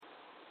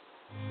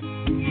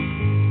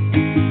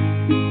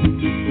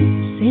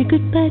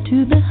goodbye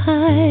to the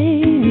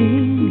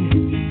hiding.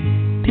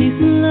 Peace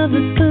and love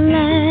is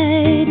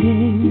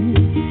colliding.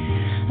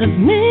 I've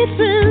made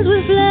friends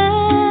with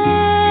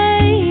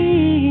flying,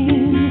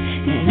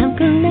 and I'm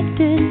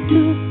connected to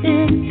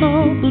it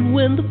all. But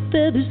when the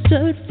feathers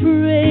start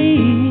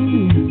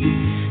fraying,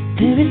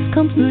 there is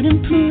comfort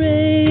in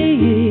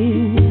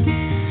praying.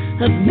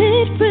 I've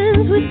made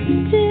friends with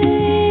staying,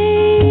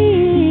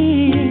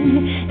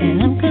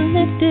 and I'm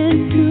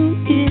connected to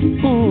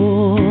it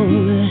all.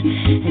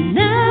 And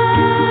now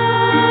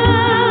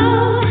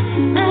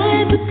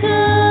I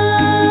become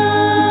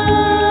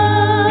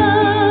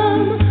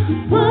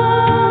one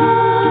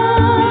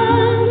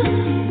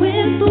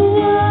with the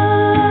one.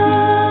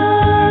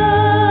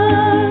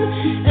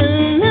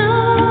 And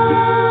now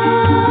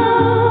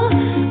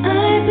I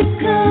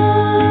become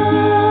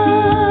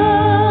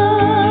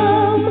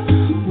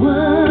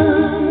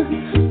one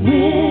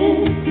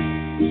with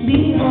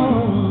the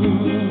all.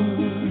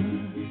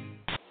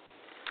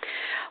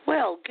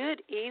 Well,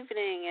 good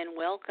evening and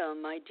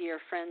welcome, my dear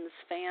friends,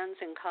 fans,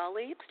 and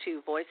colleagues,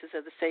 to Voices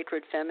of the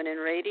Sacred Feminine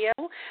Radio,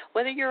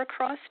 whether you're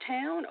across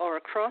town or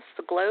across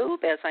the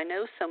globe, as I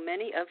know so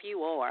many of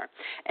you are.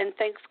 And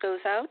thanks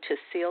goes out to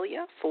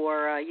Celia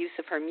for use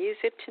of her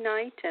music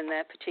tonight, and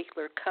that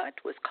particular cut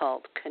was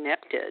called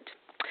Connected.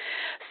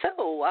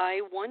 So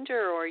I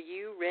wonder, are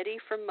you ready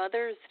for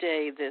Mother's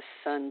Day this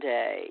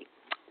Sunday?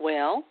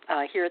 Well,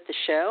 here at the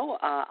show,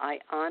 I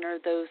honor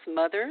those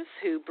mothers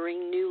who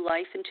bring new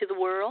life into the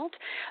world,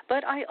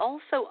 but I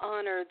also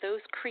honor those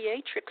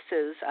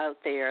creatrixes out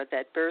there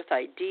that birth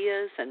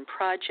ideas and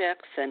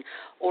projects and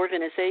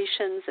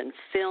organizations and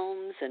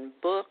films and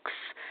books,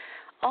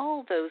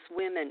 all those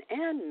women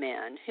and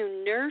men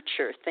who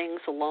nurture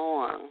things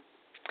along.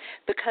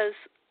 Because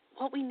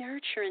what we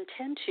nurture and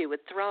tend to,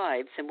 it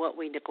thrives, and what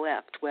we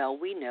neglect, well,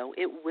 we know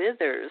it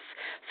withers.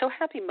 So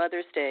happy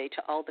Mother's Day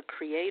to all the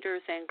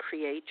creators and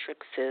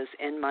creatrixes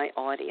in my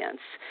audience.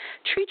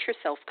 Treat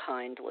yourself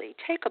kindly.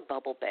 Take a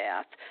bubble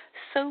bath.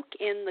 Soak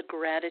in the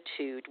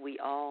gratitude we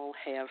all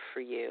have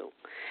for you.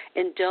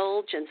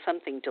 Indulge in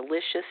something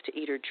delicious to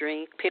eat or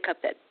drink. Pick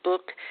up that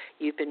book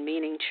you've been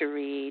meaning to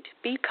read.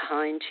 Be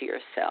kind to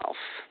yourself.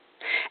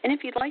 And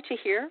if you'd like to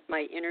hear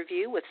my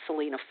interview with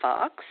Selena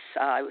Fox,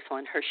 I was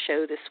on her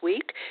show this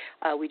week.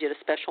 We did a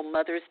special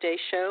Mother's Day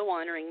show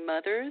honoring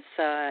mothers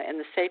and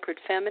the sacred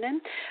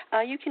feminine.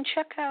 You can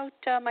check out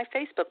my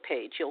Facebook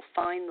page. You'll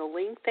find the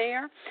link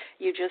there.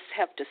 You just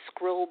have to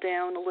scroll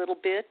down a little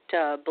bit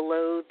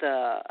below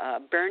the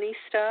Bernie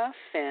stuff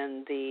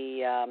and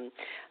the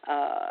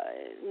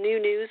new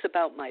news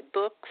about my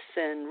books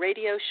and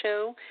radio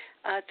show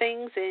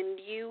things, and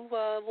you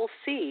will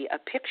see a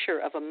picture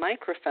of a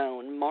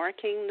microphone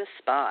marking the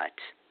spot.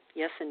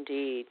 Yes,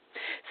 indeed.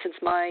 Since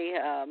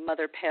my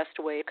mother passed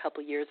away a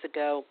couple years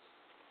ago,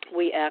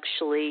 we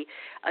actually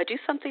do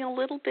something a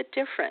little bit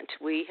different.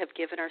 We have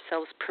given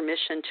ourselves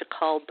permission to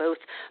call both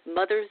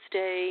Mother's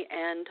Day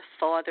and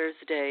Father's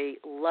Day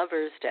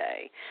Lover's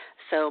Day.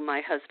 So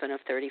my husband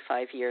of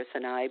 35 years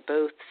and I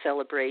both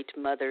celebrate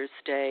Mother's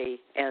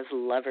Day as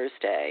Lover's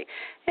Day,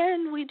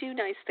 and we do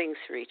nice things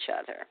for each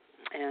other.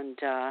 And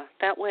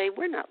that way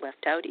we're not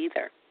left out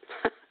either.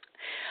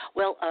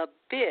 Well, a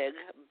big,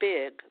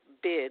 big,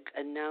 big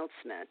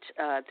announcement.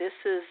 This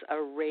is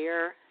a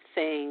rare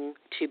thing,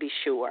 to be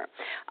sure.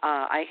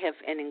 I have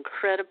an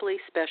incredibly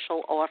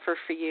special offer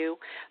for you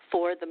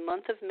for the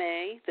month of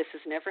May. This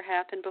has never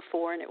happened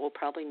before, and it will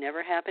probably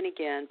never happen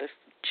again, but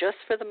just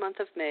for the month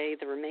of May,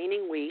 the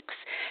remaining weeks,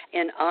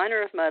 in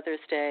honor of Mother's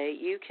Day,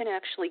 you can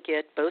actually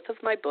get both of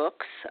my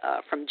books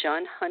from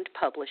John Hunt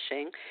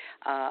Publishing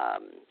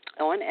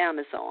on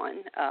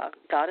Amazon,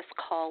 Goddess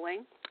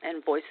Calling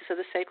and Voices of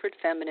the Sacred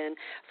Feminine,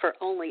 for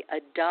only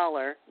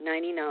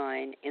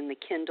 $1.99 in the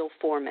Kindle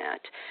format.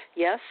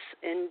 Yes,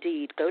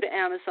 indeed. Go to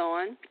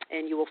Amazon,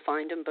 and you will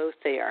find them both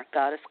there,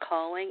 Goddess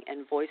Calling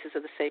and Voices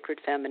of the Sacred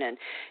Feminine.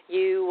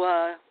 You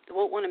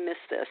won't want to miss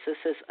this.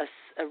 This is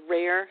a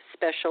rare,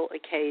 special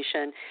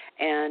occasion,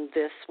 and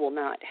this will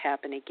not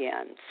happen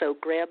again. So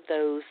grab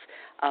those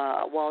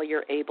while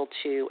you're able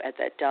to at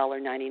that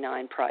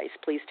 $1.99 price.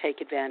 Please take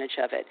advantage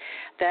of it.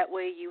 That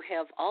way you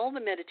have all the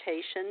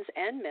meditations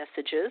and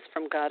messages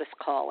from Goddess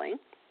Calling,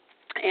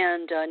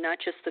 and not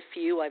just the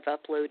few I've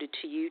uploaded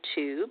to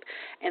YouTube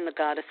and the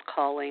Goddess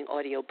Calling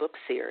audiobook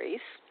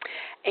series.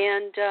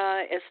 And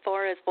as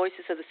far as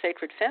Voices of the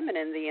Sacred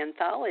Feminine, the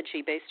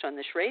anthology based on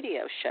this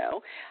radio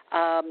show,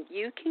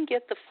 you can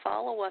get the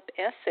follow-up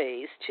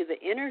essays to the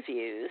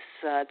interviews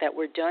that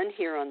were done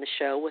here on the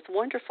show with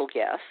wonderful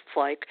guests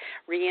like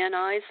Rianne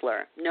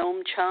Eisler,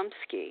 Noam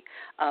Chomsky,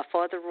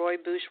 Father Roy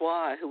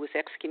Bourgeois, who was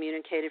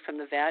excommunicated from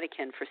the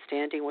Vatican for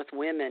standing with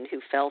women who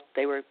felt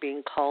they were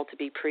being called to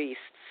be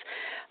priests,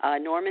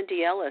 Norman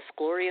D. Ellis,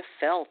 Gloria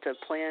Felt of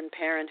Planned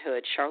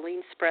Parenthood, Charlene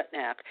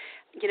Spretnak,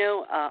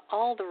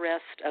 all the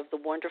rest of the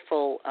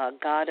wonderful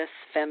goddess,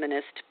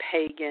 feminist,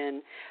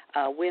 pagan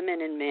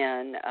women and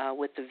men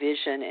with the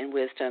vision and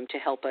wisdom to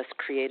help us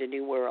create a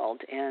new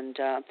world, and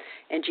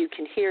you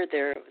can hear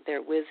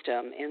their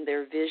wisdom and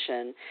their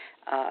vision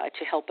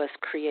to help us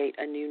create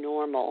a new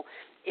normal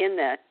in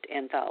that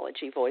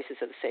anthology, Voices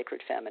of the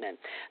Sacred Feminine.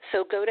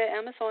 So go to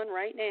Amazon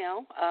right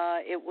now.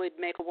 It would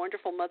make a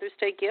wonderful Mother's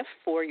Day gift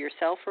for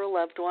yourself or a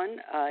loved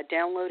one.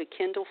 Download a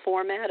Kindle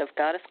format of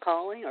Goddess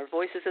Calling or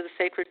Voices of the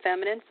Sacred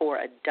Feminine for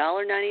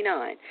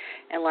 $1.99.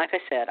 And like I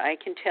said, I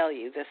can tell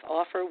you this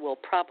offer will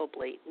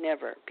probably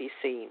never be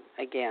seen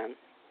again.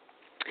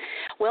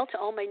 Well, to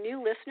all my new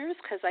listeners,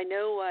 because I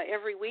know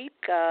every week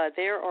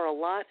there are a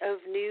lot of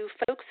new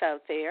folks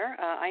out there,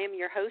 I am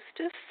your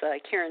hostess,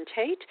 Karen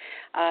Tate.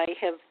 I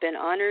have been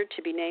honored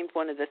to be named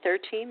one of the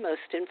 13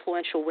 most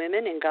influential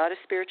women in goddess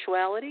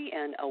spirituality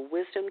and a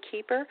wisdom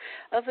keeper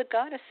of the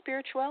goddess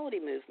spirituality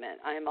movement.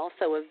 I am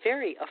also a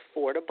very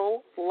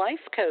affordable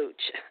life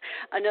coach,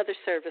 another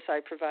service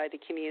I provide the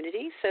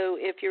community. So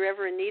if you're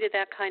ever in need of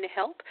that kind of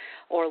help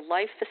or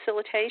life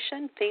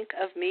facilitation, think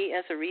of me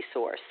as a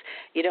resource.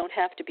 You don't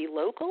have to be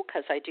local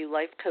because I do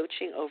life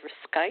coaching over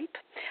Skype.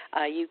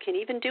 You can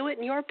even do it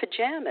in your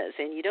pajamas,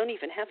 and you don't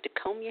even have to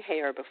comb your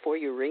hair before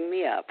you ring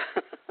me up.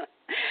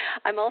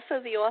 I'm also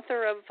the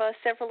author of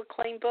several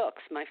acclaimed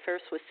books. My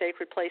first was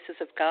Sacred Places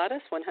of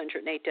Goddess,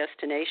 108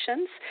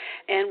 Destinations,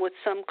 and what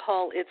some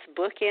call its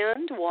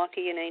bookend,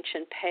 Walking an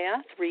Ancient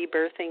Path,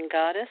 Rebirthing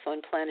Goddess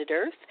on Planet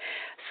Earth.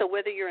 So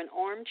whether you're an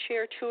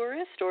armchair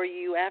tourist or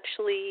you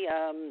actually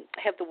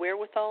have the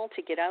wherewithal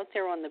to get out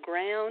there on the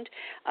ground,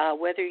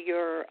 whether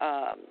you're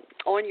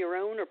on your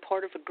own or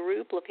part of a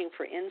group looking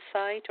for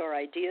insight or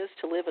ideas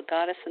to live a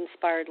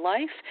goddess-inspired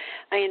life,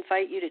 I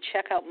invite you to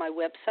check out my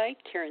website,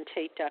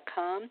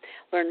 KarenTate.com,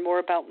 learn more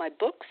about my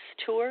books,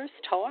 tours,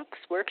 talks,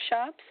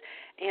 workshops,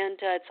 and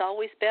it's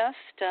always best,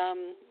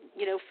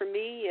 for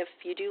me, if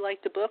you do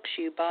like the books,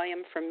 you buy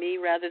them from me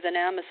rather than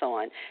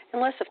Amazon,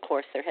 unless, of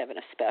course, they're having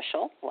a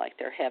special like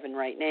they're having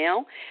right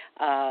now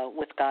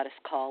with Goddess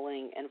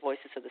Calling and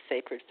Voices of the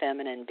Sacred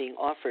Feminine being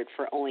offered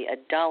for only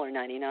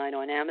 $1.99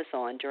 on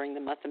Amazon during the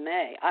month of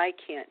May. I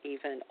can't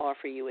even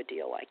offer you a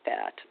deal like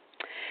that.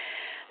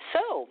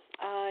 So,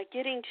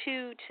 getting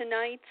to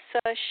tonight's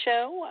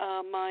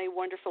show, my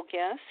wonderful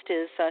guest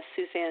is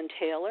Suzanne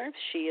Taylor.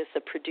 She is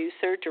the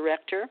producer,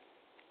 director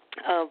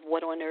of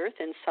What on Earth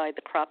Inside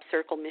the Crop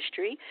Circle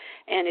Mystery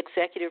and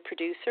executive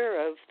producer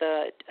of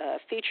the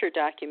feature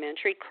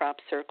documentary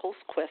Crop Circles,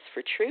 Quest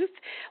for Truth.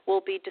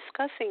 We'll be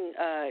discussing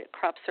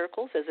crop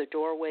circles as a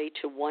doorway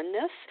to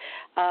oneness.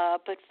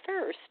 But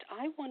first,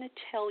 I want to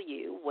tell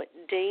you what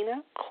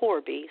Dana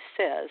Corby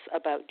says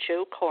about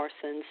Joe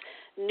Carson's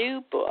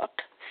new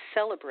book,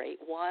 Celebrate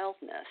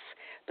Wildness,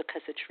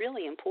 because it's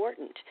really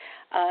important.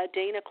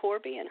 Dana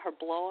Corby in her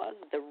blog,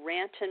 The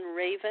Rantin'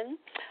 Raven,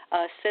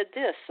 said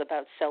this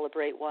about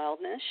Celebrate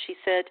Wildness. She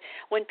said,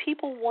 when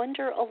people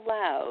wonder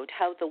aloud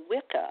how the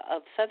Wicca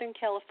of Southern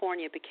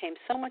California became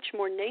so much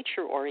more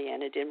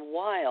nature-oriented and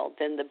wild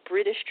than the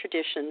British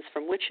traditions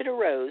from which it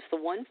arose, the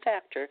one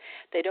factor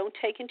they don't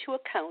take into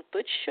account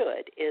but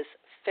should is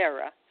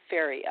Feria.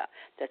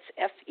 That's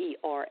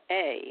F-E-R-A-F-E-R-I-A.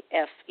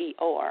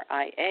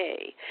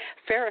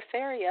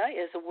 Feria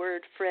is a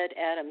word Fred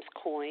Adams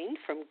coined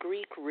from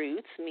Greek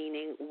roots,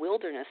 meaning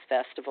wilderness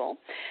festival.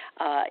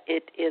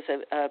 It is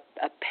a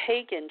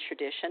pagan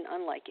tradition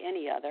unlike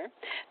any other,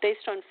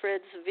 based on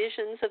Fred's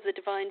visions of the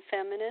divine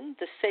feminine,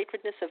 the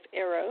sacredness of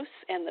Eros,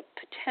 and the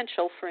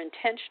potential for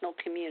intentional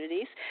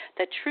communities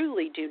that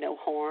truly do no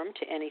harm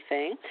to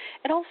anything.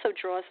 It also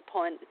draws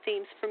upon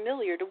themes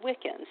familiar to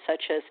Wiccans,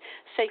 such as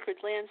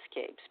sacred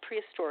landscapes,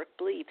 prehistoric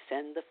beliefs,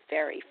 and the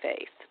fairy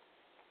faith.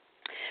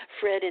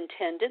 Fred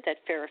intended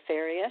that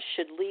Feria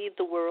should lead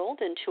the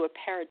world into a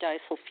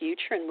paradisal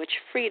future in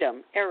which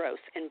freedom, eros,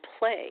 and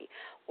play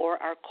are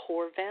our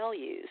core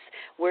values,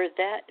 where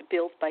that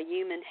built by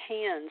human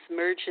hands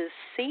merges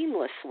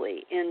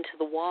seamlessly into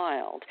the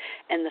wild,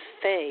 and the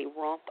fae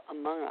romp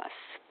among us.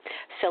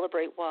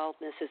 Celebrate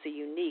Wildness is a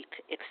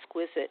unique,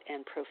 exquisite,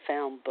 and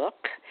profound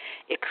book.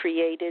 It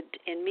created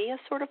in me a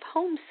sort of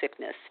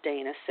homesickness,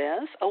 Dana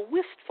says, a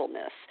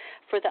wistfulness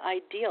for the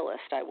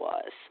idealist I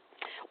was.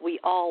 We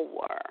all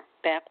were,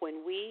 back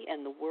when we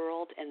and the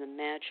world and the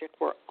magic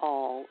were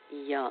all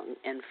young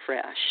and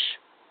fresh.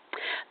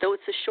 Though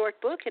it's a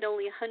short book at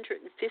only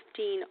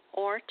 115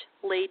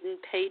 art-laden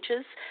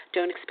pages,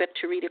 don't expect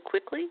to read it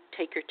quickly.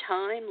 Take your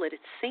time. Let it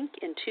sink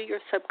into your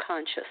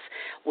subconscious.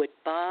 What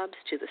bobs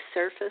to the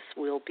surface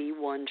will be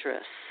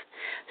wondrous.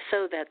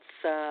 So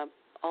that's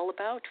all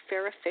about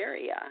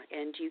Feria,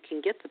 and you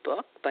can get the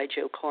book by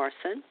Joe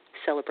Carson,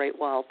 Celebrate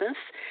Wildness,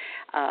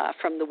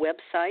 from the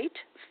website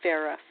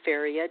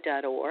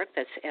feria.org.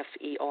 That's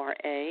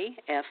F-E-R-A-F-E-R-I-A.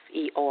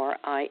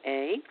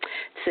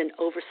 It's an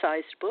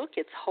oversized book.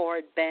 It's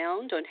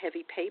hardbound on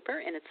heavy paper,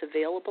 and it's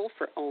available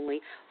for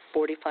only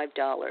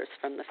 $45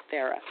 from the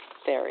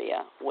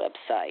Feria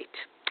website.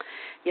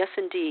 Yes,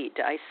 indeed.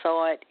 I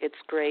saw it. It's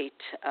great.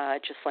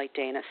 Just like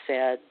Dana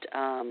said,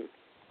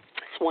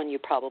 one you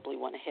probably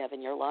want to have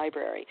in your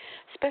library,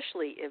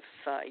 especially if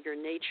you're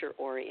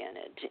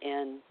nature-oriented.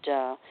 And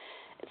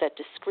that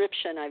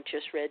description I've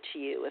just read to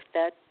you, if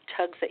that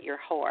tugs at your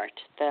heart,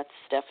 that's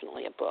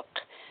definitely a book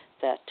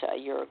that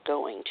you're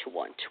going to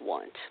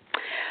want.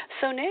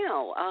 So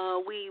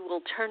now we will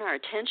turn our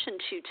attention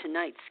to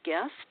tonight's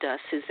guest,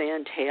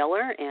 Suzanne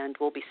Taylor, and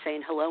we'll be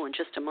saying hello in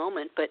just a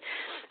moment. But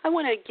I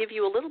want to give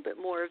you a little bit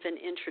more of an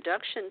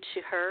introduction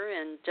to her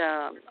and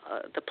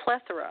the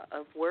plethora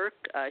of work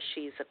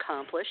she's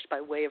accomplished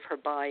by way of her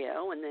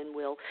bio, and then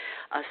we'll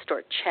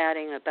start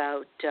chatting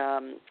about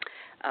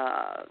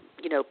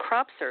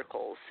crop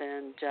circles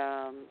and,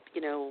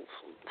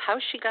 how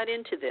she got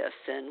into this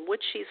and what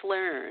she's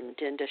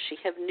learned, and does she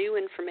have new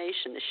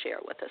information to share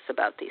with us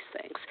about these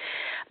things.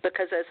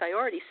 Because as I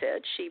already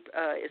said, she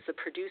is the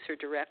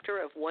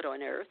producer-director of What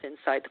on Earth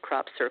Inside the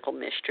Crop Circle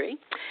Mystery.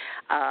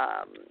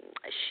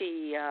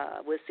 She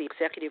was the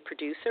executive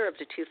producer of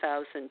the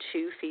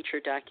 2002 feature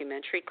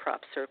documentary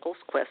Crop Circles,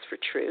 Quest for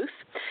Truth.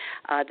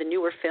 The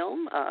newer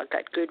film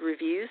got good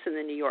reviews in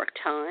the New York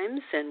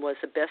Times and was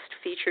a best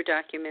feature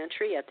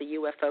documentary at the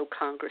UFO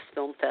Congress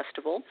Film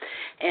Festival.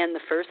 And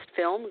the first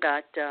film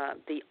got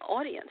the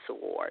Audience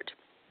Award.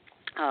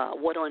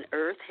 What on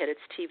Earth had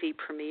its TV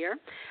premiere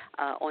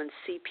on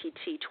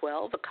CPT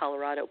 12, a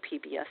Colorado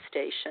PBS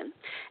station.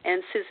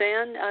 And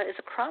Suzanne is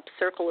a crop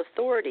circle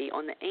authority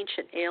on the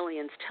Ancient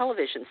Aliens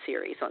television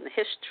series on the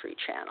History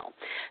Channel.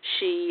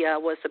 She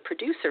was a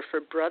producer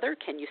for Brother,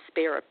 Can You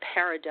Spare a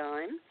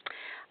Paradigm?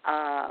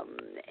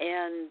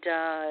 And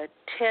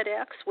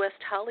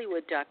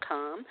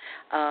TEDxWestHollywood.com,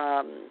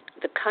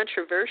 the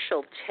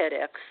controversial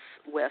TEDx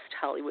West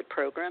Hollywood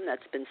program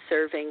that's been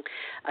serving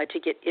to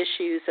get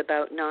issues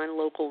about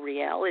non-local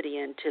reality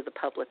into the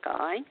public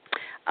eye.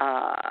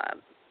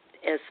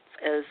 As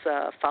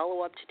a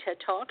follow-up to TED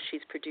Talk,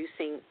 she's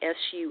producing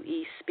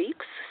SUE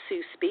Speaks,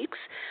 Sue Speaks,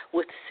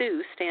 with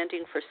Sue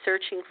standing for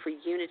Searching for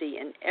Unity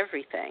in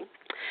Everything.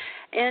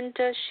 And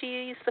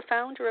she's the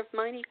founder of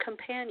Mighty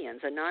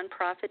Companions, a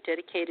nonprofit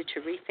dedicated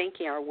to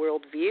rethinking our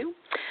worldview.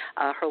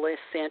 Her Los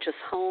Angeles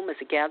home is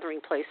a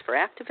gathering place for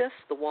activists.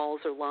 The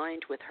walls are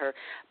lined with her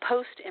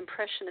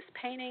post-impressionist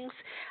paintings.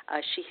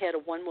 She had a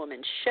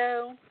one-woman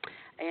show,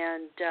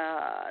 and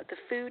the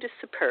food is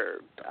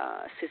superb.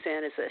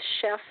 Suzanne is a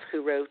chef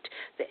who wrote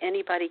the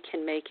Anybody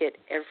Can Make It,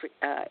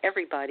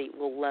 Everybody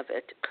Will Love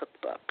It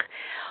cookbook.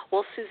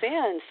 Well,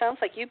 Suzanne,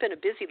 sounds like you've been a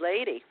busy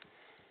lady.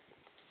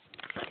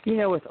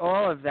 With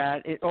all of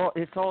that,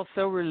 it's all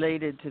so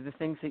related to the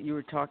things that you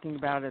were talking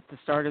about at the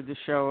start of the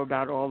show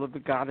about all of the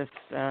goddess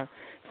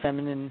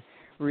feminine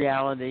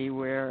reality,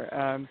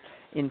 where,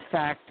 in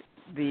fact,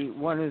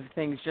 one of the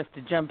things, just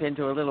to jump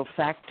into a little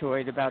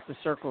factoid about the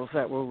circles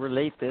that will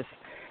relate this,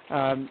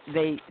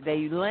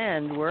 they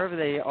land wherever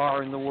they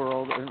are in the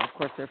world, and of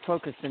course they're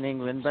focused in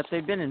England, but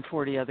they've been in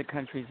 40 other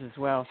countries as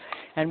well.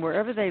 And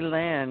wherever they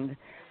land,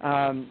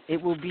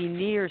 it will be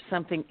near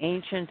something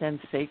ancient and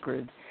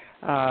sacred.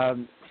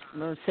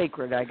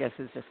 Sacred, I guess,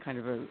 is just kind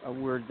of a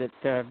word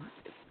that,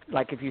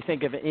 like if you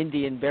think of an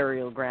Indian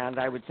burial ground,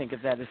 I would think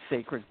of that as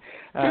sacred.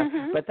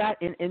 But that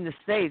in the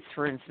States,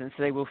 for instance,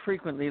 they will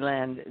frequently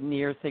land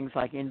near things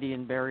like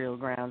Indian burial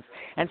grounds.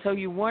 And so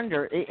you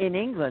wonder, in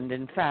England,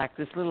 in fact,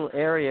 this little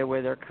area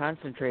where they're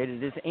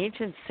concentrated is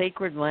ancient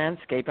sacred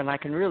landscape, and I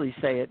can really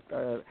say it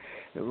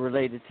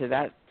related to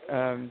that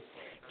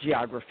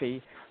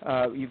geography.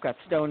 You've got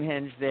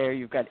Stonehenge there.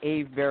 You've got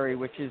Avebury,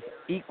 which is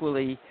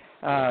equally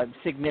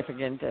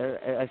significant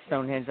as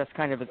Stonehenge. That's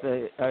kind of at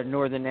the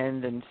northern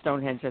end, and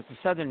Stonehenge at the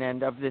southern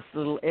end of this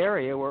little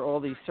area where all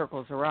these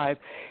circles arrive.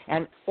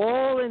 And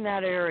all in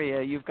that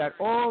area, you've got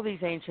all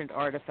these ancient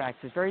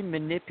artifacts, this very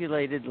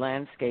manipulated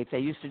landscape. They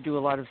used to do a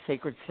lot of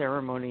sacred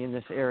ceremony in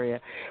this area.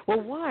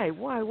 Well, why?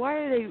 Why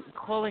are they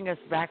calling us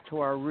back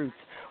to our roots?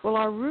 Well,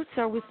 our roots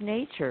are with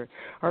nature.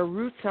 Our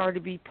roots are to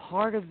be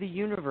part of the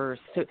universe,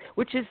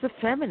 which is the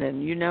feminine,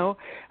 We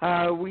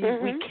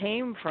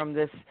came from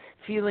this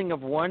feeling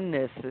of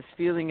oneness, this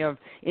feeling of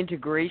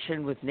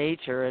integration with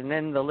nature, and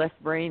then the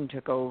left brain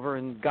took over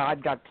and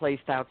God got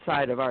placed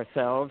outside of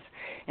ourselves,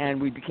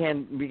 and we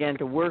began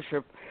to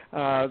worship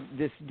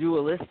this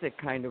dualistic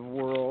kind of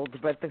world.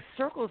 But the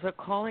circles are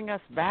calling us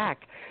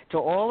back to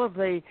all of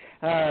the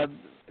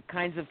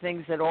kinds of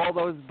things that all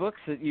those books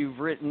that you've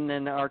written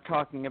and are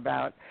talking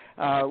about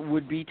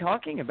would be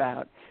talking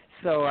about.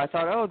 So I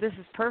thought, this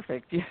is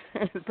perfect.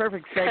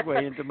 Perfect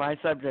segue into my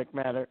subject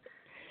matter.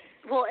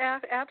 Well,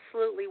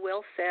 absolutely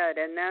well said,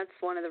 and that's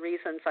one of the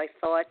reasons I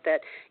thought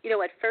that,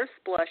 at first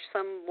blush,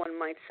 someone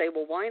might say,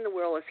 well, why in the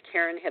world is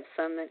Karen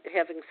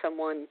having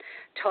someone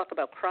talk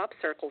about crop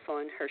circles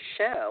on her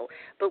show?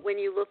 But when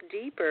you look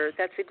deeper,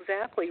 that's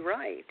exactly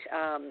right.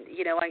 And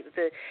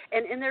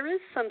there is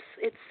some,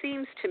 it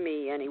seems to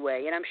me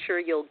anyway, and I'm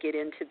sure you'll get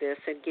into this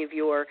and give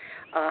your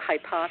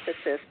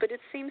hypothesis, but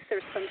it seems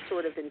there's some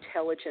sort of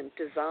intelligent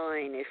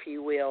design, if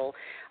you will,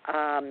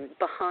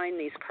 behind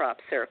these crop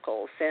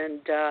circles.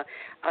 And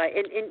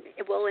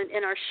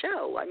in our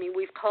show, I mean,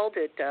 we've called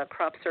it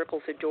Crop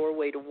Circles, a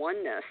Doorway to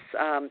Oneness.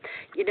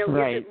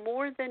 Right. Is it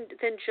more than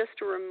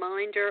just a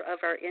reminder of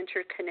our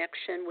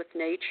interconnection with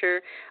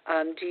nature?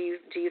 Do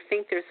you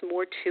think there's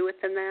more to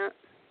it than that?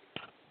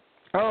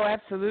 Oh,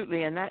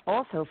 absolutely, and that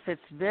also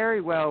fits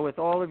very well with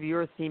all of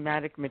your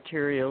thematic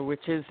material,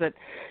 which is that,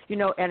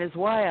 and is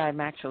why I'm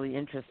actually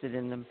interested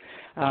in them,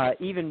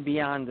 even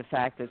beyond the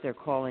fact that they're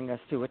calling us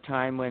to a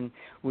time when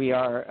we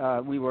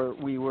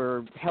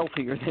were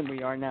healthier than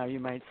we are now, you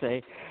might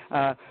say.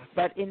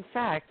 But in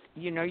fact,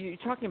 you're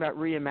talking about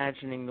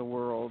reimagining the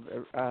world,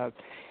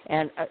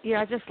 and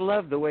I just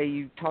love the way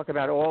you talk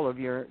about all of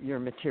your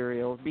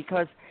material,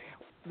 because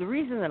the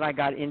reason that I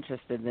got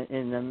interested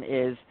in them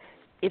is,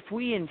 if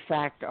we, in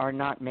fact, are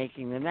not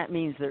making them, that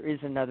means there is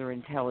another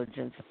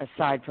intelligence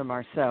aside from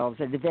ourselves,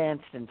 an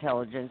advanced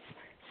intelligence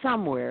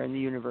somewhere in the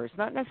universe,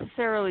 not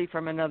necessarily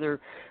from another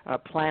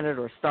planet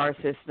or star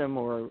system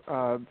or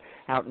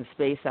out in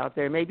space out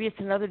there. Maybe it's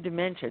another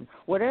dimension.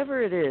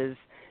 Whatever it is,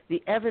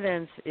 the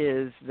evidence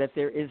is that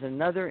there is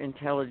another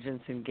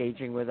intelligence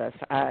engaging with us.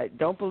 I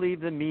don't believe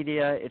the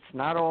media. It's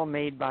not all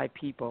made by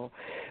people.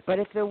 But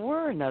if there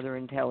were another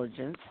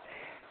intelligence,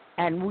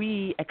 and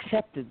we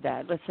accepted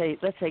that, let's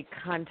say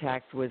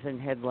contact was in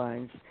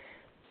headlines,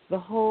 the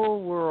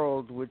whole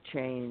world would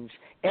change.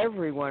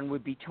 Everyone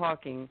would be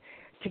talking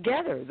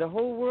together. The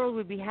whole world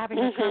would be having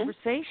a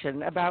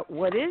conversation about,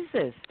 what is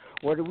this?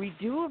 What do we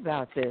do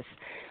about this?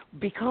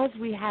 Because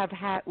we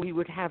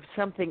would have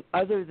something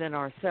other than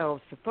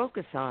ourselves to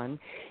focus on,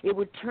 it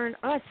would turn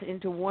us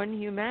into one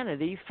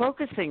humanity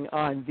focusing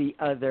on the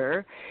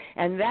other,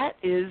 and that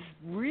is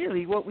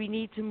really what we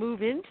need to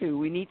move into.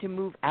 We need to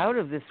move out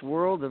of this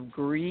world of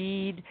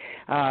greed,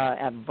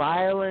 of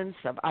violence,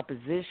 of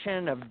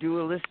opposition, of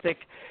dualistic,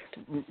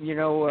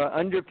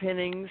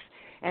 underpinnings,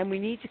 and we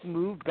need to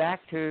move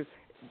back to,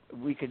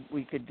 we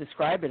could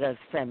describe it as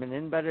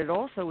feminine, but it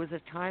also is a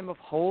time of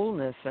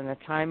wholeness and a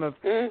time of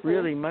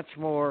really much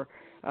more,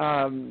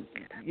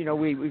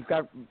 we've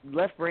got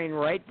left brain,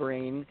 right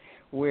brain,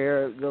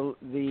 where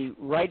the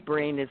right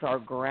brain is our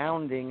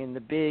grounding in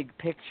the big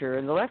picture,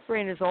 and the left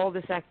brain is all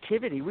this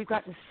activity. We've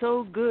gotten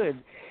so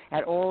good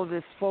at all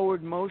this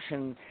forward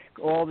motion,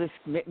 all this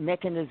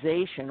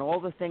mechanization, all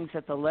the things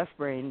that the left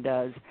brain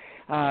does,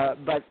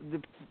 but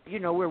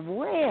we're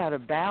way out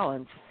of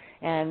balance.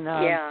 And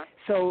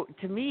so,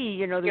 to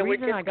me, the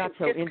reason I got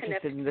so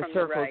interested in the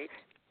circles,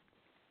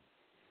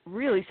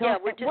 really, so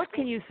what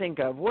can you think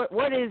of?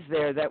 What is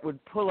there that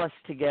would pull us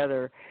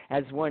together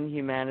as one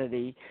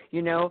humanity?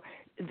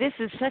 This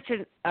is such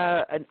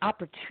an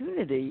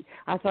opportunity.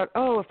 I thought,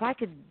 if I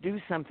could do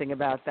something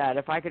about that,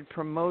 if I could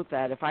promote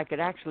that, if I could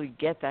actually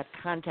get that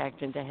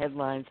contact into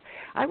headlines,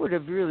 I would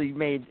have really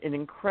made an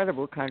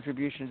incredible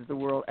contribution to the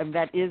world, and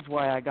that is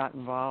why I got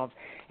involved.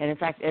 And in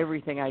fact,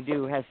 everything I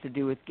do has to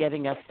do with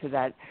getting us to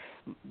that,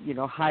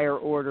 higher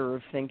order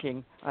of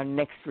thinking on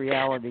next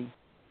reality.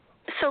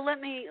 So let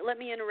me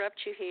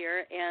interrupt you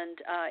here, and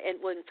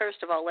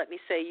first of all, let me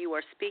say you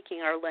are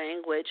speaking our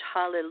language.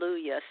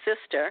 Hallelujah,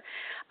 sister.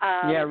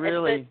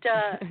 Really.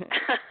 But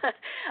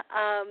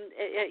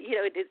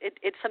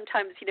it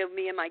sometimes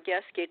me and my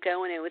guests get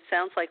going, and it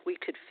sounds like we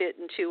could fit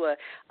into a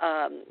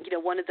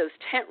one of those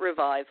tent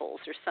revivals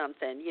or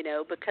something,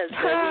 because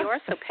we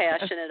are so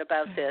passionate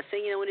about this,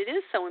 and and it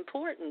is so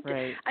important.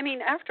 Right. I mean,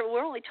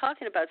 we're only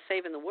talking about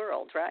saving the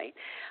world, right?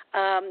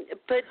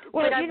 But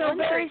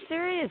very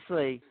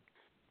seriously.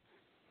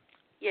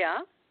 Yeah,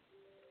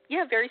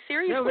 very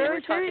seriously. No,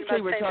 very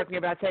seriously, we're talking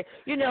about saying,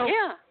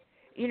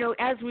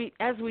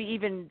 as we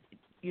even,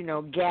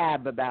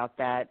 gab about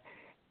that,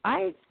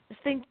 I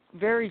think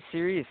very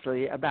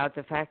seriously about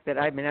the fact that,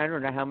 I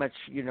don't know how much,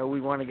 we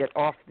want to get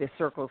off the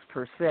circles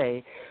per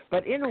se,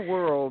 but in a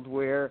world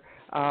where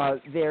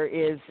there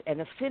is an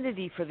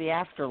affinity for the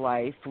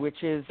afterlife,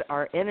 which is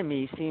our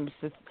enemy seems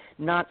to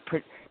not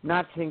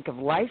think of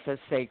life as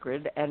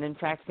sacred, and in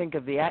fact thinks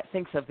of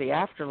the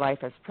afterlife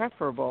as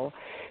preferable.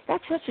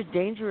 That's such a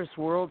dangerous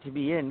world to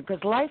be in,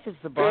 because life is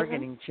the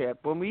bargaining chip.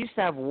 When we used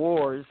to have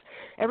wars,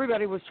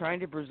 everybody was trying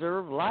to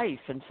preserve life,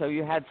 and so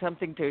you had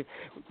something to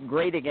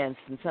grade against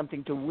and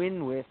something to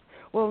win with.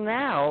 Well,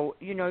 now,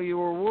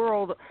 you're a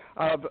world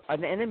of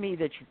an enemy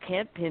that you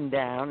can't pin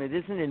down. It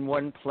isn't in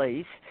one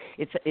place.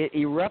 It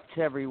erupts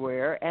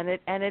everywhere, and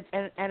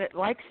it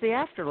likes the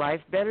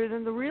afterlife better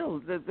than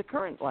the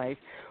current life.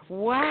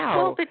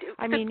 Wow.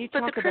 Well, you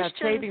talk about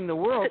saving the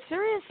world.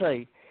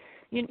 Seriously.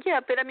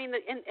 But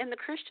and the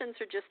Christians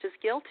are just as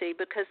guilty,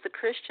 because the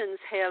Christians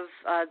have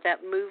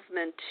that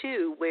movement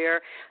too,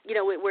 where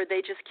where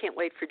they just can't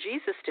wait for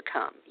Jesus to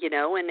come,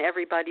 and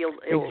everybody will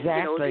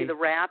do the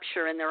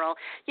rapture, and they're all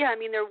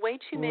there are way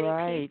too many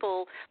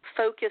people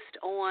focused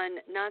on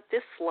not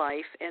this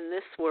life and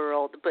this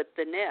world, but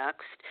the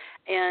next.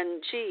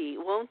 And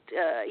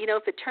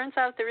if it turns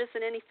out there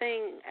isn't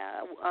anything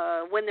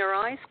when their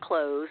eyes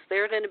close,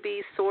 they're going to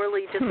be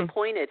sorely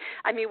disappointed.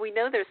 We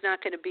know there's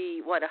not going to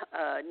be what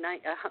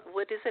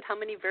is it? How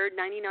many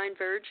 99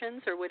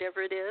 virgins or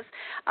whatever it is?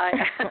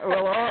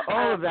 Well,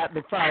 all of that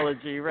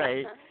mythology,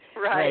 right?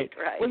 Right.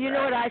 Well, you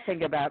know what I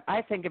think about?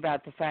 I think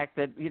about the fact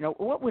that,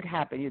 what would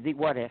happen, the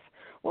what if?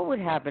 What would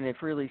happen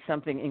if really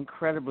something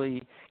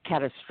incredibly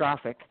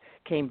catastrophic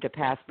came to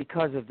pass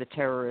because of the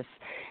terrorists?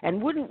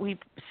 And wouldn't we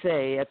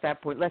say at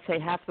that point, let's say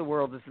half the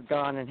world is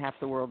gone and half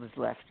the world is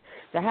left.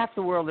 The half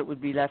the world that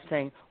would be left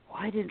saying,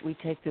 why didn't we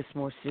take this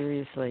more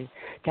seriously?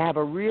 To have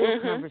a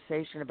real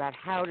conversation about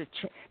how to,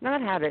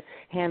 not how to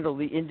handle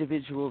the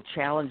individual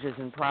challenges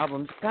and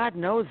problems. God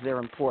knows they're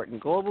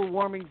important. Global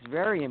warming is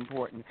very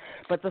important.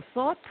 But the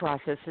thought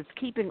process that's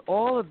keeping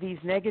all of these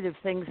negative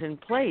things in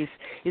place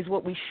is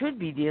what we should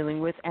be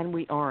dealing with, and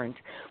we aren't.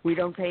 We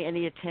don't pay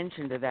any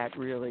attention to that,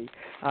 really.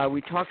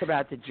 We talk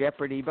about the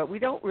jeopardy, but we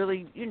don't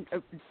really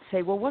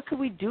say, well, what could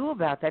we do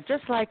about that?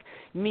 Just like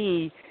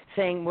me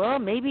saying, well,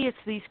 maybe it's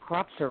these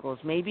crop circles,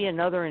 maybe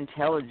another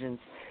intelligence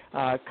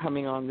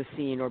coming on the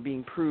scene or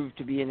being proved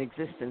to be in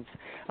existence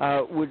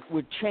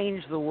would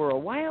change the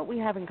world. Why aren't we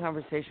having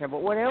conversation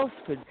about what else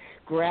could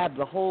grab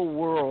the whole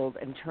world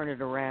and turn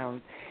it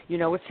around?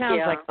 It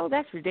sounds like, oh,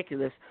 that's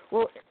ridiculous.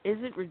 Well, is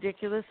it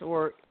ridiculous,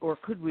 or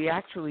could we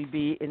actually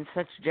be in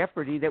such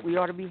jeopardy that we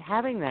ought to be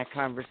having that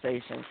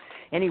conversation?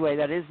 Anyway,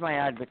 that is my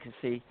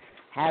advocacy,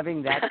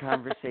 having that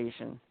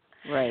conversation.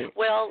 Right.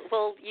 Well,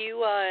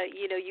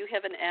 you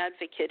have an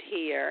advocate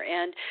here,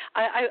 and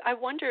I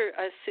wonder,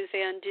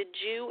 Suzanne, did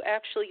you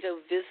actually go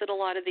visit a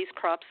lot of these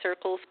crop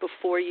circles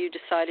before you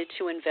decided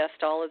to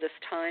invest all of this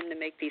time to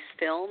make these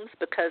films?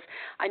 Because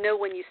I know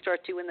when you start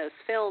doing those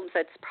films,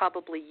 that's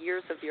probably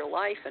years of your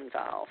life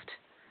involved.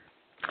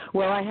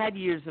 Well, I had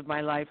years of my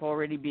life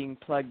already being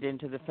plugged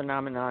into the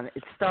phenomenon.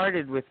 It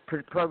started with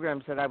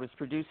programs that I was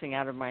producing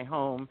out of my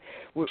home,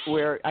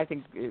 where I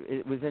think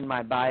it was in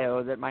my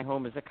bio that my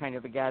home is a kind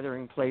of a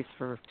gathering place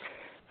for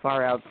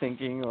far-out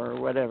thinking or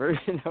whatever,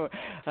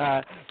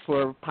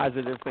 for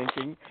positive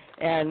thinking.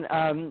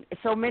 And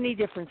so many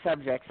different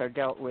subjects are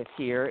dealt with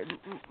here.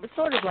 It's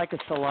sort of like a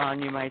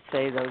salon, you might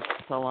say, those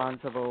salons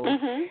of old.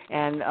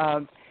 And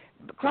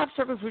crop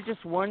circles were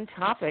just one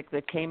topic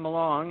that came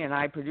along, and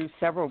I produced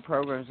several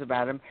programs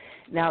about them.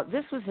 Now,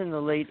 this was in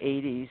the late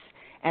 80s,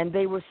 and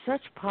they were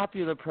such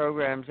popular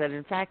programs that,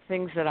 in fact,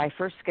 things that I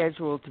first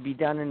scheduled to be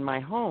done in my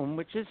home,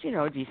 which is,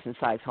 a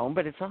decent-sized home,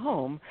 but it's a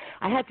home,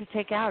 I had to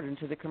take out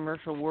into the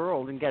commercial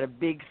world and get a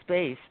big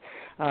space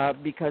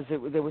because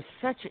there was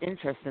such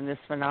interest in this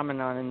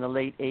phenomenon in the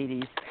late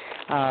 80s.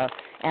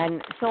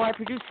 And so I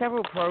produced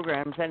several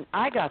programs, and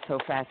I got so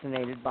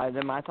fascinated by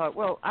them, I thought,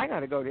 well, I got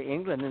to go to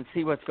England and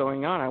see what's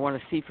going on. I want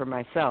to see for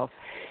myself.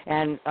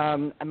 And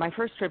my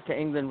first trip to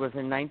England was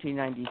in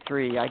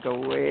 1993. I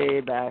go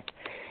way back.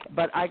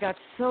 But I got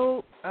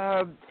so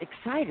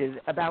excited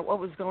about what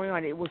was going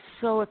on. It was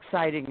so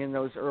exciting in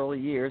those early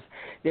years.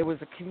 There was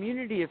a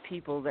community of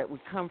people that would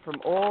come from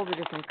all the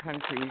different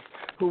countries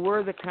who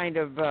were the kind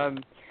of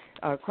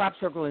crop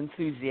circle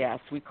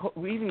enthusiasts.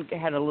 We even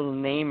had a little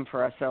name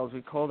for ourselves.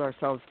 We called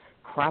ourselves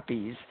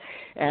Croppies.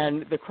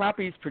 And the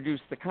Croppies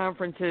produced the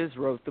conferences,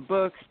 wrote the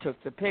books,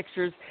 took the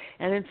pictures,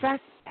 and in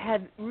fact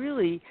had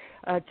really,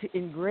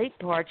 in great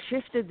part,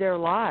 shifted their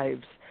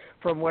lives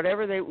from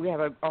whatever we have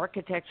an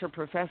architecture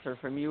professor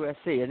from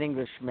USC, an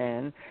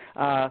Englishman,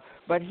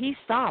 but he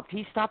stopped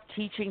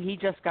teaching. He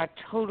just got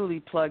totally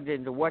plugged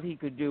into what he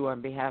could do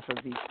on behalf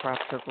of these crop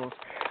circles.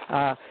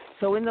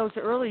 So in those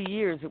early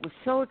years, it was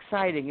so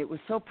exciting. It was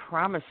so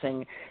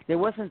promising. There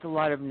wasn't a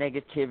lot of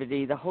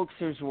negativity. The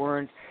hoaxers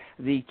weren't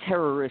the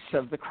terrorists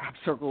of the crop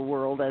circle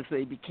world as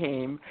they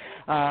became.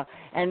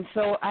 And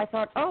so I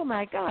thought, oh,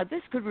 my God,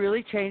 this could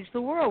really change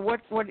the world. What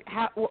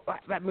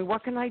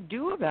can I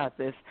do about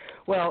this?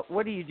 Well,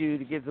 what do you do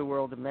to give the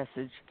world a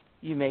message?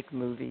 You make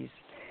movies.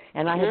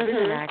 And I had been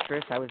an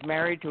actress. I was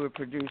married to a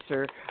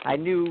producer. I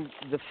knew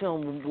the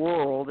film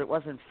world. It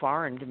wasn't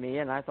foreign to me.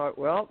 And I thought,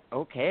 well,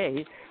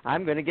 okay,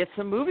 I'm going to get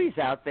some movies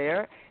out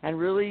there and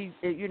really,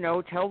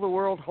 tell the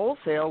world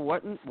wholesale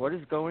what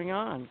is going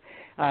on.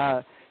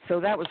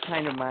 So that was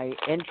kind of my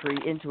entry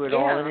into it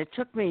all. And it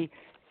took me,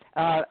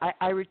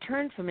 I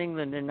returned from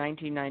England in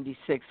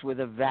 1996 with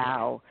a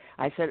vow.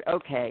 I said,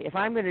 okay, if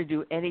I'm going to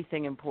do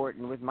anything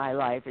important with my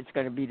life, it's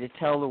going to be to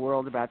tell the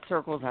world about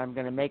circles. I'm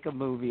going to make a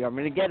movie, or I'm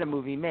going to get a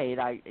movie made.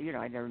 I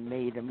never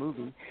made a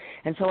movie.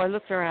 And so I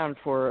looked around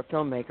for a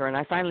filmmaker, and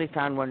I finally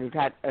found one who'd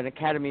had an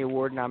Academy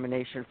Award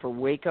nomination for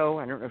Waco.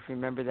 I don't know if you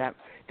remember that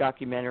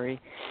documentary.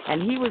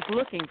 And he was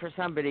looking for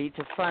somebody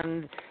to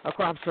fund a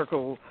crop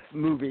circle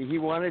movie. He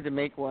wanted to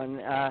make one.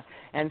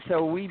 And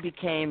so we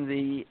became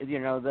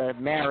the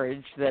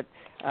marriage that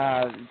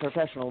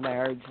professional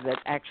marriage that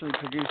actually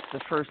produced the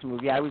first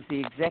movie. I was the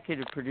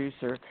executive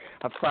producer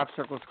of Crop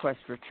Circle's Quest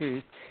for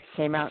Truth.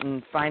 Came out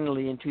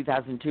finally in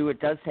 2002. It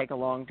does take a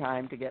long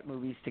time to get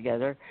movies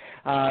together.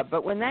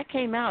 But when that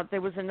came out, there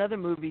was another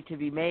movie to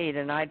be made,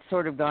 and I'd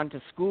sort of gone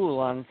to school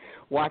on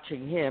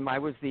watching him. I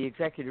was the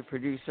executive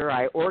producer.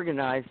 I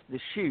organized the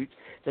shoot,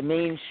 the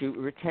main shoot.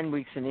 We were 10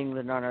 weeks in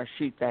England on our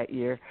shoot that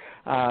year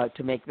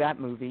to make that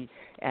movie.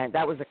 And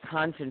that was a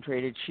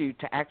concentrated shoot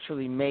to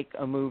actually make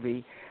a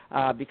movie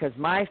because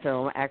my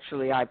film,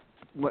 actually, I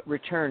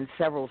returned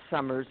several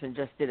summers and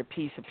just did a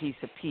piece,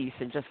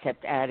 and just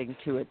kept adding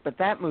to it. But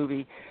that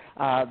movie,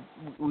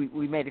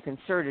 we made a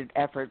concerted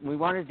effort. We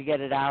wanted to get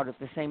it out at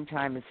the same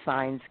time as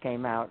Signs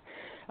came out,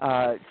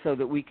 so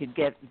that we could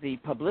get the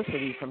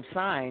publicity from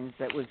Signs.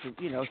 That was,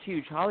 a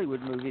huge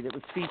Hollywood movie that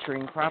was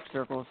featuring crop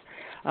circles.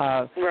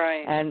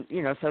 Right. And,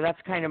 so that's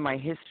kind of my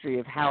history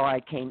of how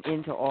I came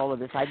into all of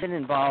this. I've been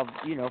involved,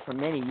 for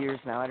many years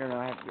now. I don't know,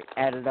 I have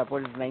added up,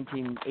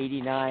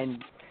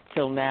 1989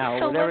 till now,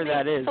 so whatever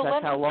that is.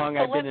 That's how long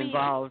I've been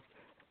involved.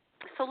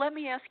 So let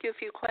me ask you a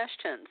few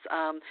questions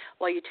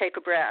while you take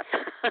a breath.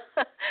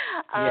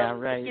 Yeah,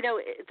 right.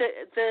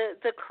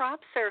 The crop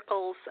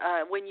circles,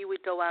 when you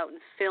would go out and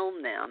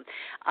film them,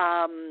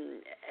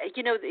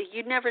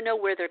 you never know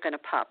where they're going to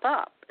pop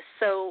up.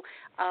 So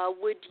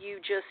would you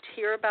just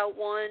hear about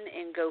one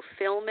and go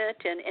film it?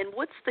 And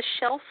what's the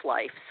shelf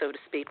life, so to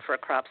speak, for a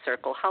crop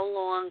circle? How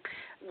long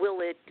will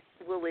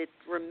it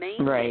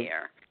remain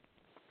there?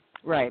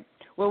 Right.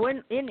 Well,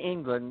 in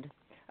England,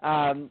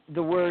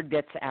 the word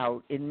gets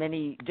out in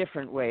many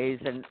different ways,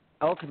 and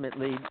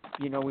ultimately,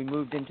 we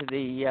moved into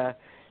the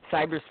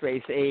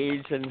cyberspace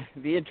age and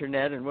the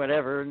internet and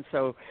whatever, and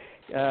so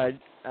the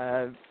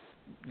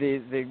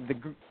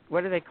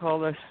what do they call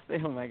this?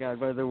 Oh my God,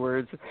 what are the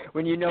words?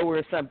 When you know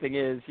where something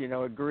is,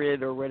 a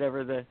grid or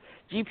whatever, the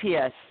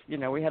GPS.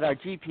 We had our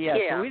GPS,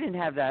 yeah. So we didn't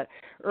have that.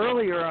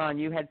 Earlier on,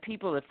 you had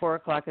people at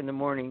 4:00 in the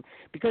morning,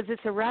 because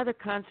it's a rather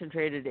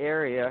concentrated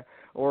area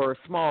or a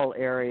small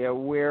area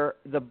where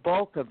the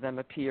bulk of them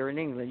appear in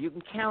England. You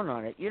can count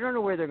on it. You don't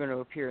know where they're going to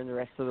appear in the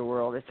rest of the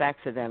world. It's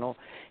accidental,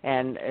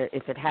 and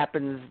if it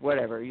happens,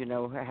 whatever,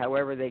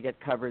 however they get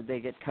covered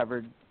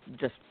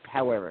just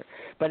however.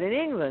 But in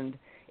England,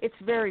 it's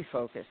very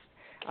focused.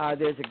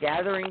 There's a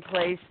gathering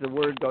place. The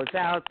word goes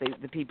out.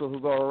 The people who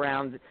go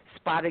around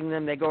spotting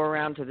them, they go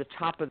around to the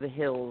top of the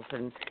hills.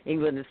 And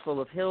England is full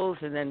of hills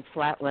and then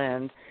flat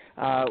land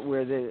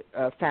where the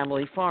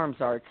family farms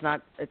are.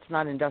 It's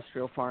not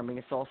industrial farming.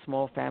 It's all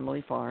small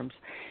family farms.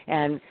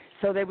 And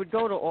so they would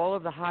go to all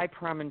of the high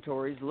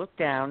promontories, look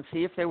down,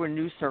 see if there were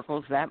new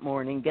circles that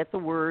morning, get the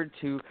word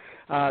to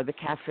the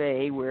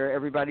cafe where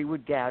everybody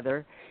would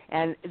gather,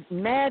 and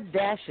mad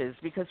dashes,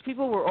 because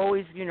people were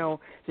always,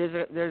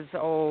 there's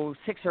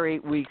 6 or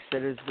 8 weeks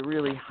that is the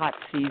really hot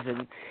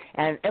season,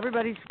 and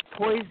everybody's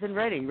poised and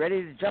ready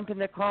to jump in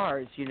their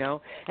cars,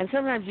 and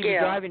sometimes you'd be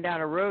driving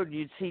down a road and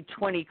you'd see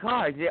 20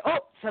 cars. You'd say, oh,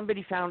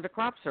 somebody found a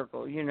crop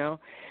circle,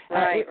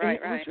 Right,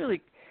 It was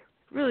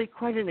really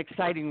quite an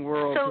exciting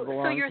world to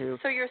belong to.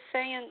 So you're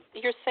saying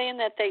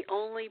that they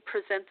only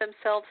present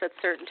themselves at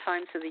certain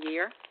times of the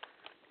year?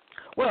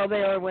 Well,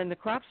 they are when the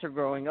crops are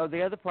growing. Oh,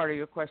 the other part of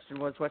your question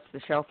was, what's the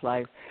shelf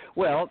life?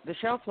 Well, the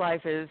shelf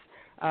life is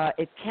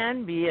it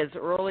can be as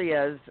early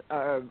as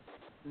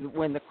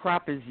when the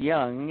crop is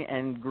young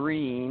and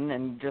green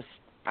and just,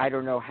 I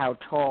don't know how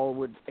tall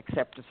would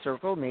accept a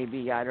circle,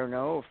 maybe, I don't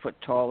know, a foot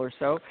tall or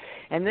so.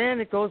 And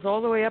then it goes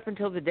all the way up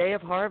until the day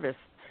of harvest.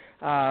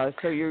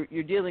 So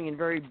you're dealing in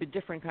very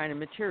different kind of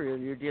material.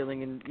 You're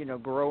dealing in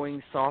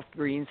growing soft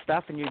green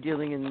stuff, and you're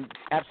dealing in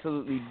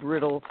absolutely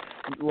brittle,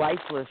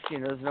 lifeless.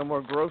 There's no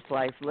more growth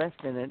life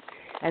left in it.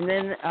 And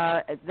then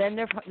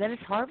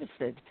it's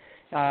harvested.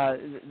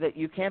 That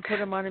you can't put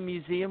them on a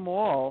museum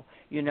wall.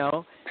 They're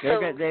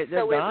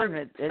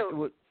gone.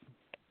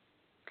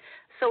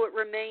 So it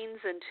remains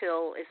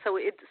until so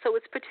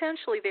it's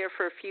potentially there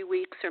for a few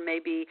weeks or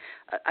maybe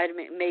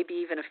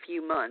even a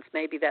few months.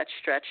 Maybe that's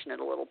stretching it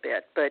a little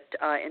bit, but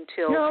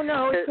until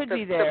it could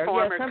be there. The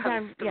farmer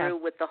comes through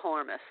with the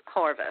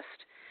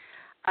harvest.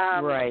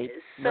 Right.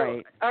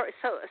 So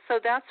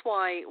that's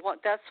why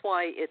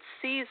it's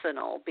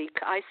seasonal.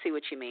 I see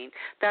what you mean.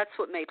 That's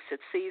what makes it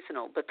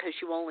seasonal, because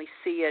you only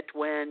see it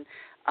when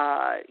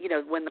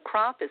when the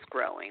crop is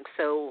growing.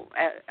 So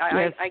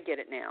I get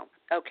it now.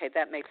 Okay,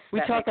 that makes sense.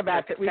 We talk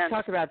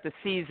about the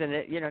season.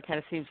 It kind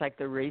of seems like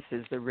the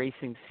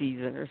racing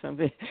season or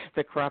something.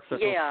 The crop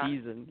circle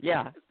season.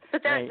 Yeah.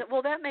 But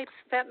that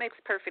makes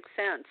perfect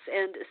sense.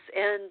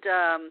 And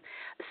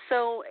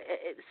so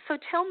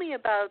tell me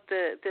about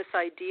this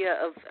idea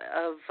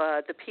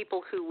of the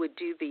people who would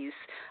do these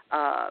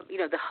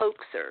the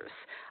hoaxers.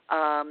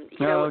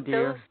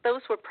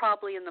 Those were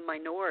probably in the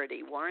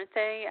minority, weren't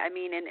they? I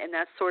mean, and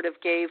that sort of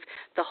gave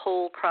the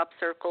whole crop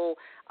circle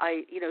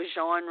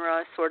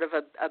genre sort of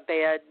a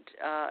bad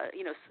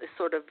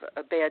sort of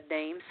a bad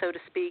name, so to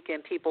speak,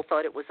 and people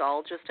thought it was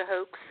all just a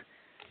hoax.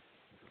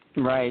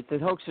 Right. The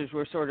hoaxers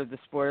were sort of the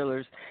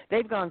spoilers.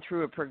 They've gone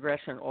through a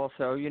progression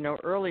also.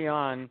 Early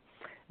on,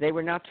 they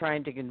were not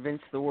trying to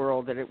convince the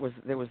world that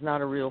there was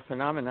not a real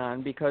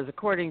phenomenon, because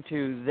according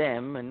to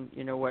them, and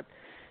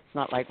it's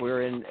not like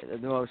we're in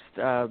the most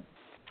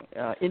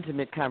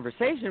intimate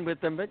conversation with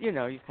them, but you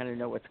kind of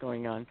know what's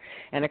going on.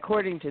 And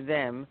according to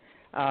them,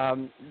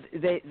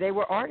 they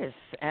were artists,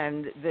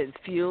 and the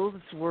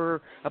fields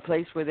were a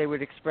place where they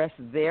would express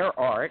their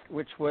art,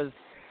 which was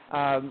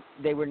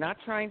they were not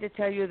trying to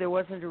tell you there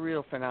wasn't a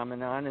real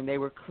phenomenon, and they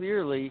were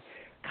clearly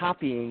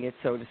copying it,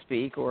 so to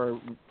speak, or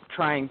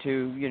trying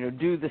to,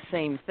 do the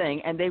same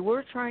thing, and they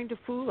were trying to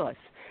fool us.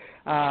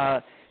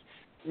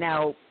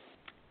 Now,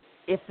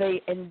 if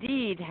they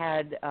indeed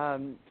had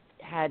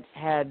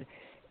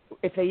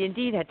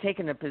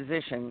taken a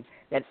position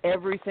that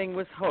everything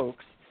was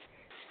hoaxed,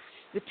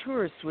 the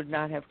tourists would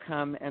not have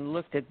come and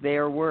looked at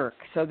their work.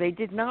 So they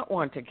did not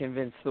want to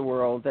convince the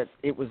world that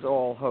it was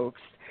all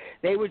hoaxed.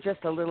 They were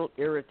just a little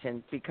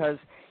irritant because,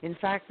 in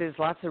fact, there's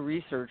lots of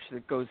research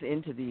that goes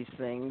into these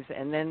things.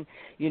 And then,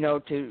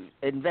 to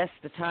invest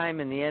the time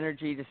and the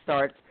energy to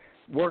start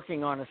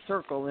working on a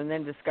circle and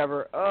then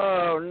discover,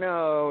 oh,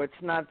 no, it's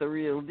not the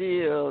real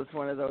deal. It's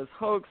one of those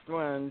hoaxed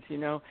ones,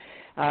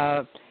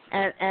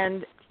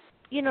 And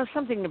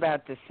something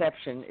about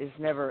deception is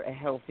never a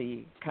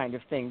healthy kind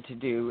of thing to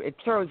do. It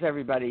throws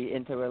everybody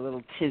into a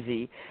little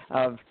tizzy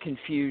of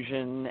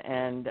confusion,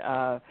 and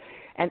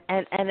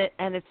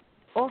it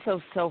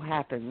also so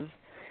happens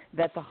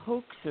that the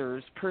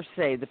hoaxers per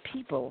se, the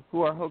people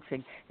who are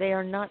hoaxing, they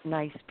are not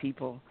nice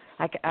people.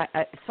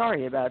 I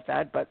sorry about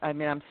that, but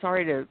I'm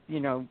sorry to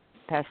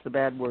pass the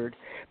bad word,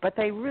 but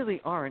they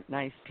really aren't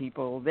nice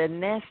people. They're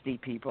nasty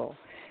people,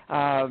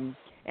 and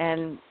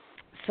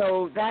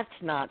so that's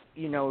not,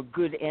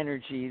 good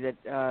energy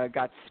that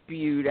got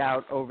spewed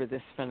out over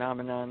this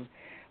phenomenon.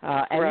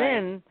 And right.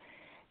 then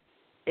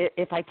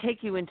if I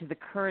take you into the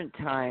current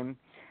time,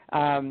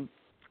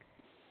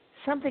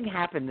 something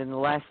happened in the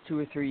last 2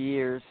 or 3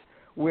 years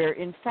where,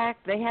 in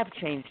fact, they have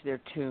changed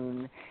their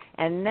tune.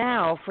 And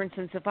now, for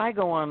instance, if I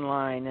go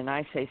online and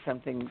I say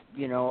something,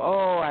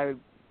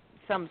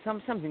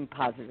 something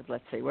positive,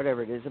 let's say,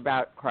 whatever it is,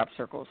 about crop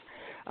circles,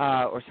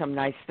 or some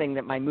nice thing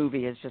that my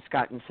movie has just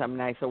gotten some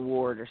nice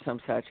award or some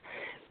such,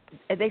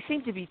 they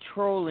seem to be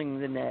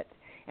trolling the net.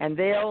 And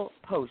they'll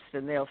post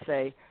and they'll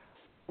say,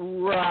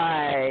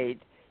 right,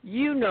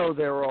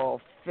 they're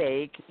all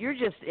fake. You're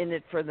just in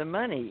it for the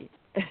money.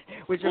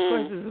 Which, of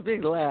course, is a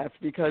big laugh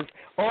because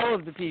all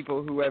of the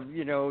people who have,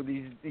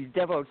 these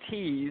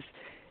devotees,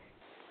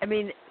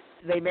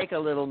 they make a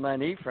little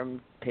money from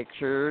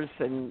pictures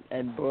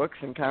and books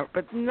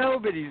but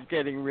nobody's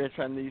getting rich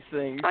on these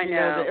things. I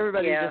know.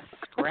 Everybody just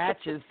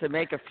scratches to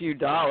make a few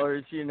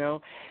dollars,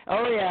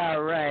 Oh, yeah,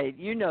 right.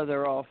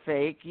 They're all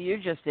fake. You're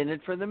just in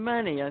it for the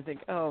money. I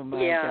think, oh,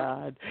 my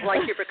God.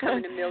 Like you're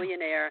becoming a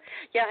millionaire.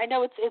 Yeah, I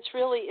know. It's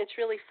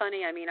really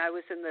funny. I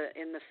was in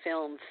the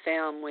film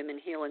Femme, Women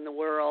Healing the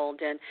World,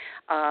 and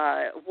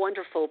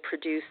wonderful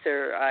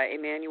producer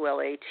Emmanuel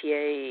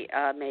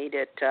Atier made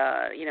it.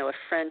 A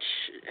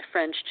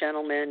French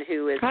gentleman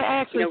who is I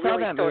actually saw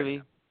really that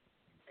movie.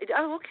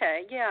 Oh,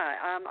 okay, yeah.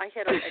 I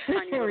had a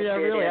tiny little yeah,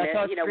 bit really. in I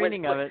saw it. a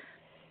screening of it.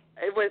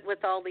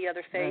 With all the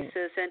other faces,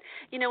 right. and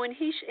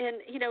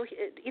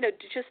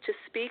just to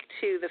speak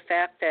to the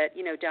fact that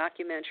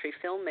documentary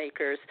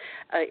filmmakers,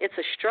 it's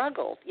a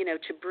struggle,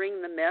 to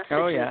bring the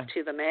messages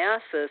to the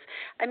masses.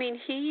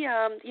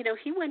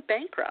 He went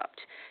bankrupt,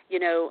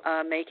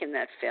 making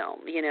that film.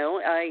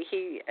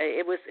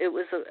 It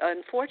was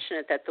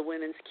unfortunate that the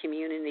women's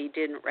community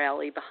didn't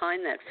rally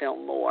behind that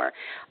film more.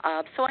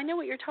 So I know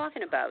what you're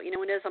talking about.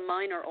 And as a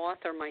minor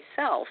author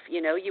myself,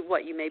 you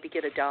maybe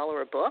get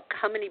 $1 a book.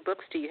 How many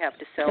books do you have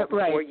to sell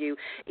before you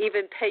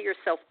even pay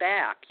yourself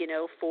back,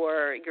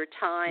 for your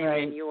time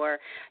and your,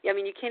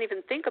 you can't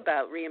even think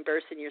about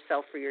reimbursing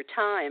yourself for your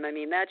time.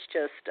 That's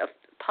just a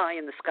pie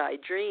in the sky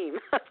dream.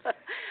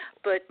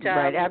 But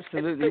right,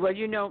 absolutely. Well,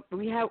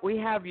 we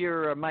have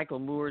your Michael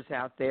Moores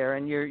out there,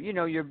 and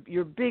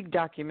your big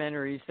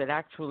documentaries that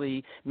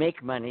actually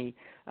make money.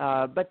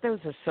 But those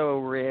are so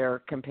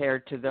rare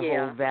compared to the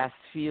whole vast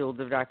field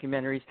of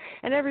documentaries.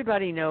 And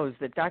everybody knows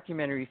that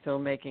documentary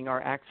filmmaking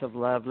are acts of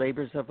love,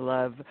 labors of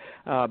love.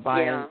 They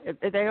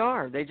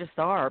are. They just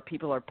are.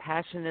 People are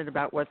passionate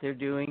about what they're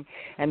doing,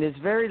 and there's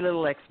very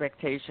little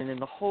expectation in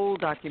the whole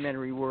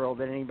documentary world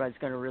that anybody's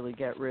going to really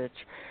get rich.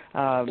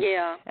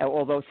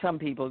 Although some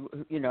people,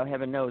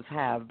 heaven knows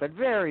have, but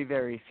very,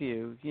 very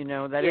few.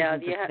 That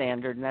isn't the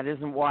standard, and that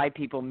isn't why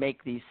people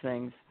make these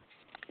things.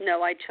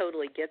 No, I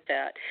totally get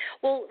that.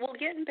 Well,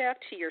 getting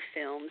back to your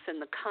films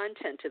and the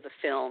content of the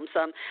films,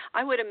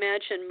 I would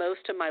imagine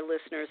most of my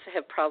listeners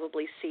have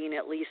probably seen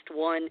at least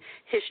one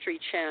History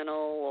Channel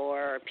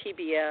or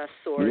PBS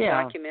or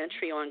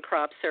documentary on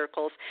crop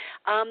circles.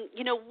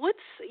 What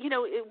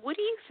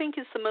do you think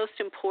is the most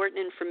important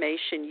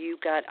information you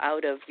got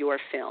out of your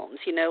films?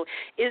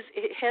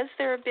 Has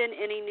there been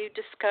any new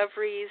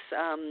discoveries?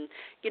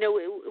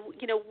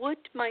 What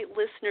might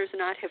listeners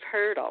not have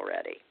heard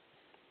already?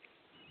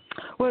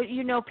 Well,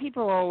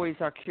 people always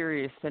are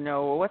curious to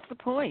know, well, what's the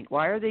point?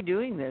 Why are they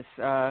doing this?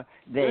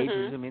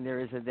 Presuming there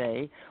is a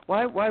they.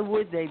 Why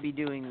would they be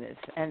doing this?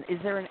 And is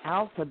there an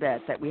alphabet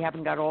that we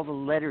haven't got all the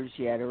letters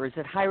yet? Or is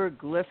it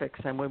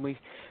hieroglyphics? And when we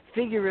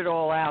figure it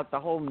all out, the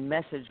whole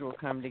message will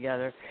come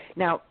together.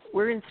 Now,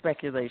 we're in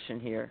speculation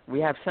here.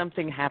 We have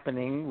something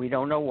happening. We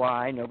don't know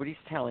why. Nobody's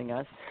telling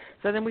us.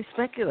 So then we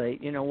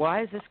speculate,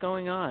 why is this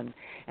going on?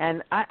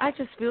 And I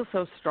just feel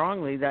so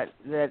strongly that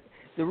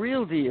the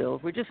real deal,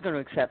 we're just going to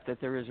accept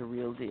that there is a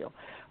real deal.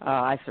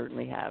 I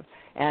certainly have.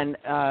 And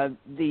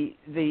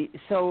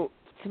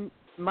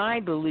my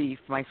belief,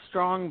 my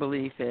strong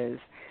belief is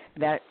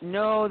that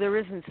no, there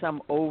isn't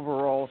some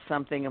overall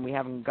something and we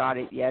haven't got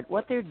it yet.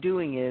 What they're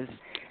doing is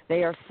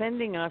they are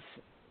sending us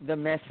the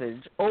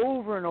message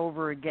over and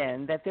over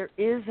again that there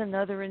is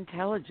another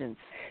intelligence.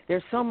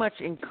 There's so much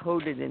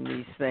encoded in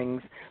these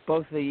things,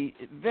 both the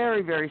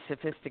very, very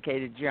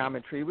sophisticated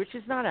geometry, which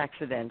is not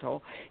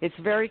accidental. It's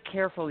very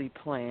carefully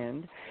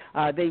planned.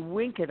 They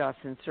wink at us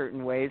in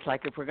certain ways,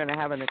 like if we're going to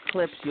have an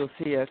eclipse, you'll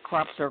see a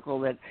crop circle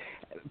that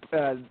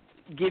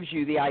gives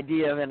you the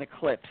idea of an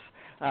eclipse.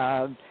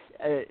 Well,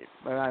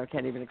 I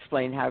can't even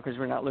explain how because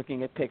we're not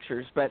looking at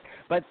pictures, but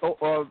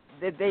or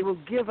they will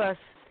give us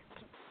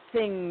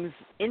things,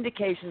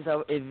 indications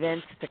of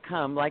events to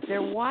come, like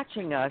they're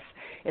watching us,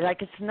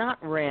 like it's not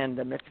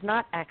random, it's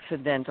not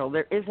accidental.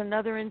 There is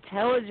another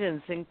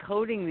intelligence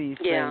encoding these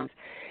things,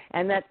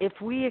 and that if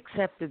we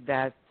accepted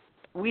that,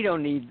 we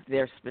don't need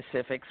their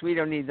specifics. We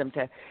don't need them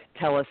to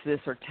tell us this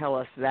or tell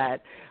us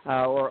that,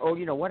 or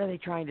what are they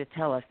trying to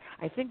tell us?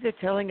 I think they're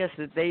telling us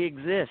that they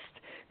exist,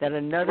 that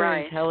another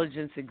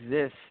intelligence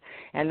exists,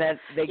 and that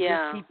they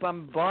just keep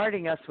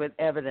bombarding us with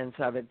evidence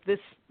of it. This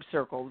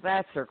circle,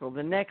 that circle,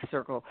 the next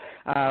circle,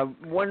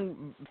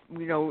 one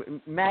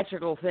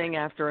magical thing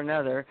after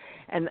another.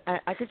 And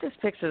I could just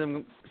picture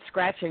them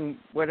scratching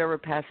whatever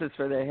passes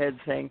for their head,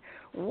 saying,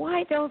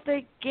 "Why don't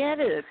they get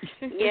it?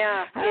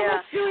 How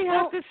much do we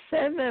have to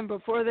send them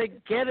before they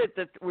get it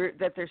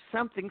that there's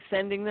something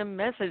sending them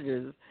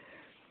messages?"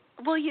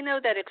 Well, you know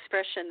that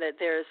expression that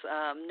there's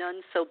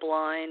none so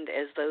blind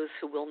as those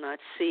who will not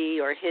see,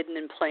 or hidden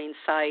in plain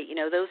sight.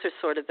 Those are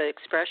sort of the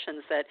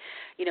expressions that,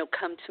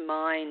 come to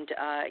mind,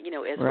 as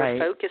we're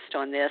focused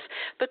on this.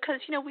 Because,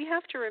 we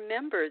have to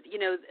remember,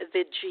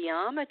 the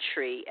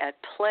geometry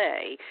at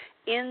play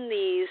in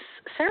these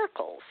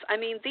circles. I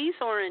mean, these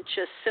aren't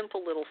just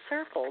simple little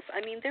circles. I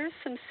mean, there's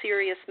some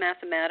serious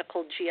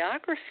mathematical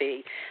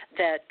geography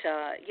that,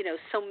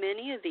 so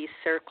many of these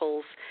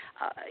circles,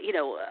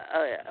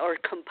 are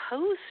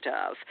composed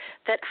of,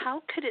 that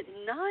how could it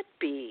not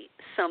be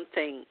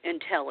something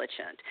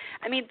intelligent?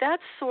 I mean,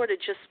 that's sort of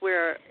just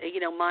where,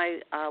 my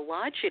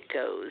logic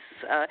goes.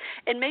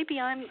 And maybe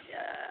I'm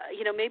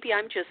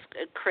just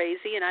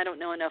crazy and I don't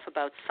know enough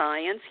about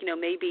science.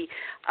 Maybe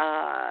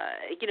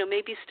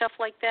stuff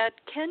like that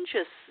can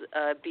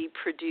just be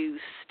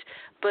produced.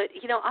 But,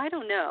 I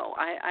don't know.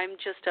 I'm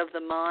just of the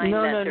mind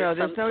that there's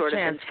some sort of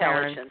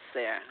intelligence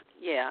there.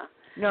 Yeah.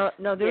 No,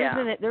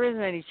 there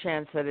isn't any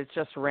chance that it's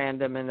just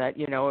random and that,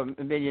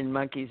 a million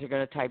monkeys are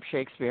going to type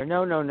Shakespeare.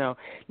 No.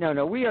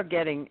 We are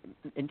getting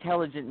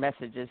intelligent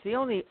messages. The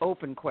only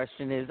open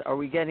question is, are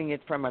we getting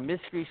it from a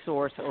mystery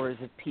source, or is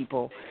it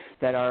people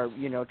that are,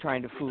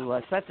 trying to fool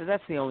us?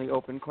 That's the only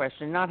open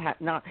question.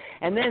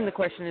 And then the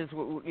question is,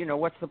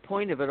 what's the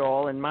point of it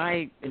all? And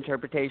my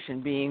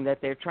interpretation being that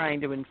they're trying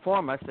to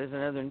inform us there's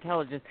another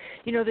intelligence.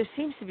 There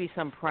seems to be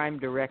some prime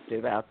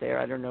directive out there.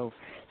 I don't know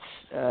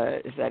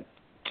if that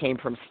came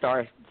from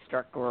Star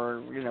Trek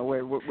or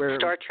where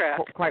Star Trek.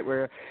 Quite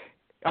where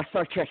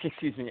Star Trek,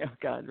 excuse me. Oh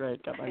God,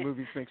 right, got my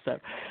movies mixed up.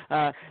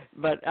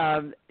 But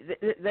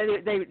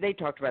they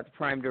talked about the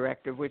prime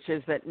directive, which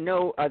is that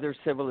no other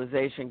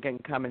civilization can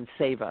come and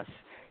save us.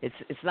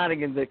 It's not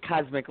against the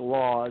cosmic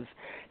laws.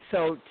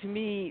 So to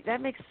me,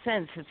 that makes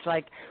sense. It's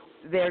like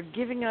they're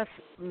giving us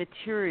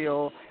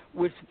material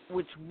which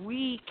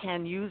we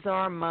can use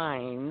our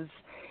minds,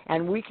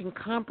 and we can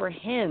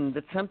comprehend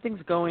that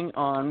something's going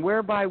on,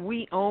 whereby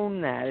we own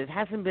that. It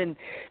hasn't been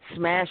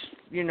smashed,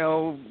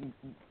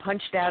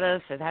 punched at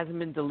us. It hasn't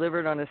been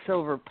delivered on a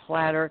silver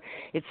platter.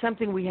 It's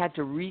something we had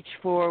to reach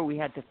for, we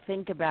had to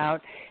think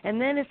about, and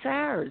then it's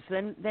ours.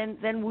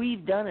 Then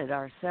we've done it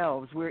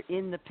ourselves. We're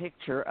in the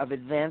picture of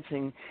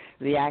advancing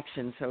the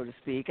action, so to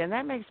speak, and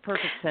that makes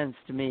perfect sense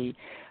to me.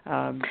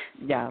 That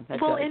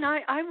well, does. and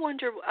I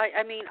wonder.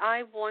 I mean,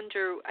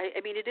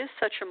 it is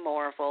such a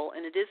marvel,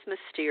 and it is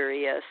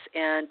mysterious,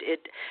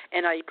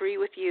 and I agree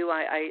with you.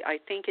 I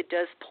think it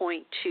does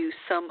point to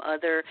some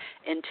other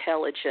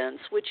intelligence,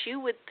 which you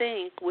would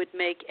think would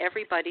make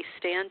everybody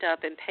stand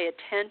up and pay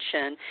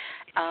attention.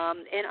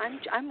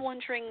 And I'm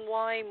wondering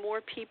why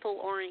more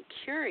people aren't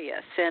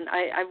curious. And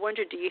I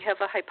wonder, do you have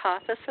a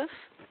hypothesis?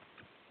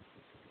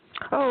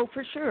 Oh,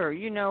 for sure.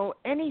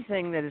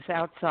 Anything that is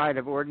outside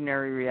of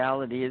ordinary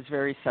reality is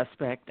very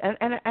suspect,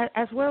 and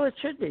as well it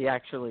should be,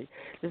 actually.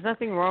 There's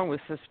nothing wrong with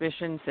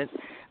suspicions that,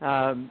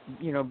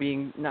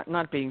 being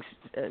not being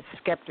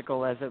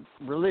skeptical as a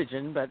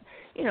religion, but,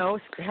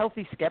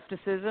 healthy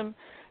skepticism.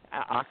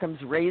 Occam's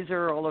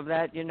razor, all of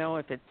that,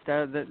 if it's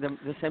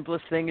the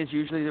simplest thing is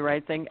usually the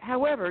right thing.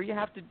 However, you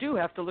have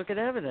to look at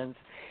evidence.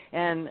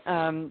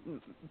 And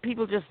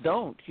people just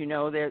don't,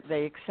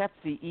 they accept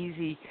the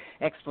easy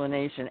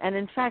explanation. And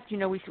in fact,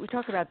 we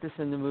talk about this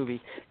in the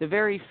movie. The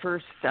very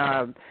first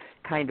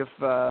kind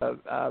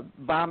of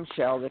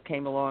bombshell that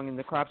came along in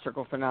the crop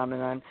circle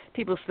phenomenon,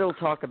 people still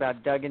talk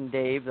about Doug and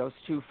Dave, those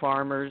two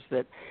farmers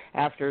that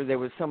after there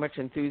was so much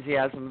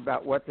enthusiasm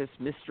about what this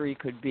mystery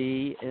could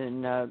be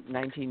in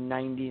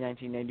 1990,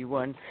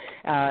 1991,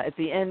 at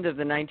the end of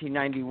the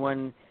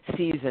 1991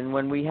 season,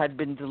 when we had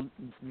been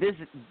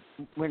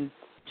when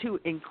two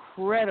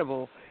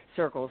incredible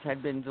circles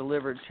had been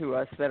delivered to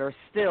us that are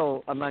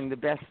still among the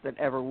best that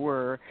ever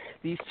were,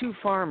 these two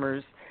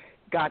farmers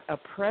got a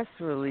press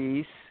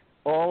release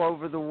all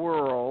over the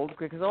world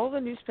because all the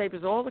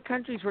newspapers, all the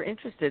countries were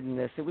interested in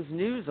this. It was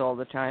news all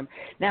the time.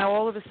 Now,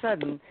 all of a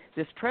sudden,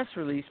 this press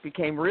release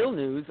became real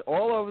news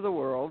all over the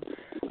world,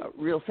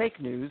 real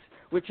fake news,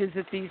 which is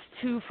that these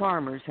two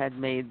farmers had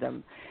made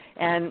them.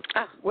 And,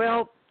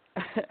 well,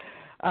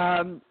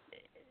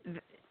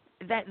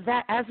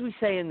 that as we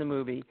say in the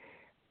movie,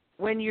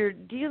 when you're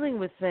dealing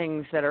with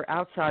things that are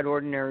outside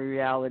ordinary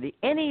reality,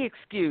 any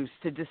excuse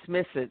to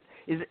dismiss it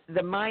is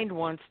the mind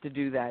wants to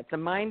do that. The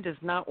mind does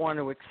not want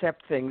to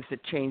accept things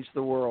that change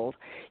the world,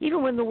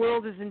 even when the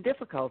world is in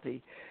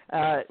difficulty.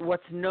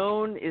 What's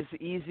known is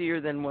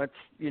easier than what's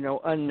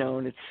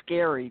unknown. It's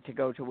scary to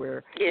go to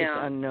where it's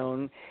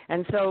unknown.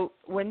 And so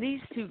when these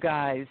two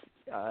guys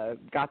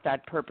got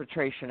that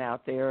perpetration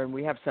out there, and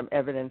we have some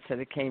evidence that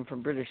it came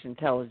from British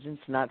intelligence,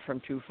 not from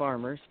two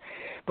farmers,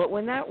 but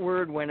when that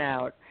word went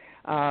out,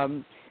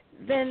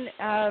 then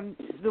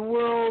the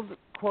world,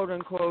 quote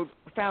unquote,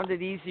 found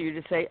it easier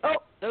to say, oh,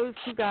 those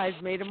two guys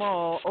made them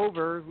all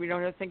over. We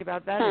don't have to think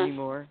about that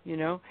anymore,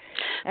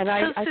 And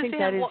I think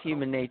that is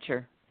human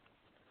nature.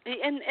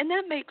 And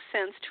that makes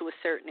sense to a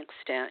certain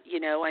extent,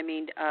 I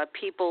mean,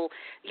 people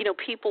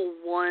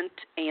want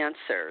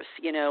answers,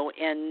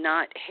 and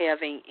not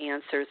having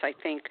answers, I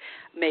think,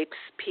 makes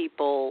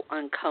people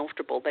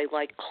uncomfortable. They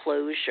like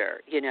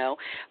closure,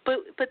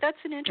 But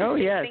that's an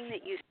interesting thing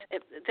that you.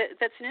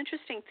 That's an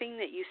interesting thing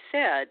that you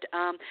said.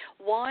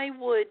 Why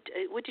what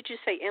did you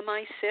say?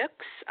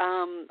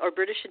 MI6 or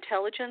British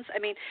intelligence? I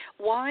mean,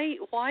 why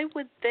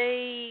would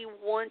they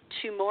want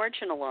to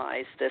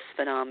marginalize this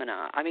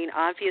phenomena? I mean,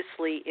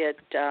 obviously. It's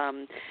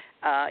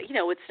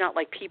not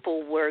like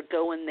people were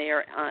going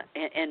there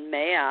en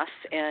masse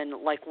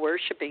and like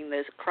worshiping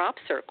the crop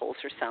circles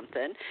or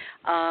something.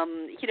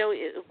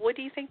 What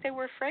do you think they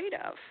were afraid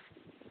of?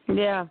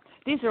 Yeah,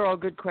 these are all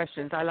good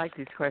questions. I like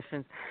these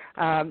questions.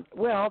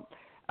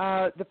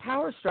 The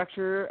power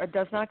structure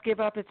does not give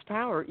up its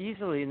power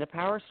easily, and the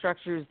power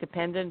structure is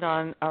dependent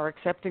on our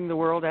accepting the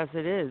world as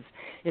it is.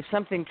 If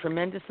something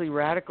tremendously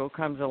radical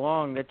comes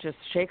along that just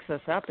shakes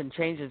us up and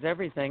changes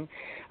everything,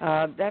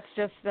 that's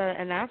just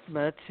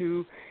anathema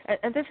to.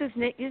 And this is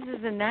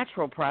a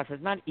natural process,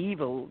 not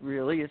evil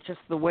really. It's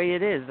just the way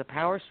it is. The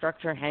power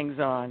structure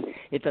hangs on.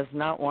 It does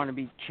not want to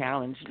be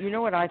challenged. You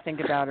know what I think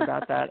about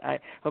that? I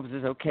hope this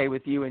is okay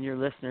with you and your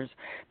listeners.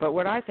 But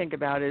what I think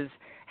about is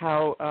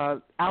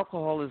how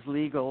alcohol is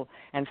legal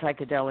and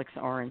psychedelics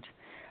aren't.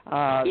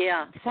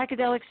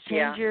 Psychedelics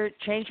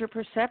change your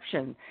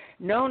perception.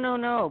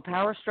 No.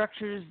 Power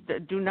structures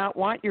do not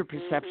want your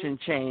perception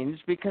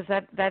changed because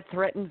that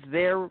threatens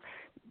their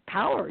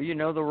power,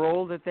 the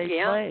role that they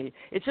play.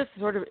 It's just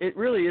it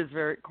really is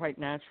quite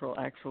natural,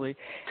 actually.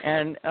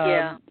 And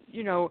there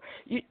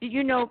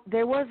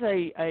was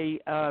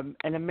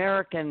an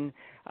American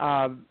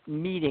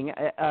meeting.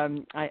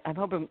 I'm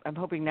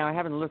hoping now. I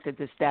haven't looked at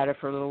this data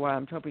for a little while.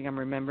 I'm hoping I'm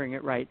remembering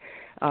it right.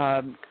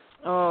 I'm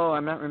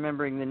not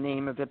remembering the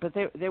name of it, but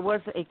there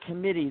was a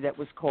committee that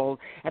was called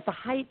at the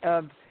height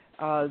of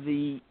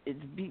the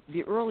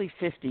early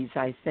 50s,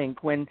 I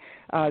think, when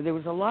there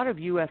was a lot of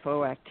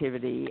UFO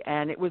activity,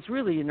 and it was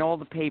really in all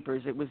the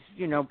papers. It was,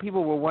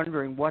 people were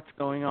wondering what's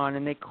going on,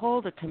 and they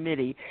called a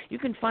committee. You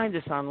can find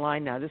this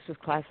online now. This was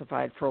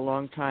classified for a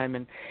long time,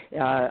 and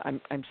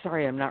I'm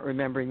sorry I'm not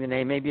remembering the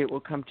name. Maybe it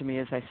will come to me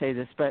as I say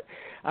this, but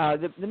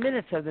the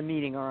minutes of the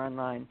meeting are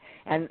online.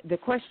 And the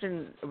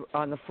question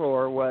on the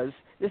floor was,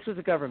 this was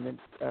a government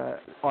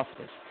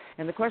office,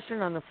 and the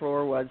question on the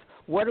floor was,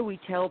 what do we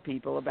tell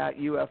people about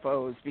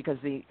UFOs? Because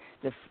the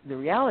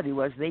reality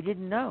was they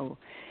didn't know.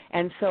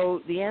 And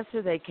so the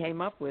answer they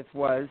came up with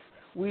was,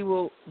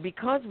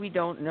 because we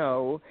don't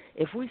know,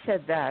 if we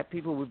said that,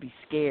 people would be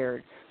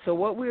scared. So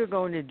what we are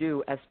going to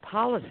do as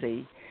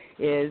policy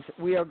is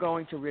we are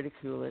going to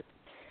ridicule it.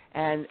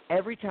 And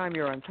every time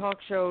you're on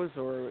talk shows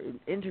or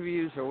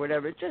interviews or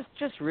whatever,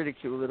 just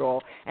ridicule it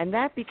all. And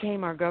that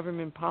became our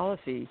government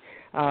policy.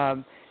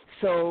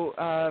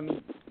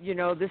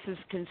 This is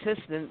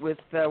consistent with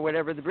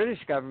whatever the British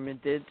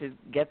government did to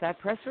get that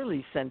press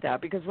release sent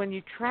out. Because when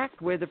you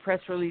tracked where the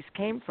press release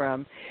came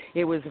from,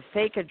 it was a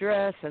fake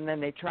address, and then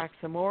they tracked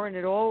some more, and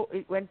it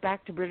went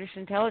back to British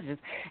intelligence.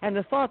 And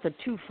the thought that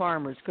two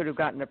farmers could have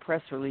gotten a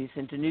press release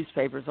into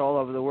newspapers all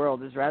over the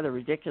world is rather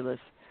ridiculous.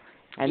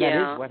 And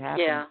that is what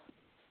happened.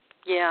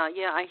 Yeah,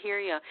 I hear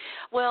you.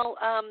 Well,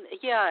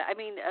 yeah, I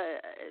mean,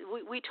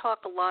 we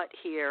talk a lot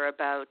here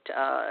about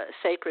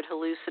sacred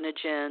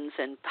hallucinogens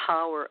and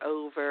power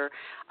over,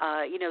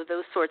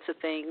 those sorts of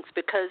things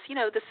because,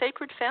 the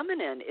sacred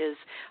feminine is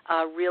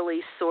really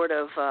sort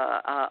of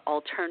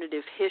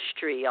alternative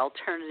history,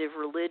 alternative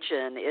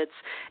religion.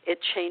 It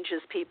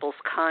changes people's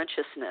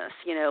consciousness.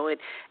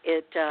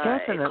 It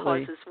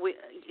Definitely.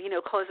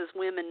 causes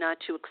women not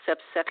to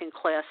accept second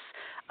class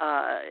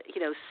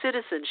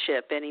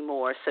citizenship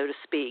anymore, so to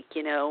speak,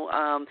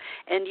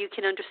 and you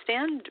can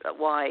understand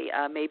why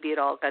maybe it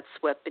all got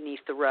swept beneath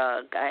the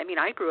rug. I mean,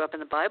 I grew up in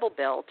the Bible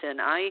Belt, and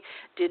I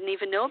didn't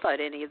even know about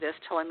any of this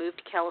till I moved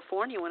to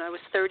California when I was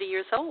 30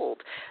 years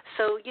old.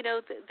 So,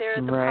 there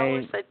are the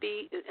powers that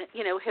be,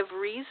 have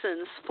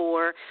reasons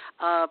for,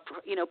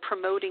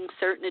 promoting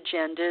certain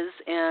agendas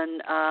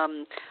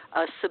and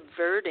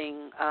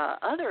subverting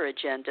other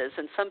agendas.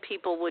 And some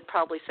people would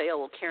probably say, oh,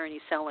 well, Karen, you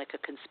sound like a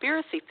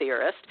conspiracy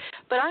theorist.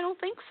 But I don't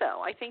think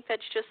so. I think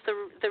that's just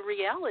the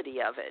reality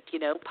of it.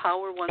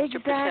 Power wants to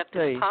protect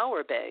its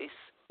power base.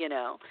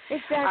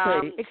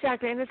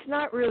 Exactly, and it's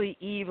not really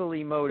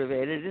evilly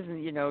motivated. It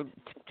isn't,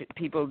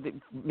 people,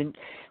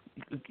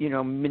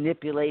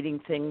 manipulating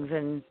things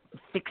and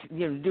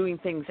doing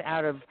things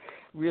out of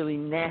really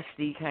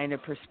nasty kind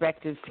of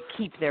perspectives to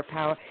keep their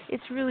power.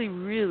 It's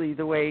really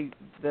the way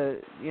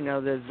the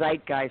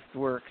zeitgeist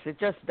works. It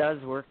just does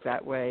work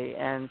that way,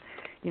 and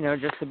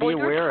just to be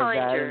aware of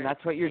that, and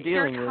that's what you're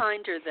dealing with. You're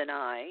kinder than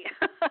I.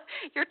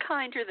 You're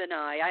kinder than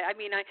I. I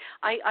mean,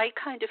 I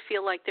kind of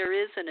feel like there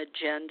is an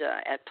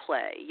agenda at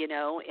play,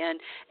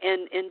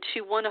 and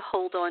to want to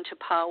hold on to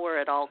power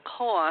at all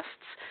costs.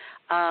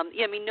 I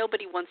mean,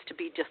 nobody wants to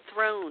be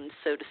dethroned,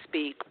 so to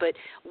speak, but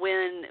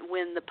when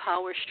the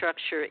power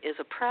structure is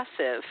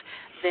oppressive,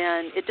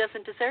 then it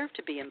doesn't deserve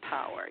to be in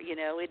power.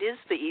 It is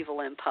the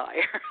evil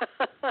empire.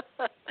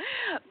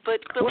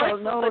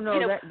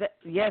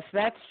 Yes,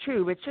 that's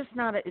true. It's just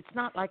not. It's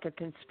not like a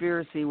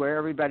conspiracy where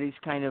everybody's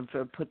kind of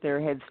put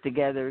their heads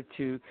together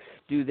to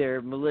do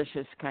their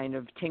malicious kind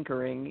of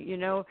tinkering.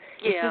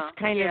 It's just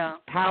kind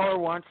of power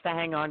wants to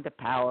hang on to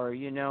power.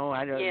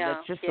 I don't.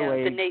 That's just the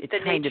way it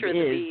kind of is.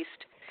 The beast.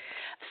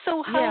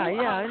 So how?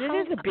 And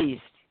it is a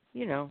beast.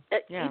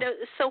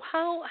 So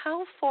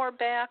how far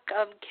back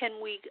can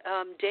we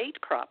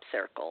date crop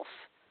circles?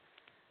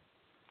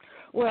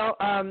 Well,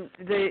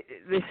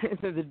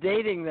 the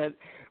dating that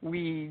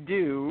we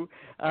do,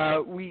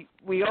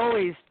 we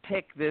always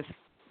pick this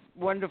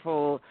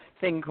wonderful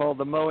thing called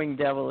the mowing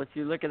devil. If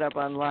you look it up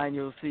online,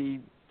 you'll see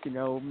a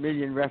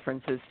million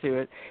references to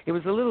it. It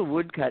was a little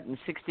woodcut in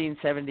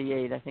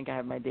 1678. I think I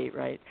have my date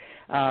right.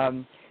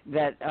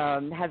 That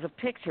has a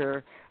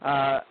picture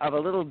of a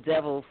little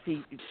devil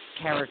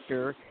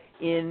character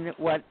in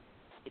what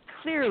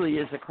clearly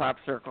is a crop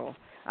circle.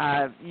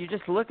 You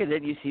just look at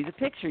it, you see the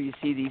picture, you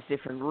see these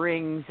different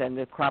rings and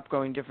the crop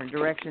going different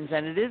directions,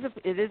 and it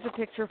is a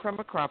picture from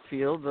a crop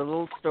field. The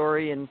little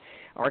story in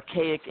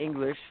archaic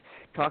English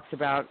talks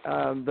about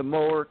the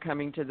mower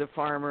coming to the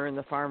farmer, and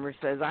the farmer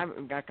says,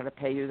 I'm not going to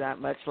pay you that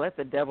much, let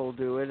the devil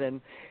do it,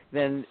 and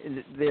then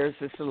there's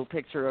this little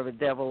picture of a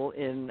devil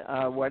in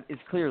what is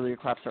clearly a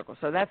crop circle.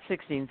 So that's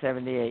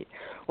 1678.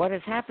 What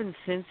has happened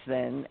since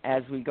then,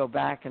 as we go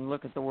back and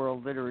look at the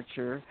world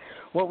literature,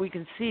 what we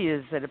can see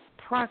is that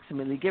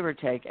approximately, give or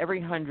take, every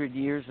 100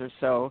 years or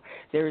so,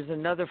 there is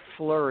another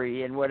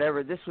flurry in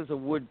whatever. This was a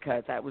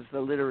woodcut. That was the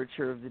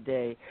literature of the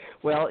day.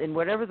 Well, in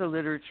whatever the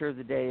literature of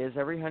the day is,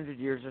 every 100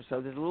 years or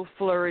so, there's a little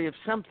flurry of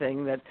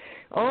something that,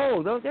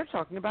 they're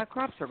talking about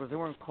crop circles. They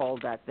weren't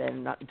called that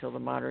then, not until the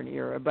modern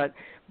era, but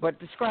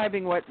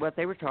describing what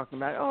they were talking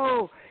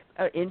about.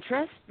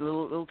 Interest, a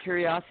little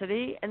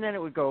curiosity, and then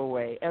it would go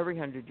away every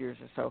 100 years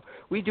or so.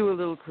 We do a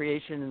little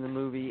creation in the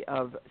movie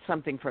of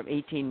something from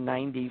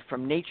 1890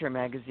 from Nature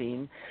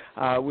magazine,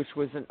 which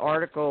was an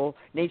article.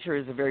 Nature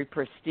is a very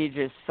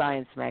prestigious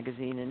science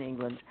magazine in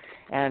England,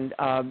 and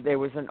there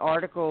was an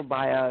article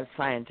by a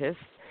scientist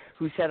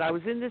who said, I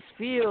was in this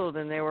field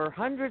and there were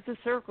hundreds of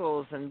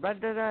circles and blah,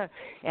 blah, blah.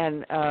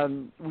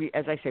 And we,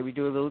 as I say, we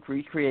do a little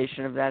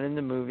recreation of that in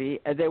the movie.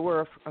 There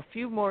were a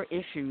few more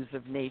issues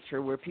of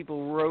Nature where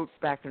people wrote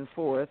back and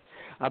forth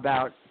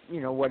about,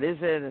 what is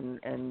it and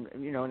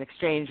an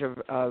exchange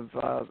of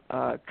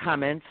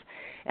comments.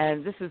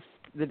 And this is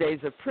the days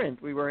of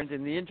print. We weren't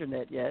in the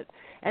Internet yet.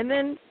 And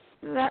then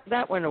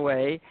that went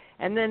away,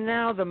 and then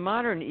now the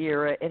modern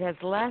era, it has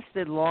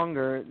lasted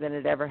longer than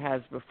it ever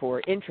has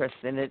before. Interest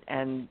in it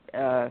and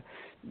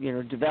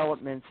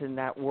developments in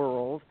that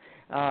world.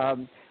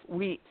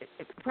 We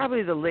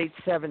probably the late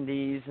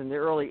 70s and the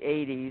early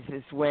 80s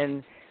is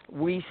when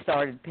we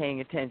started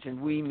paying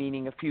attention. We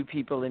meaning a few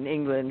people in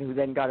England, who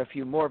then got a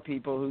few more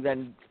people, who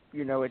then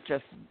it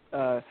just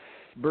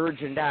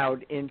burgeoned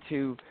out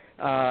into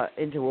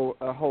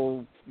a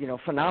whole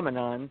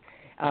phenomenon.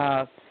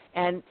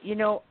 And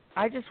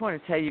I just want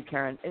to tell you,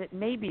 Karen, and it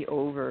may be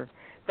over,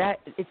 that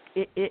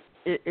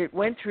it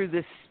went through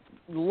this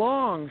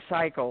long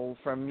cycle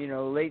from,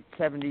 late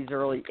 70s,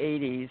 early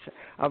 80s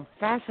of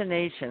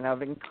fascination,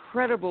 of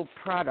incredible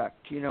product,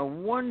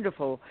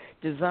 wonderful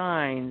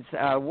designs,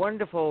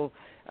 wonderful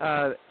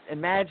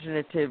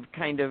imaginative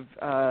kind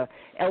of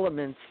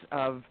elements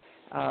of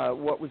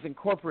what was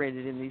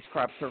incorporated in these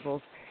crop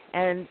circles.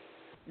 And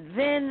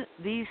then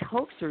these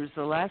hoaxers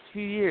the last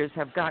few years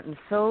have gotten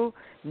so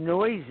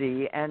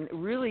noisy and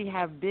really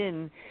have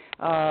been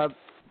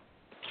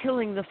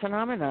killing the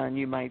phenomenon,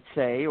 you might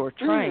say, or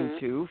trying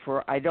to,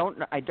 for I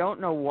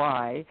don't know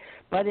why,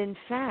 but in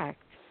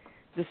fact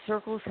the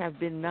circles have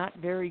been not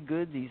very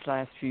good these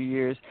last few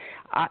years.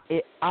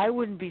 I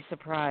wouldn't be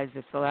surprised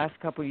if the last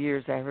couple of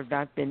years there have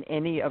not been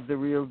any of the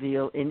real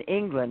deal in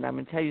England. I'm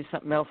going to tell you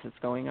something else that's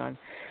going on.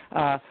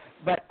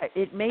 But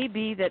it may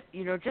be that,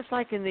 just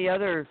like in the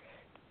other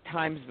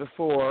times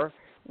before,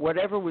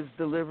 whatever was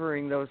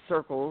delivering those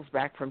circles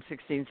back from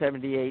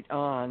 1678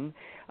 on,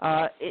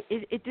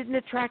 it didn't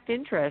attract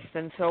interest,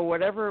 and so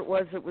whatever it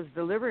was that was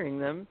delivering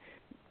them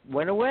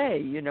went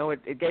away.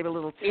 It gave a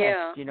little test.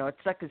 Yeah. It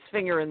stuck its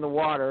finger in the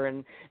water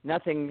and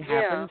nothing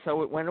happened,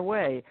 so it went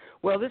away.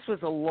 Well, this was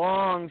a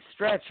long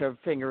stretch of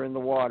finger in the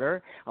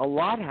water. A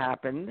lot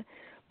happened,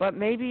 but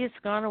maybe it's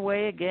gone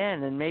away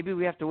again, and maybe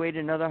we have to wait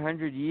another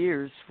 100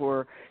 years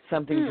for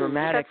something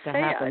dramatic to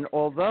happen.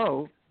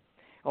 Although,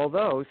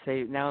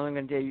 now I'm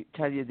going to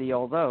tell you the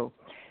although.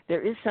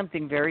 There is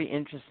something very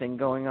interesting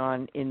going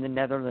on in the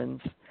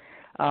Netherlands.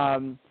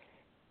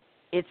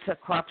 It's a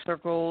crop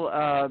circle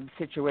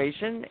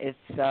situation.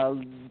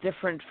 It's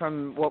different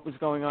from what was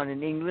going on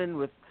in England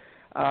with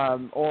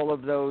all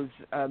of those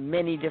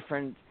many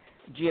different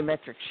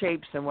geometric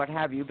shapes and what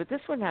have you. But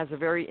this one has a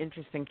very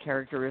interesting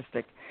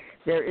characteristic.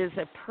 There is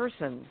a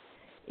person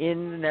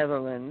in the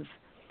Netherlands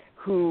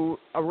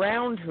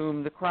around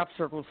whom the crop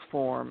circles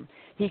form.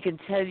 He can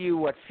tell you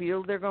what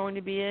field they're going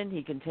to be in.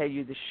 He can tell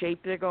you the shape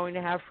they're going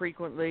to have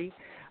frequently.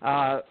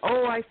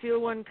 I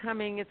feel one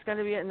coming. It's going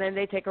to be, and then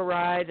they take a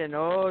ride, and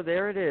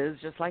there it is,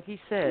 just like he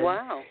said.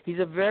 Wow. He's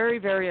a very,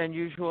 very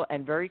unusual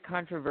and very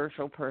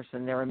controversial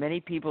person. There are many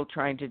people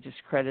trying to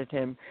discredit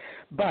him,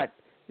 but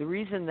the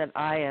reason that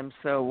I am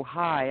so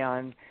high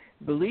on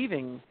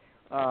believing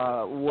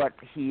what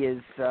he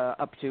is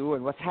up to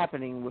and what's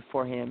happening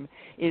for him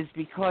is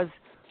because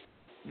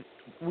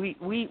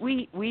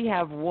we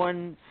have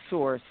one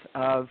source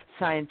of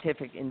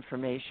scientific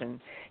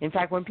information. In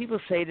fact, when people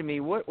say to me,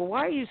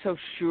 why are you so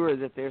sure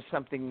that there's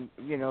something,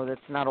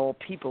 that's not all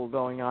people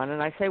going on?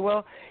 And I say,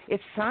 well,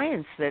 it's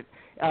science that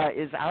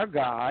is our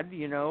God.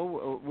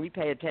 We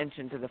pay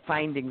attention to the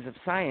findings of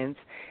science.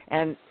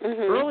 And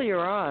earlier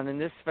on in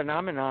this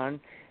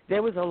phenomenon,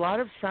 there was a lot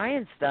of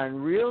science done,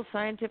 real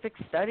scientific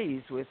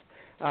studies with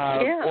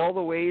all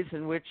the ways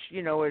in which,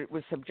 it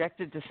was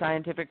subjected to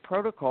scientific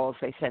protocols.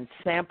 They sent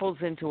samples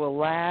into a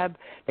lab.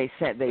 They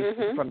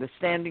from the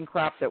standing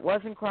crop that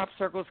wasn't crop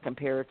circles,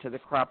 compare it to the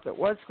crop that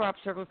was crop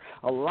circles.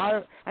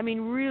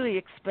 Really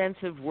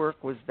expensive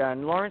work was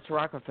done. Lawrence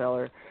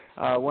Rockefeller,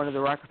 one of the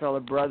Rockefeller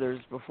brothers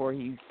before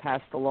he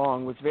passed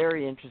along, was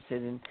very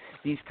interested in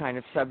these kind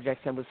of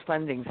subjects and was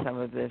funding some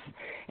of this.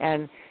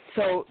 And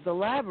so the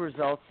lab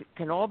results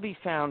can all be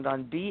found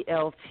on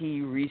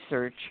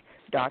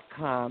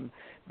bltresearch.com.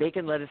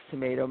 Bacon, lettuce,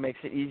 tomato makes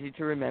it easy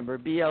to remember,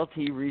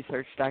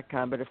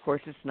 bltresearch.com, but of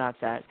course it's not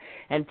that.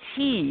 And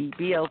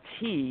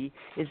BLT,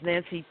 is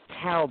Nancy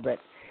Talbot.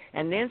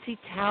 And Nancy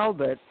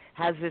Talbot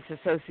has this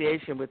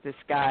association with this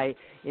guy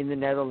in the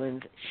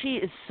Netherlands. She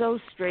is so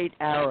straight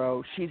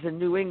arrow. She's a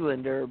New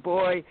Englander.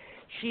 Boy,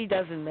 she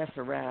doesn't mess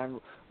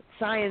around.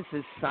 Science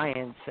is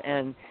science,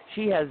 and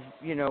she has,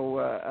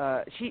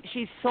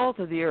 she's salt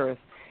of the earth.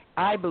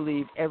 I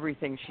believe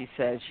everything she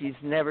says. She's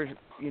never,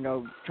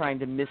 trying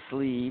to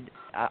mislead,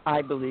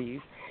 I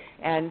believe.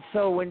 And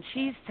so when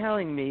she's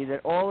telling me that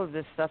all of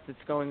this stuff that's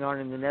going on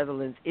in the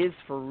Netherlands is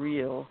for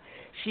real,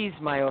 she's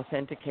my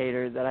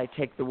authenticator that I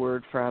take the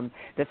word from,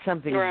 that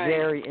something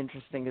very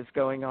interesting is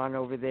going on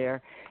over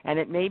there. And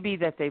it may be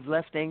that they've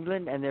left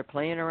England and they're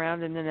playing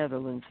around in the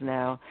Netherlands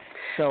now.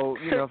 So,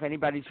 if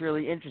anybody's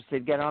really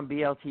interested, get on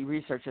BLT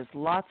Research. There's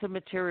lots of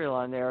material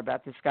on there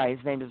about this guy.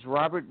 His name is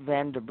Robert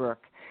Vanderbroek.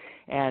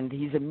 And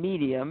he's a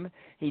medium.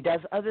 He does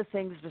other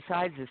things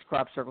besides this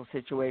crop circle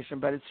situation,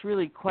 but it's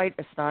really quite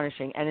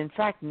astonishing. And in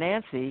fact,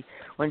 Nancy,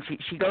 when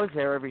she goes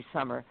there every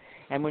summer,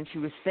 and when she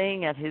was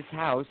staying at his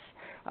house,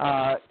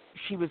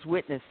 she was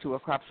witness to a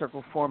crop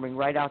circle forming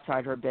right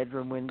outside her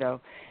bedroom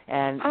window.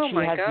 And she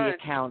has the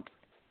account.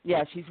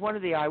 Yeah, she's one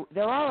of the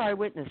there are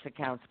eyewitness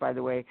accounts, by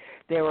the way.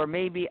 There were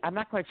maybe, I'm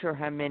not quite sure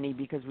how many,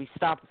 because we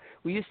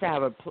used to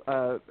have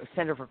a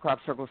Center for Crop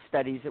Circle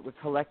Studies that would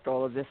collect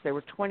all of this. There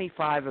were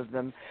 25 of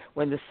them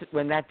when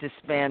that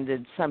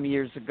disbanded some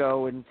years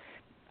ago, and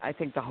I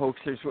think the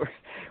hoaxers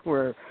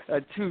were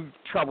too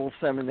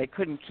troublesome and they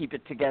couldn't keep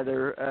it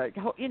together.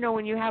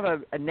 When you have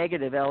a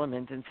negative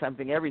element in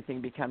something,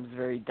 everything becomes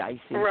very dicey.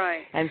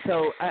 Right. And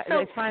so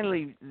they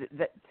finally...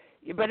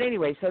 But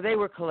anyway, so they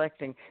were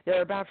collecting. There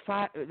are about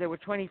there were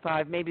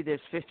 25, maybe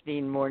there's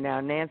 15 more now,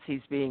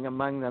 Nancy's being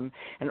among them.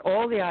 And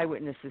all the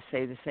eyewitnesses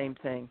say the same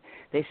thing.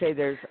 They say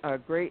there's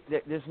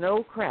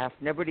no craft.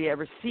 Nobody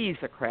ever sees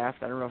a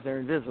craft. I don't know if they're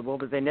invisible,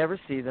 but they never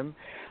see them.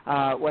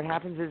 What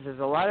happens is there's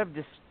a lot of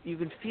you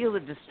can feel the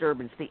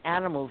disturbance. The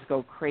animals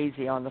go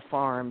crazy on the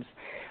farms.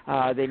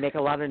 They make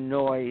a lot of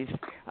noise.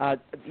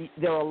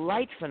 There are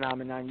light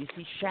phenomenon. You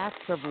see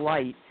shafts of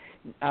light,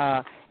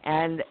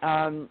 and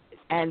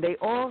they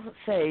all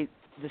say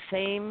the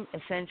same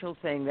essential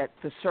thing, that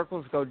the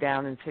circles go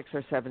down in 6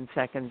 or 7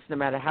 seconds, no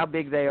matter how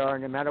big they are,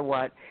 no matter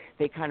what.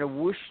 They kind of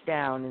whoosh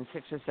down in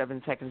 6 or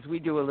 7 seconds. We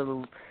do a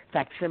little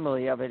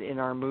facsimile of it in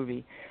our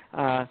movie.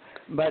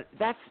 But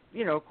that's,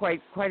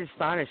 quite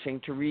astonishing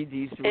to read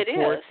these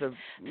reports of,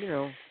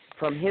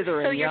 from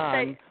hither and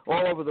yon,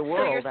 all over the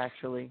world,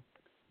 actually.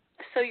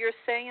 So you're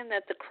saying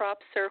that the crop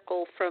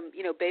circle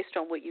based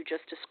on what you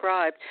just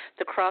described,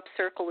 the crop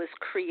circle is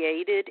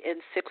created in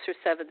 6 or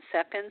 7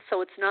 seconds.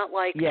 So it's not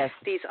like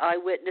these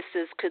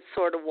eyewitnesses could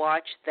sort of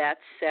watch that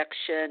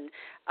section,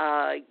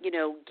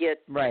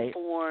 get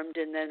formed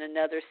and then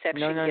another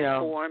section get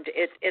formed.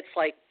 It's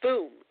like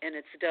boom, and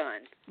it's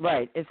done.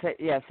 Right.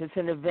 It's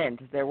an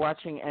event. They're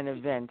watching an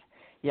event.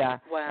 Yeah,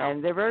 wow.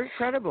 And they're very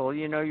credible.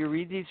 You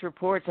read these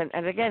reports,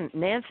 and again,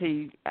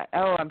 Nancy.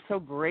 Oh, I'm so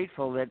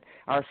grateful that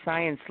our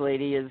science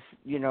lady is,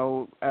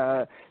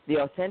 the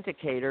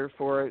authenticator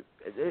for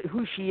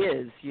who she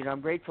is.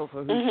 I'm grateful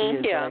for who she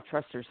is, and I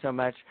trust her so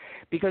much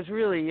because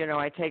really,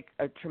 I take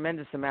a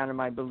tremendous amount of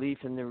my belief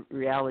in the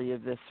reality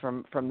of this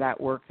from that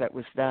work that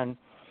was done.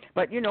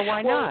 But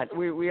why not?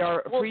 We are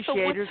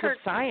appreciators of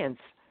science.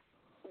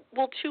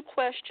 Well, two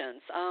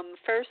questions.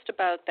 First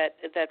about that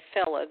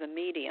fella, the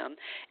medium,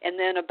 and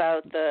then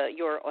about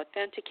your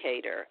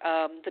authenticator.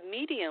 The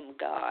medium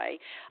guy,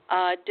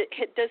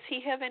 does he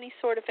have any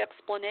sort of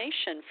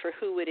explanation for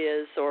who it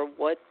is or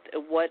what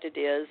it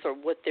is or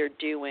what they're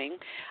doing,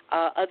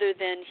 other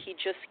than he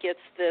just gets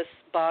this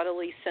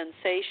bodily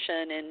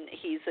sensation and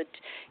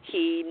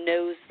he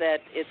knows that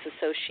it's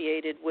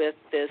associated with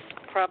this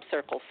crop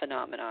circle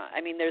phenomena?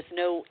 I mean, there's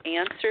no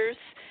answers.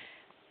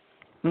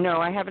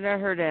 No, I haven't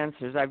heard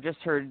answers. I've just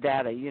heard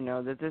data,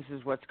 that this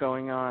is what's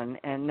going on.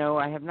 And no,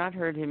 I have not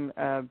heard him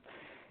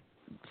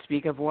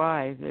speak of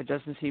why. There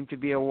doesn't seem to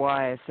be a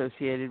why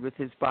associated with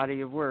his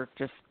body of work,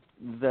 just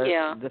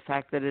the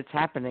fact that it's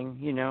happening,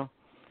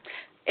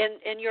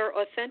 And your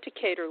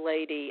authenticator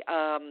lady,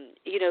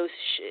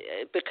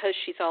 because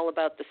she's all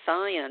about the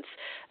science,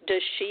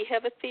 does she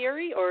have a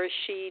theory or is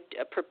she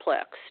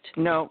perplexed?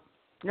 No,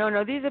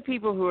 these are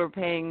people who are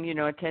paying,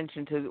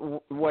 attention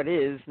to what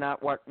is,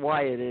 not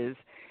why it is.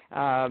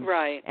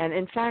 Right. And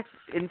in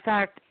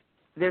fact,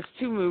 there's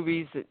two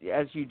movies that,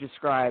 as you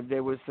described.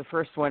 There was the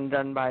first one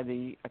done by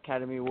the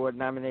Academy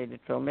Award-nominated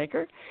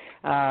filmmaker,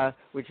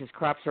 which is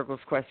Crop Circle's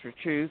Quest for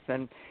Truth,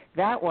 and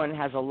that one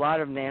has a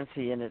lot of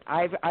Nancy in it.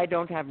 I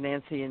don't have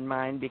Nancy in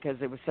mind because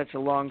it was such a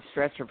long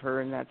stretch of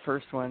her in that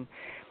first one.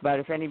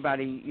 But if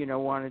anybody,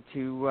 wanted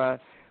to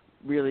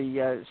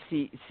really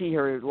see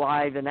her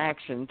live in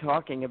action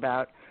talking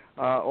about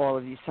all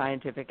of these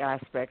scientific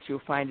aspects,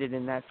 you'll find it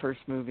in that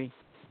first movie.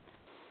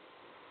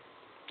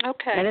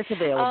 Okay. And it's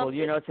available.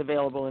 It's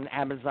available in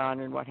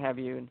Amazon and what have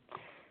you.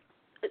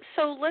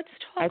 So let's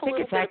talk a little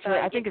bit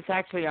about... I think it's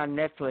actually on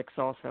Netflix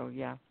also,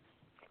 yeah.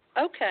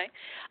 Okay.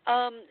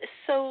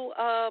 So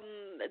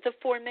the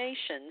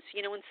formations,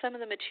 in some of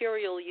the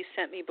material you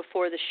sent me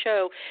before the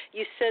show,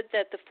 you said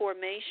that the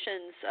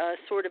formations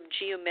sort of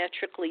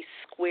geometrically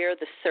square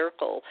the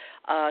circle,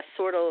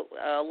 sort of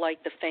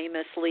like the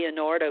famous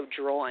Leonardo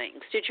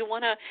drawings. Did you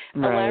want to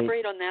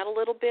elaborate on that a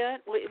little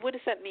bit? What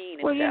does that mean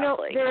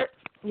exactly?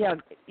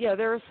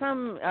 There are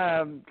some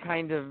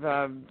kind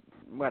of...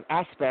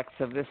 aspects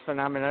of this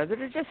phenomena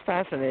that are just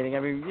fascinating. I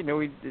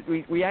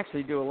mean, we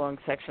actually do a long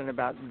section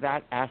about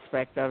that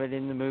aspect of it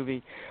in the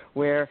movie,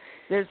 where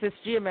there's this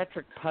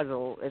geometric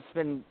puzzle. It's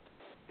been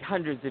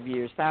hundreds of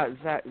years.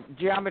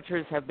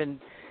 Geometers have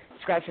been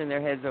scratching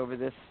their heads over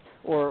this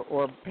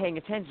or paying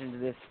attention to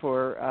this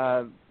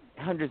for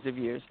hundreds of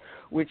years,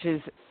 which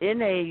is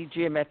in a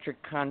geometric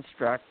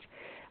construct.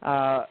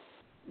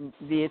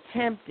 The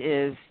attempt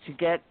is to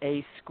get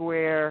a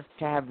square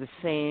to have the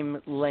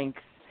same length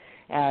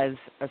as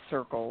a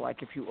circle.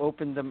 Like if you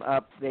open them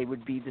up, they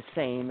would be the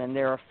same, and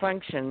they're a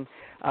function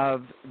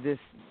of this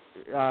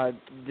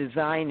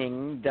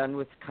designing done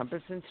with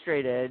compass and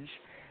straight edge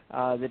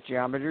that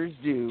geometers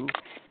do.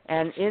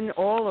 And in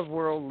all of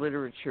world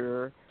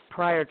literature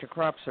prior to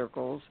crop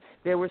circles,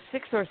 there were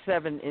 6 or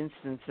 7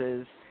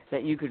 instances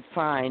that you could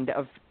find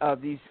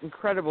of these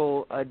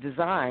incredible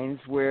designs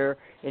where,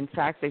 in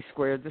fact, they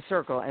squared the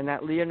circle. And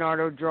that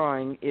Leonardo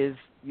drawing is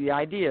the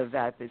idea of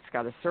that. It's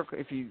got a circle.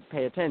 If you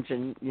pay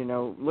attention,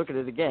 look at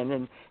it again,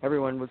 and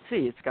everyone would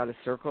see it's got a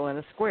circle and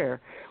a square.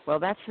 Well,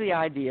 that's the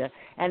idea.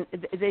 And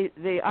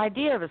the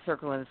idea of a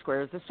circle and a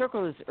square is the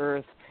circle is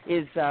earth,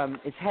 is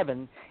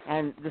heaven,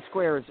 and the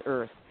square is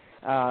earth.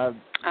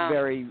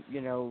 Very,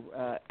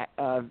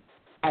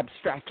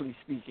 abstractly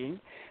speaking.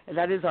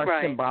 That is our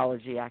right.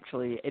 symbology,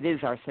 actually. It is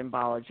our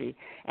symbology.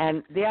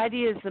 And the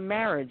idea is the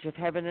marriage of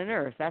heaven and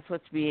earth. That's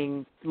what's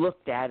being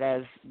looked at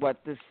as what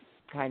this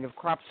kind of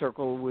crop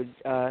circle would,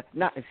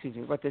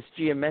 what this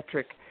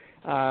geometric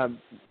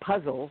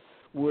puzzle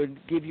would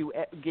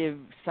give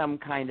some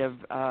kind of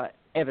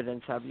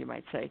evidence of, you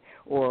might say,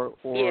 or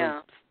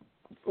yeah.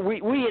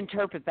 We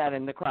interpret that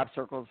in the crop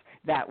circles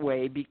that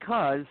way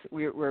because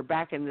we're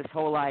back in this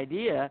whole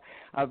idea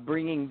of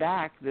bringing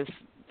back this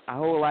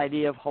whole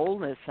idea of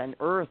wholeness and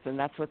earth, and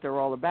that's what they're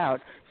all about.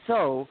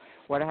 So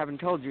what I haven't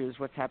told you is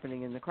what's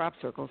happening in the crop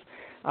circles.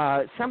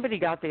 Somebody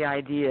got the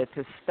idea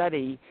to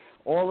study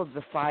all of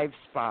the 5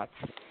 spots,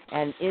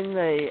 and in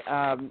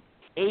the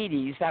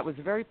 80s, that was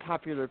a very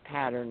popular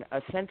pattern,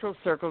 a central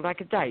circle, like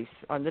a dice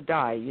on the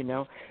die,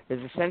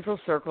 There's a central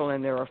circle,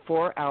 and there are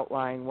 4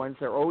 outlying ones.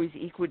 They're always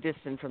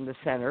equidistant from the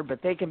center,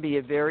 but they can be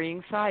of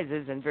varying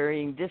sizes and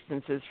varying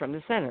distances from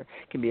the center.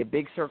 It can be a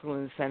big circle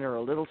in the center,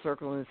 a little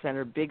circle in the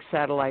center, big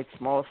satellite,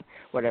 small,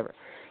 whatever.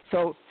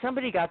 So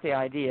somebody got the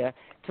idea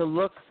to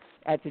look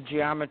at the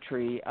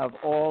geometry of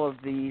all of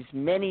these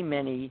many,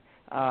 many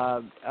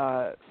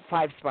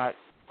 5-spot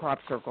crop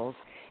circles.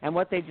 And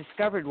what they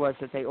discovered was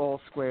that they all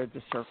squared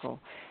the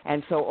circle.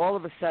 And so all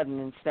of a sudden,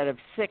 instead of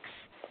 6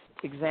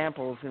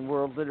 examples in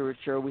world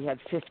literature, we had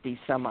 50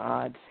 some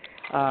odd.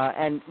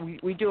 And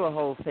we do a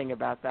whole thing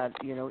about that,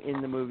 in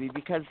the movie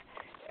because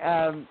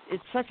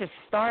it's such a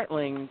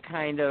startling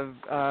kind of,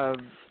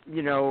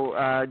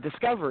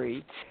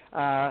 discovery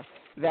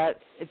that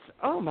it's,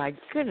 oh my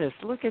goodness,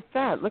 look at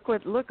that. Look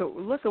at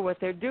what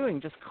they're doing,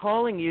 just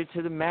calling you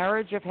to the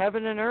marriage of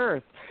heaven and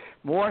earth.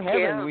 More heaven.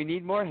 Yeah. We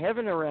need more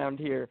heaven around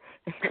here.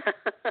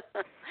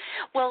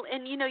 Well,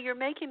 and you're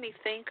making me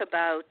think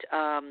about,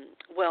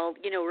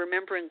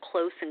 remembering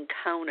Close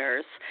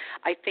Encounters.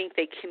 I think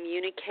they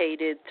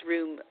communicated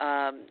through,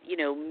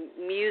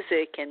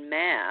 music and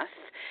math.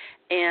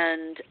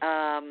 And,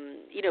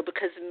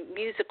 because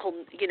musical,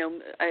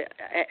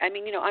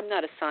 I'm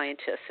not a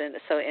scientist, and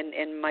so,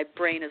 and my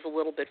brain is a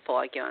little bit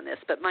foggy on this,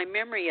 but my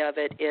memory of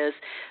it is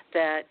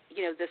that,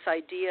 this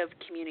idea of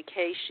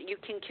communication, you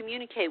can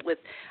communicate with,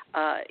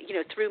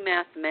 through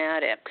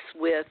mathematics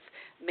with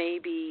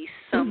maybe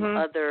some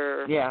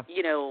other,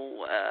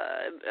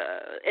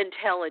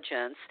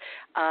 intelligence.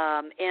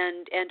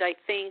 And I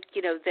think,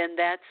 then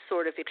that's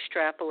sort of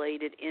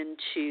extrapolated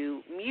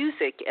into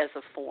music as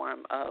a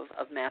form of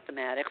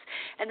mathematics.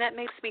 And that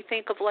makes me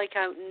think of like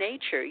out in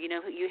nature, you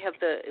have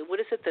the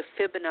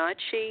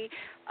Fibonacci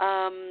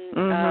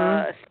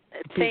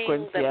thing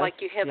sequence, that yes, like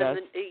you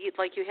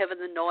have in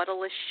the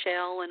Nautilus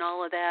shell and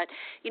all of that.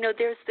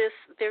 There's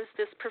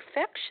this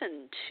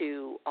perfection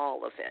to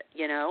all of it.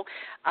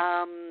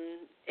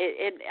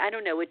 I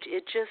don't know. It's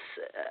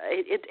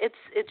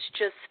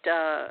just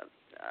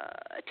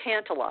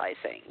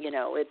tantalizing.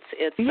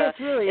 It's yes,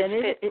 really,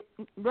 it's,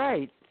 and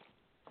right.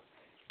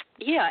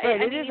 Yeah,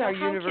 right. It is our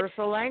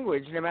universal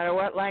language. No matter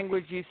what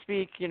language you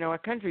speak,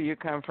 what country you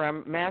come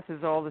from, math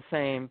is all the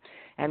same,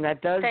 and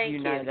that does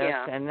unite us.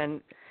 Yeah. And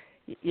then,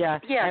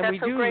 and that's we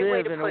do a great way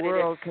live to in put a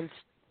world.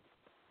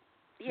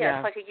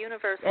 It's like a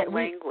universal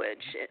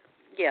language.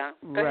 Go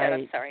ahead.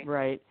 I'm sorry.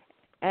 Right.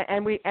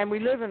 And we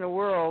live in a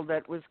world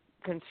that was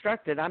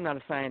constructed. I'm not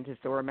a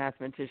scientist or a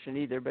mathematician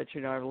either, but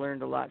I've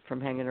learned a lot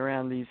from hanging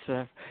around these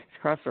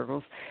cross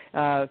circles.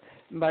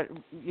 But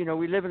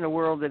we live in a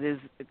world that is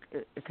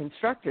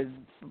constructed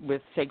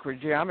with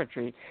sacred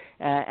geometry,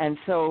 and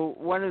so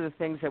one of the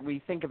things that we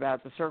think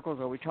about the circles,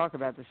 or we talk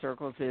about the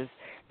circles, is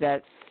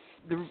that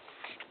the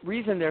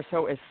reason they're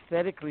so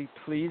aesthetically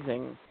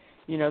pleasing,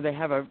 they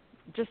have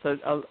just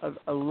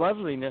a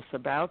loveliness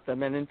about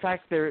them, and in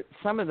fact,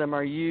 some of them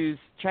are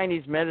used.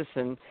 Chinese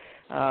medicine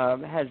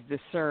has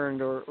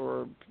discerned,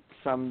 or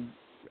some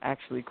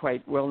actually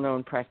quite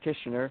well-known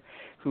practitioner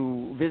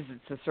who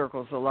visits the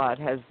circles a lot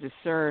has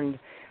discerned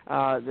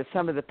that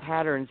some of the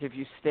patterns, if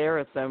you stare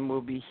at them, will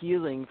be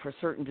healing for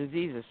certain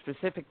diseases,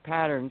 specific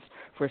patterns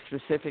for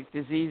specific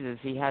diseases.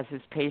 He has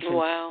his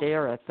patients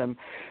stare at them.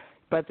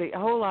 But the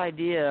whole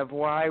idea of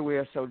why we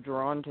are so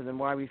drawn to them,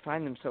 why we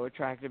find them so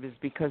attractive, is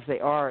because they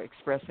are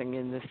expressing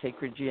in the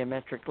sacred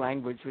geometric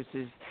language, which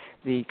is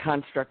the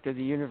construct of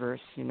the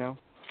universe,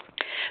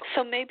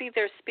 So maybe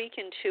they're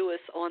speaking to us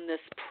on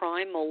this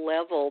primal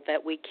level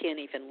that we can't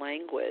even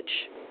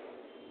language.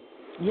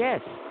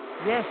 Yes,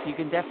 you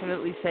can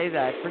definitely say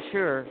that, for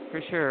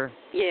sure.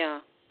 Yeah.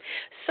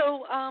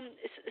 So,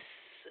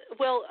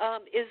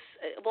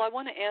 I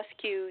want to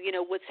ask you,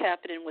 what's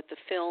happening with the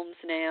films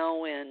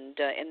now and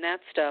that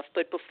stuff.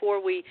 But before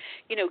we,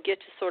 get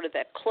to sort of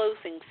that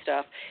closing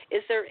stuff,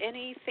 is there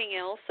anything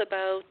else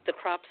about the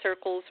crop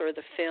circles or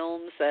the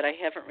films that I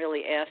haven't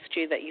really asked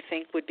you that you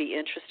think would be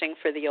interesting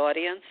for the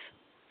audience?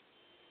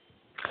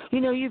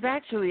 You've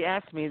actually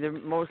asked me the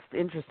most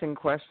interesting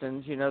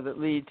questions, that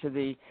lead to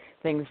the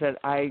things that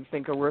I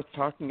think are worth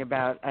talking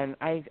about. And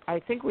I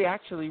think we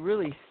actually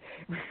really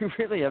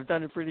have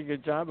done a pretty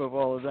good job of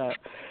all of that.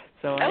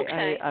 So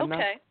Okay.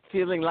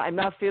 I'm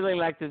not feeling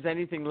like there's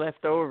anything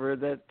left over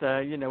that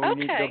we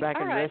need to go back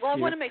and rescue. Well, I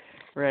want to make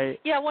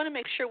I want to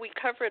make sure we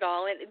cover it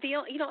all. And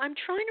I'm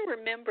trying to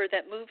remember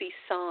that movie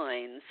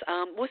Signs.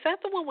 Was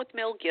that the one with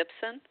Mel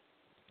Gibson?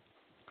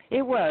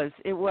 It was.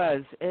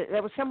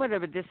 That was somewhat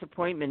of a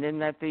disappointment in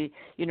that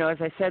as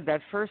I said,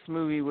 that first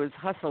movie was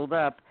hustled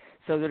up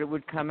so that it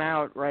would come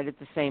out right at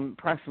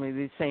approximately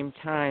the same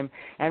time.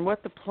 And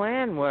what the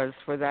plan was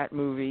for that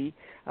movie,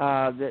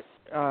 was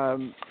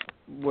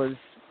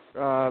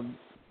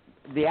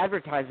the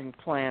advertising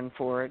plan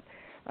for it,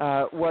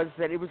 was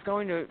that it was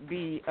going to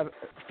be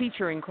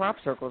featuring crop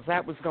circles.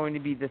 That was going to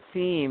be the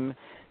theme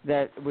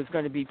that was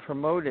going to be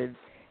promoted,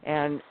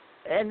 and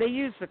they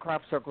used the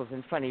crop circles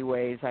in funny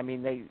ways. I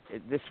mean,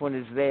 this one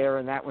is there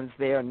and that one's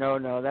there.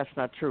 No, that's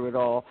not true at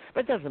all.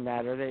 But it doesn't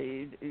matter.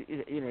 It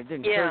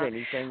didn't hurt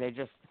anything. They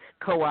just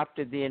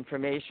co-opted the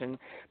information.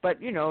 But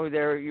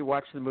there you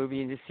watch the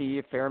movie and you see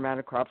a fair amount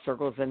of crop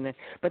circles,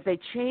 but they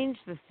changed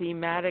the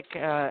thematic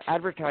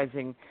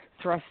advertising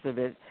thrust of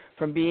it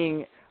from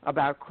being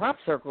about crop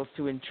circles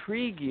to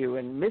intrigue you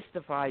and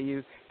mystify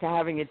you to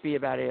having it be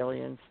about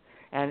aliens.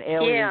 And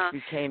aliens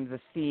became the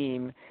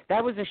theme.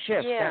 That was a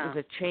shift. That was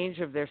a change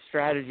of their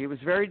strategy. It was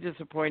very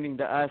disappointing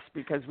to us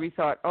because we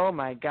thought, oh,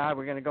 my God,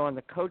 we're going to go on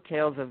the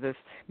coattails of this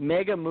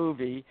mega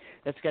movie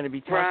that's going to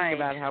be talking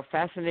about how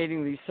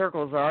fascinating these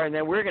circles are, and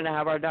then we're going to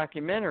have our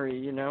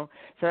documentary, So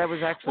that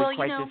was actually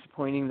quite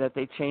disappointing that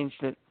they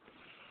changed it.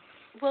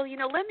 Well,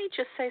 let me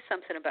just say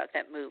something about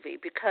that movie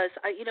because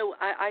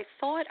I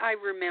thought I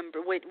remember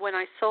when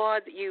I saw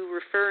you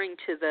referring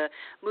to the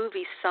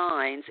movie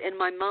Signs. In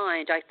my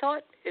mind, I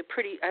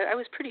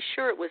was pretty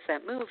sure it was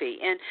that movie.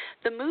 And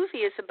the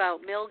movie is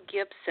about Mel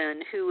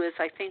Gibson, who is,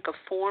 I think, a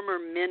former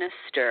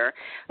minister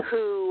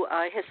who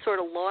has sort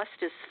of lost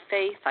his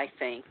faith. I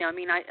think. Now,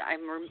 this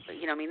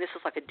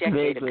is like a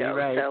decade ago.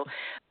 Right. So,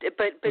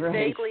 but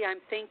vaguely,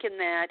 I'm thinking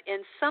that,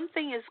 and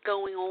something is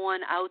going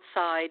on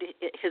outside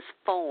his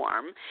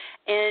farm.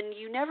 And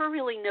you never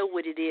really know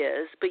what it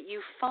is, but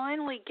you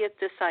finally get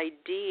this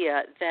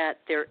idea that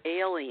they're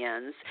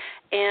aliens,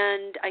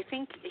 and I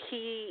think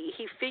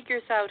he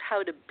figures out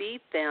how to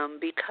beat them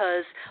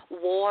because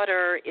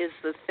water is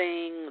the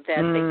thing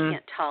that they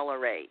can't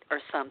tolerate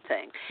or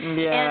something.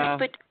 Yeah.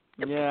 But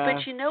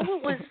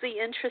what was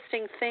the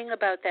interesting thing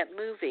about that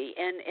movie?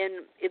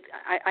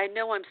 I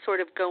know I'm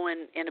sort of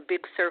going in a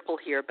big circle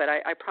here, but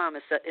I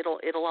promise that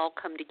it'll all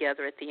come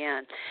together at the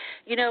end.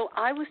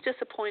 I was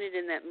disappointed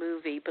in that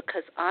movie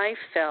because I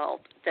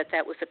felt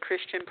that was a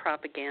Christian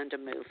propaganda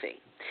movie.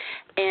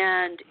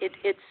 And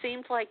it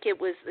seemed like it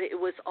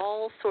was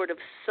all sort of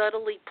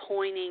subtly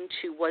pointing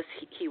to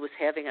he was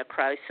having a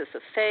crisis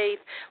of faith,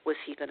 was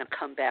he going to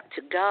come back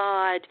to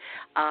God,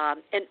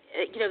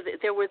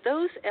 there were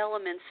those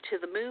elements to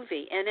the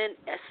movie, and then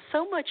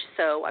so much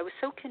so, I was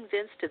so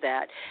convinced of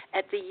that.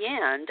 At the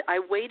end, I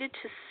waited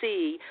to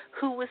see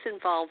who was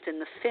involved in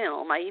the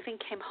film. I even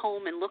came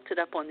home and looked it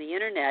up on the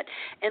internet,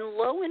 and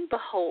lo and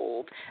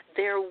behold,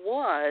 there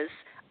was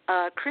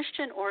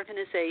Christian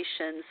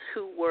organizations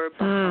who were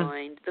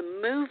behind the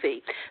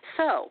movie.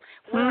 So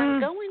where I'm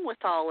going with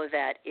all of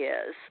that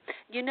is,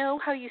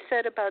 how you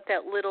said about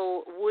that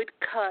little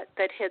woodcut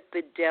that had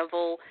the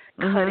devil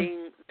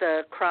cutting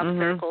the crop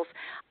circles?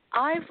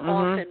 I've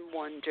often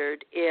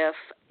wondered if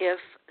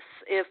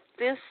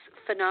this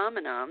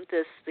phenomenon,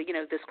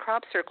 this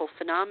crop circle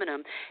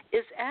phenomenon,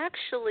 is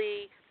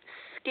actually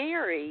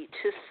scary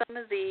to some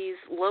of these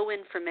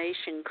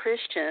low-information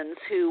Christians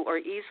who are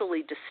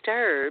easily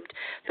disturbed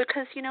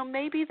because,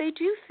 maybe they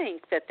do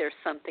think that there's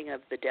something of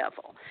the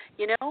devil.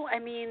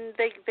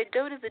 They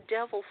go to the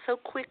devil so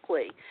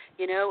quickly,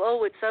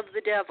 it's of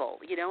the devil.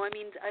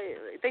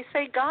 They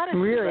say God is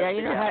of the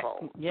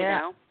devil,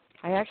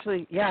 I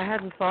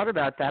hadn't thought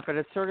about that, but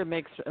it sort of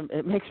makes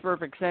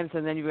perfect sense.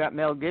 And then you've got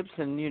Mel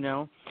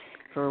Gibson,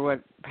 for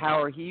what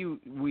power he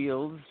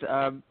wields,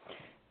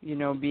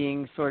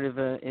 being sort of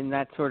in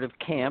that sort of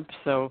camp.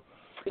 So,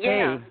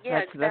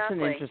 that's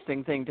an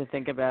interesting thing to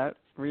think about.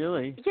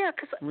 Really? Yeah,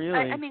 because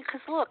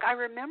look, I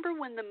remember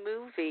when the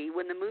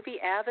movie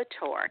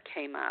Avatar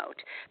came out,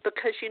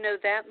 because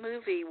that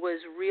movie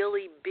was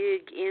really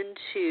big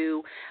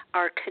into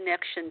our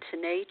connection to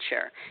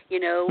nature.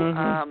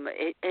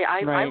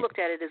 I looked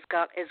at it as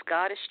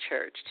Goddess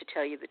Church, to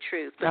tell you the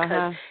truth,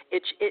 because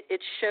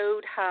it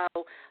showed how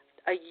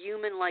a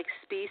human-like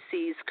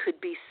species could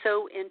be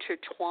so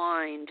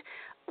intertwined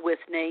with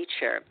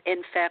nature.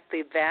 In fact,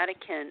 the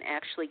Vatican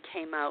actually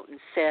came out and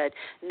said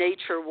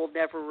nature will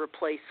never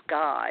replace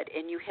God.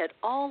 And you had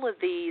all of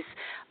these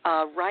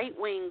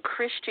right-wing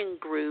Christian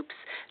groups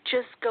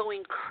just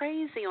going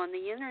crazy on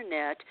the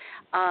internet,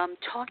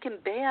 talking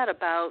bad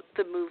about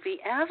the movie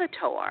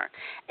Avatar.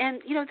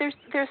 And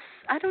there's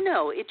I don't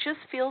know. It just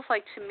feels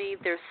like to me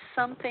there's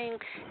something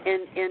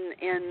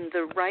in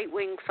the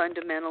right-wing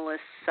fundamentalist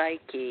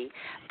psyche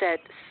that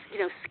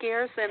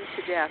scares them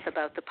to death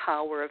about the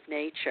power of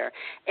nature.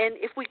 And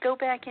if we go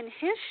back in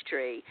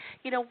history,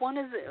 one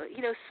of the,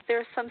 there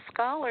are some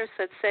scholars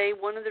that say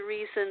one of the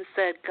reasons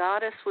that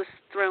goddess was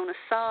thrown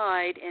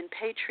aside and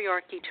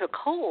patriarchy took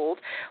hold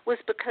was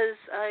because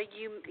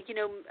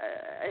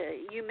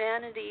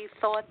humanity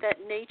thought that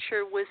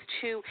nature was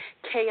too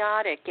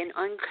chaotic and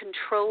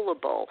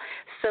uncontrollable,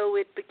 so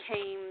it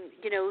became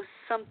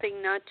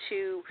something not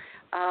to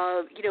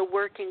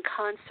work in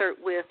concert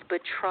with,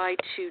 but try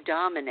to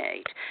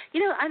dominate.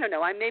 I don't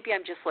know. Maybe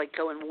I'm just like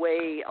going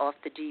way off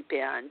the deep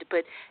end,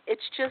 but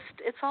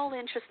it's all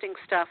interesting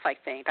stuff. I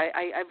think.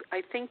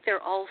 I think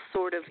they're all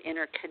sort of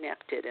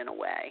interconnected in a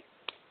way.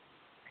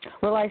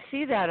 Well, I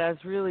see that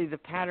as really the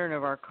pattern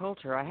of our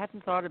culture. I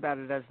hadn't thought about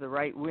it as the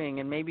right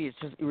wing, and maybe it's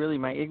just really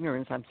my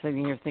ignorance. I'm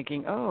sitting here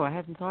thinking, oh, I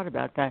hadn't thought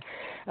about that.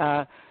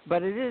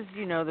 But it is,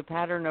 the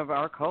pattern of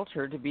our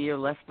culture to be a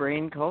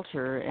left-brain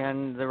culture,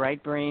 and the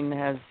right brain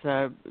has,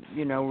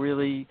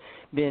 really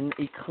been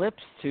eclipsed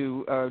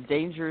to a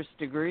dangerous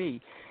degree.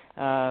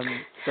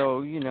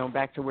 So,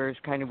 back to where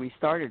we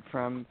started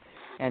from.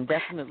 And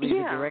definitely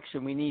the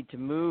direction we need to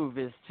move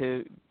is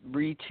to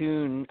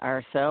retune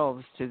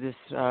ourselves to this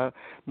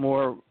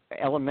more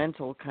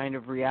elemental kind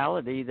of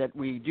reality that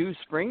we do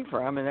spring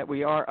from and that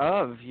we are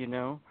of,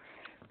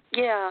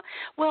 Yeah.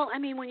 Well,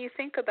 when you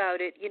think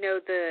about it,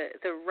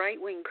 the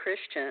right-wing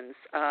Christians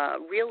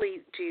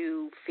really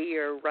do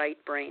fear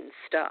right-brain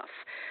stuff.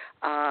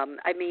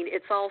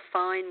 It's all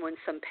fine when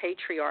some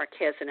patriarch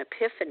has an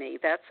epiphany.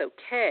 That's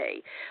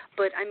okay.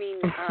 But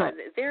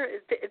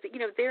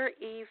they're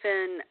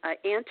even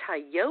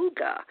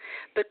anti-yoga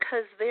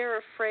because they're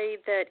afraid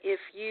that if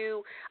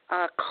you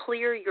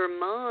clear your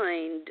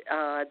mind,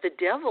 the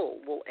devil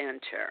will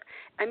enter.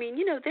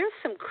 There's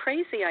some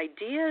crazy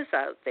ideas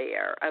out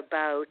there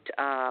about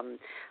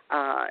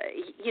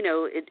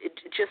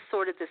just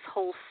sort of this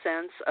whole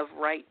sense of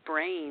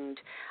right-brained,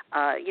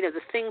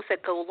 the things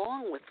that go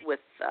along with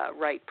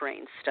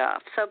right-brain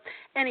stuff. So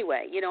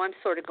anyway, I'm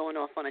sort of going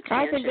off on a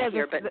tangent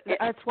here, but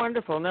that's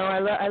wonderful. No,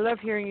 I love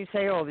hearing you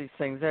say all these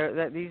things.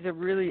 These are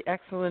really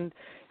excellent,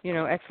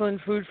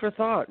 excellent food for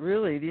thought.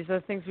 Really, these are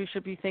things we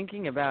should be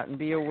thinking about and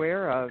be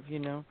aware of.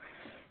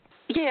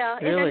 Yeah,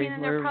 really,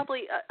 and there are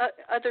probably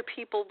other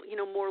people,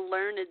 more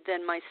learned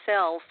than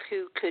myself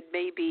who could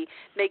maybe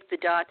make the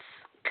dots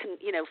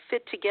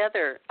fit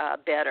together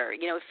better.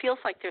 It feels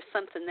like there's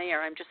something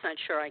there. I'm just not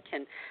sure I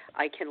can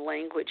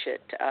language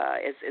it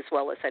as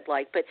well as I'd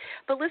like. But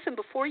listen,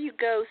 before you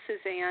go,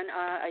 Suzanne,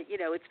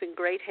 it's been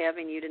great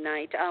having you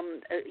tonight.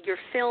 Your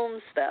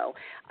films, though,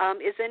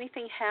 is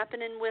anything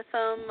happening with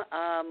them?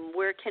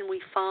 Where can we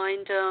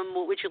find them?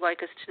 What would you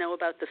like us to know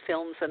about the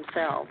films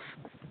themselves?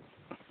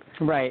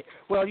 Right.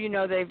 Well,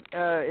 they've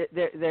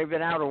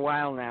been out a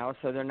while now,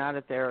 so they're not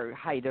at their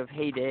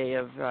heyday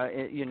of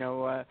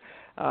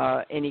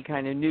any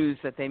kind of news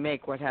that they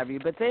make, what have you.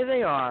 But there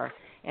they are.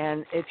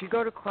 And if you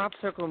go to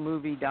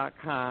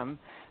cropcirclemovie.com,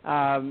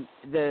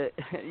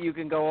 you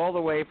can go all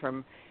the way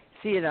from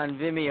see it on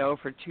Vimeo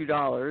for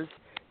 $2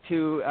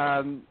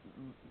 to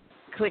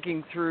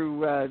clicking through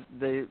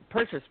the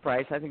purchase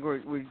price. I think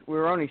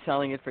we're only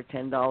selling it for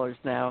 $10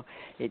 now.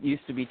 It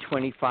used to be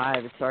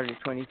 $25. It started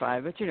at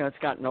 $25, but it's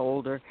gotten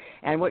older.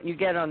 And what you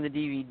get on the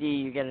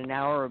DVD, you get an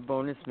hour of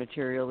bonus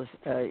material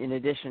in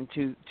addition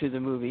to the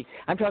movie.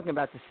 I'm talking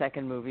about the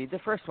second movie. The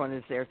first one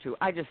is there too.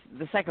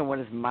 The second one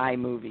is my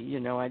movie.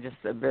 I just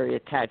am very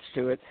attached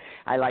to it.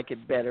 I like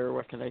it better.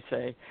 What can I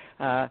say?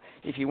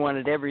 If you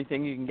wanted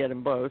everything, you can get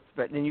them both,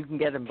 but then you can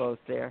get them both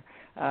there.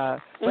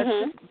 But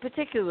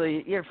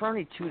particularly, for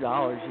only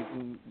 $2, you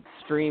can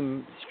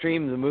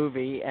stream the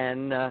movie,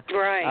 and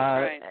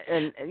right.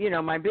 And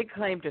my big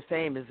claim to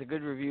fame is a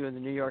good review in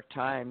the New York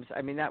Times.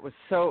 That was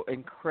so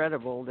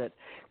incredible that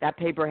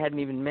paper hadn't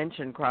even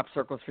mentioned crop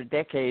circles for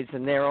decades,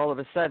 and there all of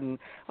a sudden,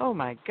 oh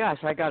my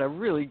gosh, I got a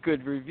really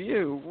good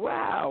review.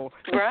 Wow.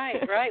 Right.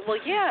 Well,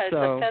 yeah, it's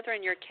a feather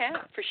in your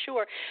cap for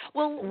sure.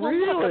 Well,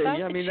 really, look,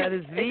 that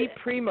is the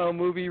primo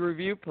movie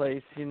review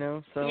place.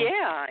 So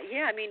yeah.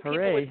 hooray.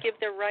 People would give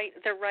their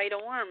right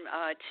arm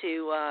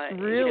to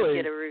really?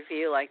 Get a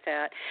review like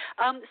that.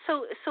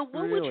 So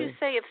what really? would you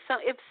say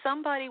if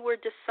somebody were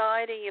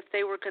deciding if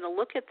they were going to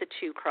look at the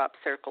two crop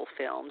circle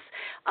films,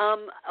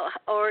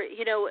 or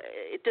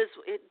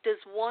does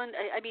one?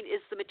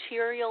 Is the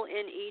material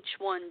in each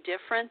one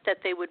different that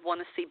they would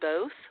want to see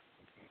both?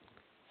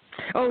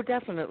 Oh,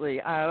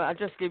 definitely. I'll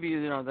just give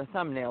you, the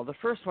thumbnail. The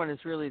first one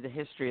is really the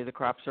history of the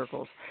crop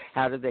circles.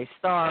 How did they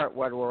start?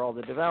 What were all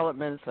the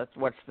developments?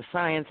 What's the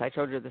science? I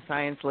told you the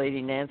science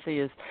lady, Nancy,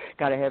 has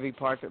got a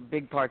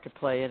big part to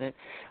play in it.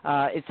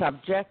 It's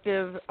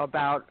objective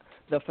about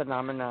the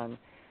phenomenon.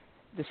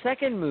 The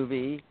second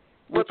movie.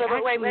 Wait! Before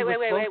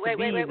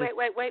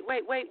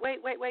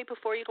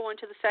you go on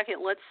to the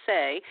second, let's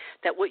say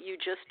that what you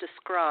just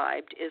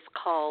described is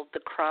called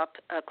the crop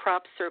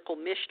circle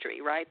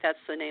mystery, right? That's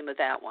the name of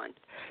that one.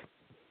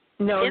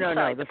 No.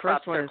 The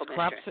first one is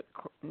crop.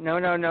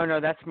 No.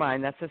 That's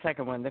mine. That's the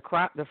second one.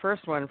 The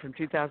first one from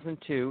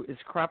 2002 is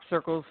Crop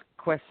Circles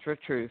Quest for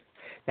Truth.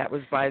 That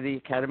was by the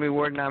Academy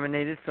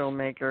Award-nominated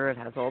filmmaker. It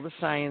has all the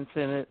science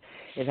in it.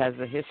 It has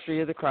the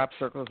history of the crop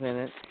circles in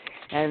it.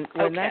 And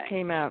when that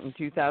came out in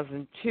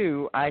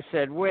 2002, I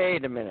said,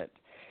 wait a minute.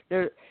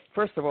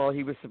 First of all,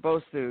 he was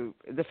supposed to,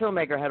 the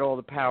filmmaker had all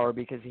the power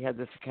because he had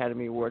this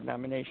Academy Award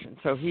nomination.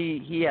 So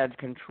he had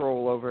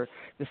control over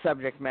the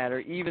subject matter,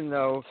 even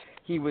though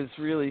he was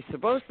really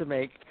supposed to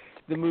make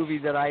the movie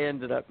that I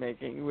ended up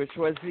making, which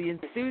was the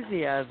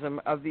enthusiasm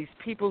of these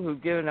people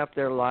who've given up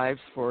their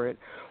lives for it.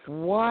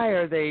 Why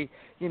are they,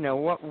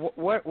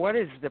 what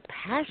is the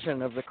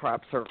passion of the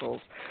crop circles?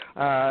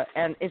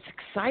 And it's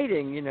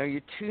exciting,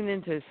 you tune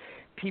into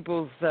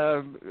people's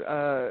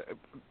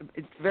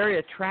it's very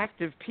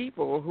attractive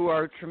people who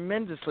are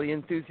tremendously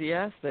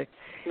enthusiastic,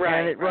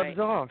 and it rubs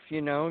off.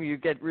 You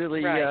get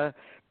really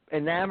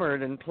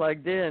enamored and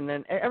plugged in,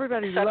 and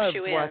everybody loves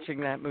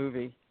watching that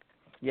movie.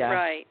 Yeah.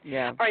 Right.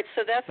 Yeah. All right.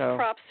 So that's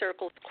Crop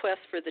Circle's Quest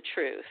for the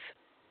Truth.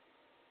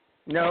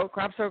 No,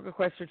 Crop Circle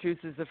Quest for Truth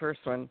is the first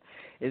one.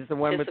 Is the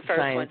one with the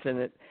science in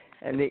it,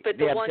 and the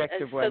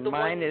objective one.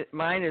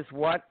 Mine is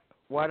what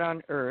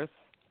on earth.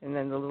 And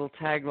then the little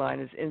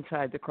tagline is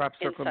Inside the Crop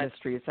Circle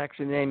Mystery. It's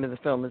actually the name of the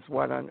film is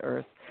What on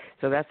Earth.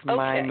 So that's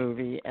my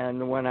movie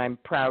and the one I'm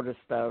proudest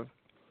of.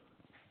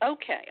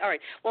 Okay, all right.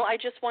 Well, I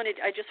just wanted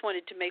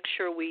to make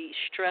sure we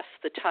stress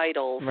the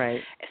titles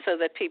so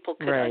that people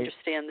could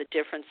understand the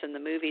difference in the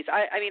movies.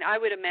 I mean, I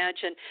would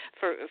imagine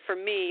for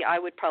me, I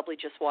would probably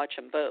just watch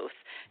them both,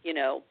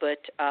 but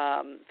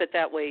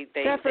that way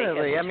they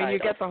definitely. They I mean, you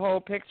get the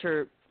whole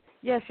picture.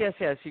 Yes.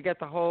 You get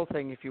the whole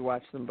thing if you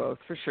watch them both,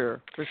 for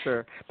sure.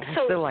 But I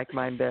still like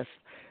mine best.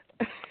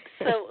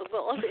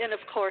 And of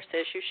course,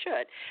 as you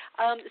should.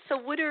 So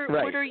what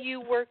are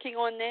you working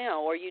on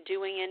now? Are you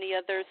doing any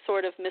other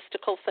sort of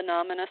mystical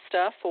phenomena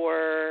stuff,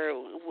 or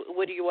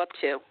what are you up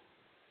to?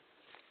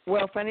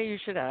 Well, funny you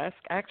should ask.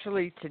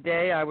 Actually,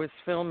 today I was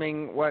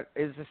filming what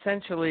is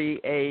essentially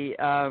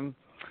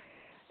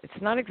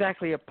it's not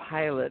exactly a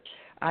pilot.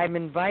 I'm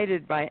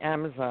invited by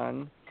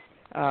Amazon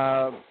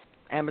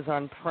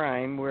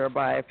Prime,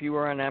 whereby if you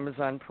were on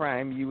Amazon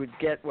Prime, you would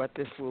get what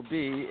this will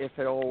be if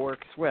it all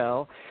works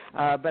well.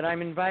 But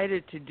I'm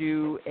invited to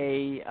do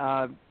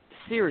a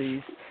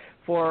series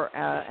for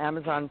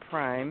Amazon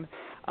Prime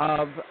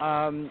of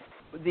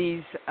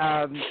these.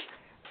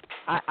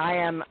 I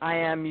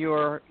am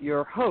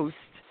your host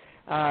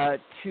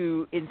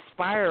to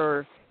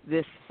inspire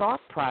this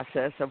thought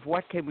process of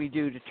what can we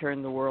do to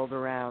turn the world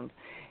around,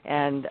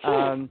 and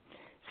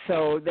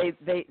so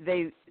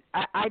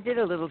I did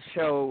a little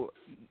show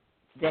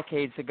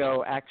decades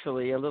ago,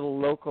 actually, a little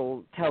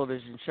local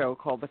television show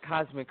called The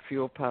Cosmic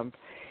Fuel Pump,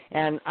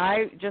 and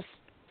I just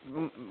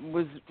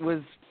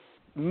was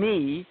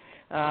me.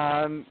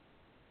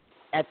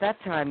 At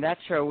that time, that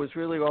show was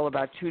really all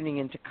about tuning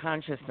into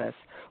consciousness.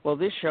 Well,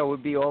 this show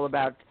would be all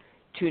about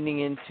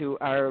tuning into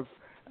our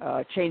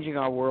changing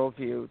our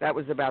worldview. That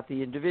was about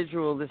the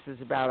individual. This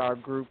is about our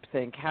group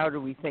think. How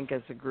do we think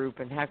as a group,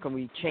 and how can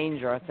we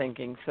change our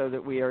thinking so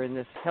that we are in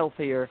this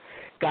healthier,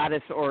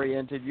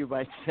 goddess-oriented, you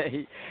might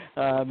say,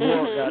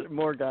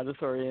 more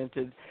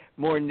goddess-oriented,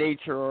 more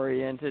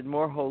nature-oriented,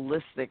 more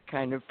holistic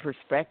kind of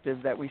perspective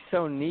that we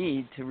so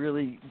need to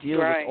really deal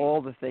with all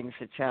the things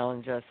that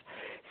challenge us.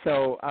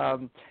 So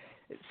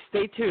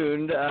stay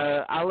tuned.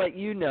 I'll let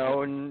you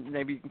know, and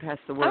maybe you can pass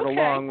the word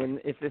along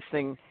if this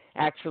thing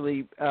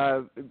actually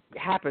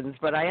happens.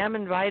 But I am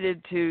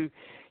invited to,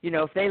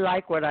 if they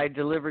like what I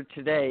delivered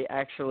today,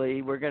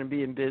 actually, we're going to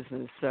be in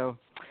business. So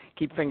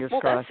keep fingers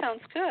crossed. Well, that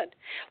sounds good.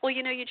 Well,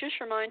 you just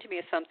reminded me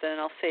of something, and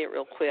I'll say it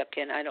real quick,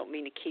 and I don't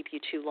mean to keep you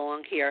too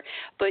long here.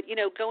 But,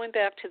 going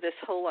back to this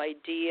whole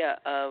idea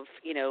of,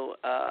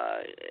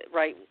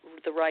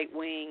 the right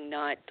wing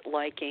not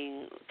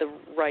liking the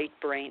right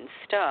brain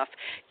stuff,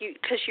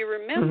 because you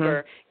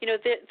remember,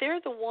 they're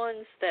the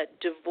ones that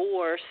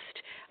divorced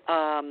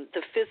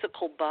the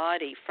physical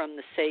body from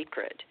the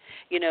sacred,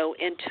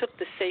 and took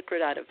the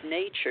sacred out of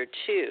nature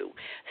too.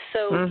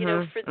 So,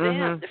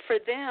 for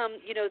them,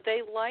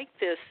 they like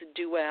this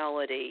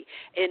duality,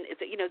 and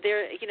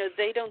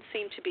they don't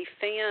seem to be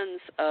fans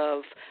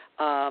of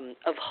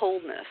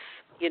wholeness.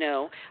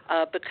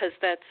 Because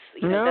that's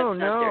that's not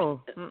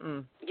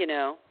their,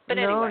 But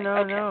anyway,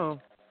 no.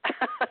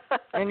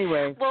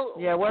 Anyway, well,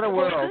 what a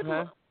world,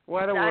 huh?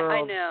 What a world.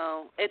 I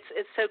know.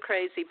 It's so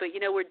crazy, but,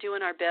 we're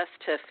doing our best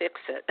to fix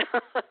it.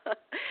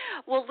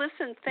 Well,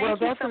 listen, thank you so much.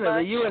 Well,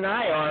 definitely. You and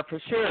I are, for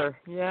sure.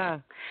 Yeah.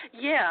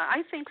 Yeah,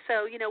 I think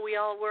so.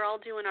 We're all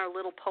doing our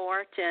little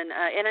part, and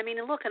I mean,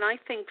 look, and I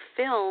think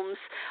films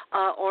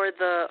or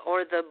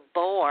the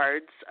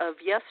bards of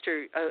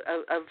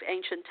of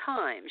ancient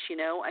times.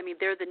 I mean,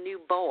 they're the new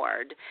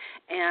bard,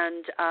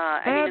 and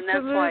I mean, and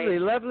that's why. Absolutely,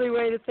 lovely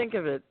way to think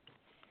of it.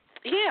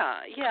 Yeah,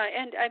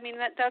 and I mean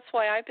that's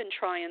why I've been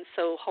trying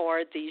so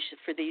hard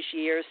for these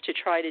years to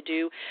try to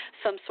do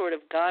some sort of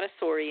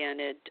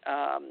goddess-oriented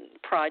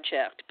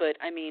project. But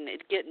I mean,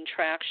 getting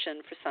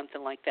traction for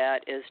something like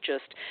that is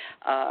just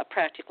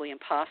practically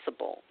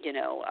impossible.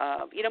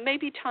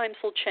 Maybe times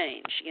will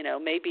change.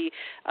 Maybe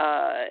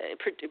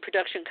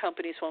production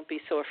companies won't be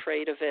so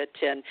afraid of it,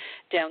 and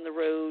down the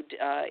road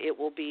it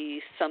will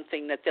be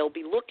something that they'll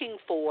be looking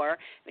for.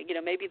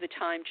 Maybe the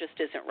time just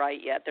isn't right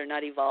yet. They're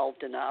not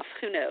evolved enough.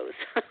 Who knows?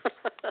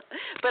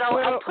 But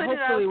I'll put it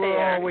out there. Hopefully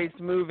we're always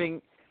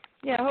moving.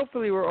 Yeah,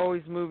 hopefully we're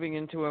always moving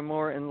into a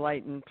more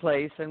enlightened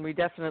place, and we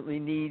definitely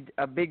need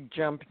a big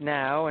jump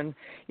now. And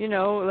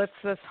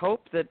let's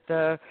hope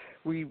that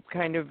we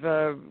kind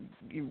of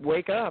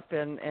wake up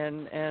and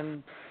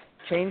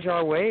change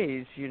our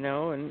ways.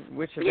 And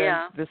which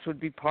this would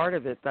be part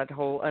of it. That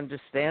whole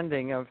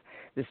understanding of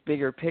this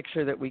bigger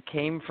picture that we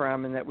came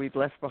from and that we've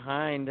left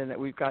behind and that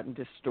we've gotten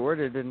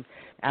distorted and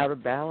out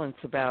of balance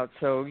about.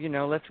 So,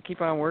 let's keep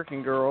on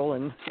working, girl,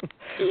 and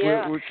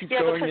we'll keep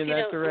going in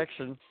that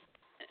direction.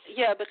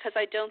 Yeah, because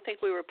I don't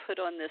think we were put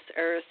on this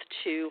earth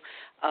to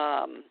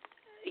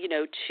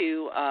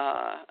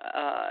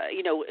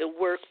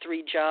work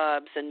 3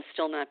 jobs and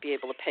still not be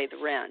able to pay the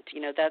rent.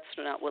 That's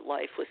not what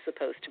life was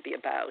supposed to be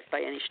about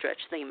by any stretch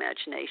of the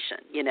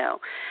imagination.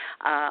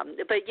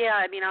 But yeah,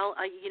 I mean,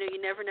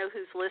 you never know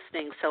who's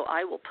listening, so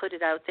I will put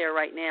it out there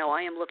right now.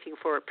 I am looking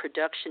for a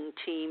production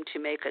team to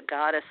make a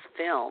goddess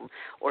film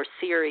or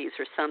series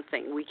or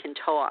something. We can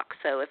talk.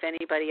 So if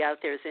anybody out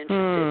there is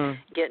interested,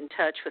 get in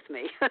touch with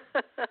me.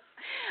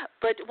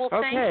 But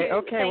thank you.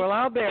 Okay. Well,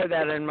 I'll bear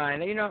that in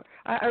mind.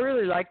 I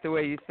really like the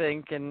way you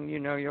think and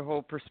your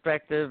whole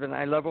perspective, and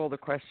I love all the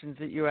questions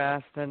that you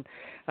asked. And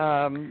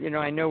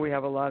I know we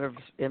have a lot of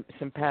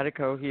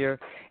simpatico here.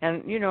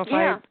 And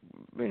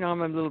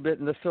I'm a little bit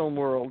in the film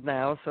world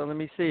now, so let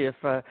me see if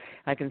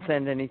I can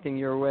send anything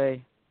your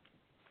way.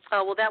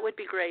 Oh, well, that would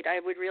be great.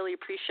 I would really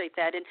appreciate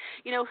that. And,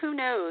 who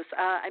knows?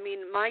 I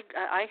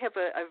have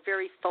a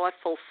very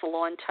thoughtful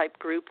salon-type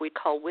group we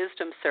call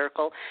Wisdom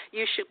Circle.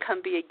 You should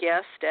come be a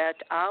guest at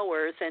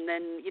ours, and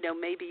then,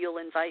 maybe you'll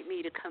invite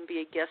me to come be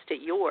a guest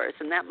at yours,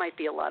 and that might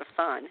be a lot of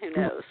fun. Who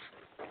knows?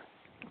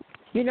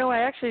 I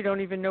actually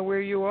don't even know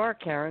where you are,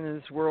 Karen, in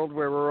this world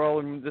where we're all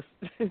in this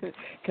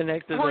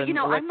connected and electronically.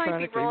 I might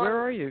be wrong. Where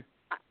are you?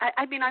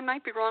 I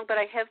might be wrong, but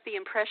I have the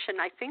impression,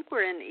 I think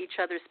we're in each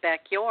other's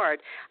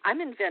backyard. I'm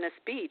in Venice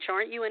Beach.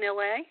 Aren't you in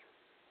L.A.?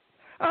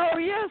 Oh,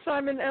 yes,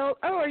 I'm in Oh,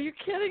 are you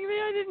kidding me?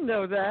 I didn't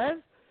know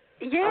that.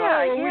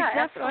 Yeah,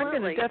 absolutely. I'm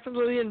going to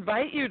definitely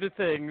invite you to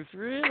things,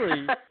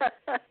 really.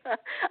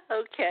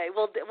 Okay.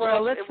 Well,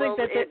 let's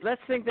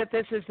think that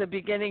this is the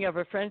beginning of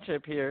a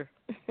friendship here.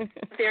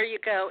 There you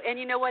go. And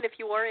you know what? If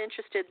you are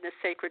interested in the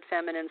sacred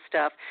feminine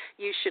stuff,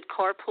 you should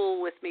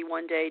carpool with me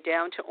one day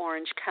down to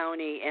Orange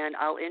County, and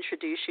I'll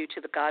introduce you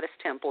to the Goddess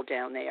Temple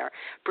down there,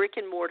 brick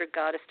and mortar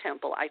Goddess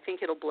Temple. I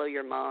think it'll blow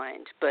your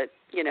mind, but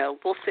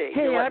we'll see.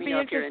 Hey, I'd be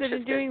interested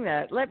in doing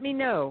that. Let me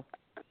know.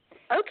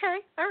 Okay.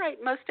 All right.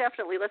 Most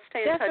definitely. Let's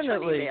stay in touch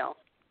on email.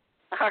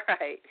 All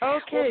right.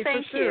 Okay. Well,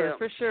 thank you.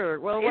 For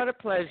sure. Well, what a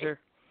pleasure.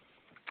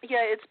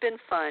 Yeah, it's been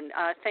fun.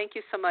 Thank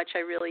you so much. I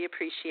really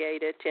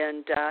appreciate it.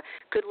 And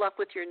good luck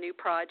with your new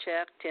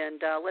project.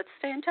 And let's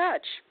stay in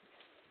touch.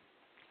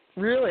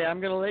 Really, I'm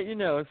going to let you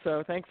know.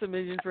 So thanks a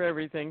million for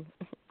everything.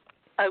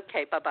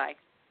 Okay. Bye-bye.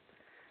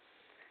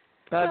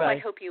 Bye-bye. Well, I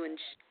hope you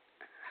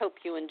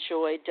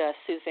enjoyed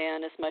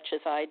Suzanne as much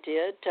as I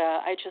did.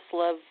 I just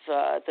love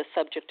the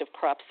subject of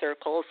crop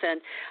circles.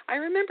 And I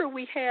remember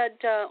we had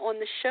on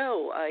the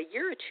show a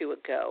year or two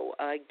ago,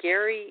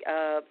 Gary,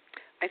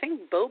 I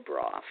think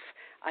Bobroff.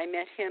 I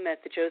met him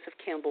at the Joseph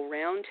Campbell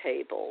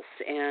Roundtables,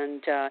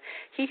 and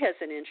he has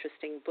an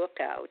interesting book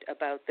out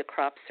about the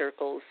crop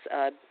circles,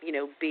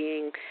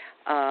 being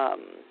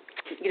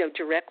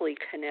directly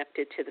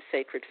connected to the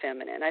sacred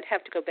feminine. I'd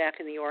have to go back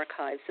in the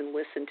archives and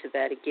listen to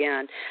that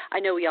again. I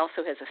know he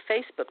also has a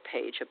Facebook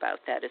page about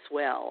that as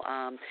well.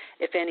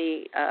 If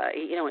any,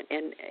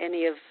 and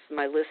any of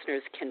my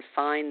listeners can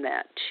find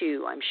that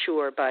too, I'm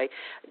sure, by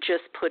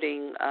just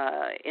putting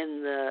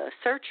in the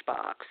search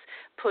box,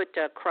 put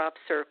crop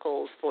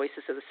circles,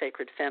 voices of the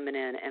sacred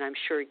feminine, and I'm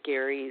sure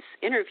Gary's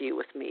interview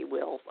with me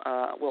will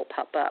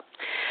pop up.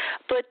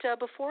 But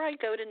before I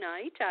go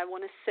tonight, I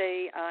want to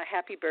say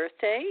happy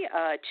birthday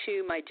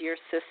to my dear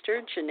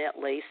sister, Jeanette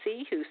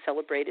Lacey, who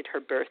celebrated her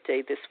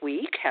birthday this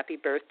week. Happy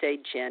birthday,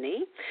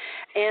 Jenny.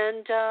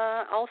 And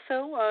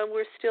also,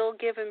 we're still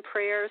giving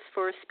prayers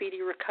for a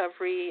speedy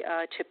recovery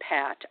to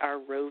Pat, our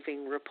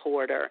roving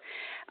reporter.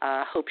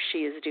 Hope she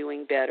is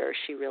doing better.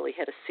 She really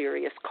had a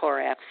serious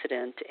car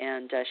accident,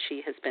 and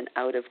she has been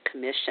out of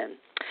commission.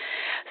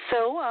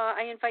 So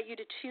I invite you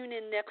to tune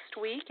in next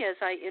week as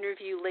I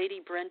interview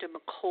Lady Brenda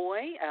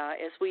McCoy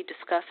as we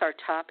discuss our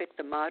topic,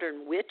 the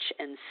modern witch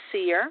and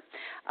seer.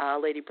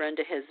 Lady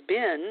Brenda has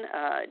been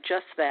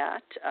just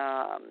that,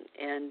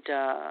 and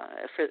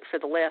for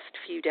the last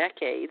few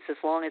decades, as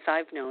long as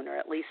I've known her,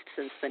 at least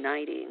since the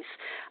 90s,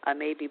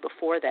 maybe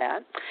before that,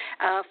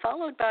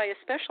 followed by a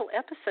special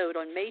episode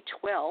on May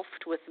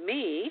 12th with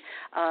me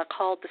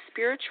called The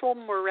Spiritual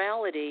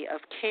Morality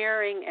of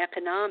Caring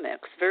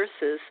Economics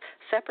versus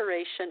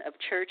Separation of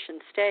Church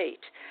and State.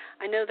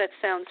 I know that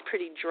sounds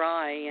pretty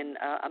dry and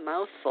a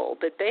mouthful,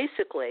 but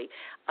basically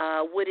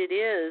what it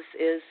is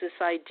this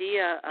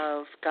idea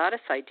of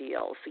goddess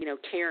ideals,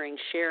 caring,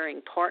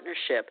 sharing,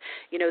 partnership.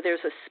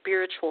 There's a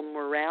spiritual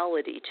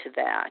morality to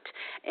that.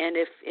 And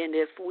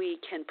if we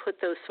can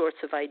put those sorts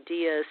of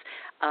ideas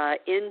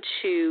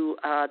into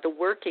the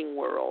working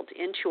world,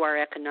 into our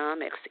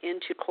economics,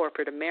 into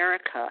corporate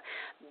America,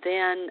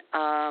 then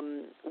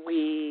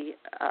we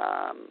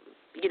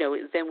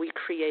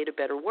create a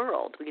better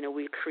world.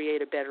 We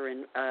create a better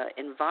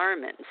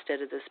environment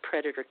instead of this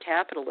predator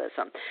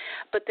capitalism.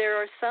 But there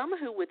are some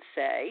who would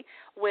say,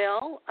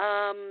 well,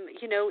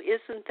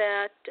 isn't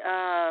that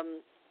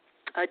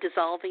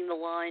dissolving the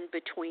line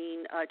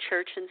between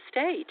church and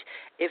state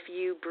if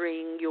you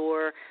bring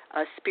your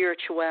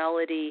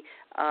spirituality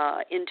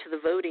into the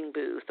voting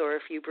booth, or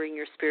if you bring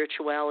your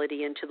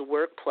spirituality into the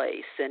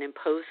workplace and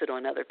impose it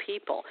on other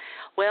people?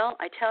 Well,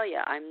 I tell you,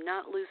 I'm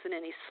not losing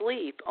any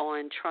sleep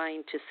on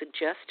trying to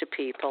suggest to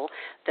people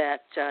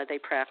that they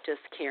practice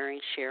caring,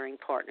 sharing,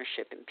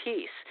 partnership, and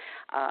peace.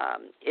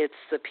 It's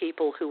the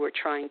people who are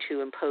trying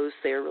to impose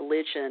their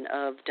religion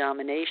of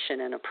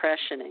domination and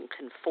oppression and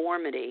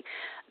conformity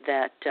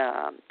that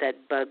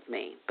bug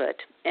me.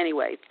 But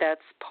anyway,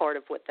 that's part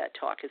of what that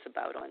talk is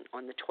about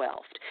on the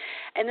 12th.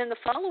 And then the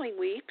following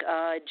week,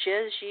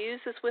 Jez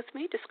Hughes is with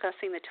me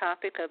discussing the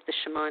topic of the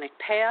shamanic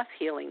path,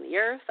 healing the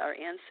earth, our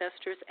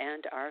ancestors,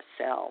 and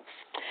ourselves.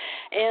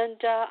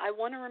 And I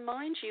want to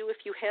remind you,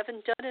 if you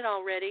haven't done it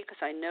already,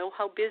 because I know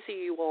how busy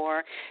you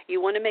are,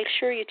 you want to make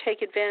sure you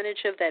take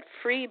advantage of that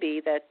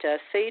freebie that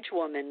Sage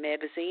Woman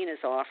magazine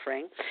is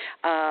offering.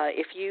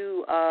 If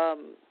you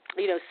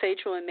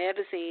Sage Woman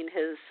magazine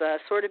has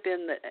sort of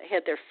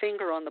had their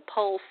finger on the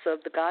pulse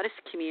of the goddess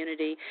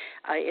community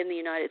in the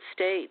United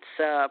States,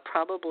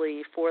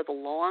 probably for the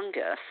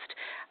longest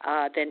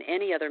than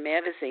any other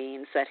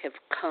magazines that have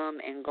come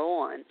and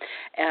gone.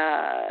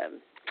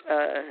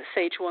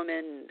 Sage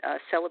Woman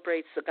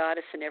celebrates the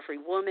goddess in every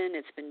woman.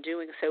 It's been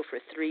doing so for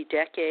 3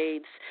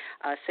 decades.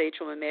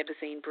 Sage Woman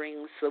magazine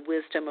brings the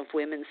wisdom of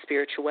women's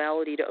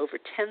spirituality to over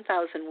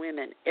 10,000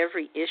 women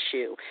every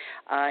issue.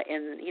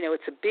 And,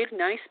 it's a big,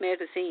 nice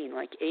magazine,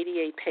 like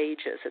 88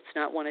 pages. It's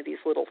not one of these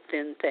little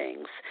thin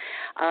things.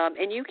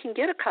 And you can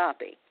get a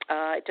copy.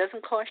 It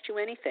doesn't cost you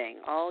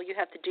anything. All you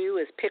have to do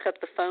is pick up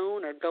the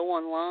phone or go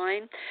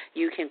online.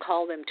 You can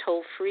call them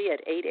toll-free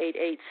at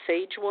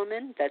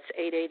 888-SAGE-WOMAN. That's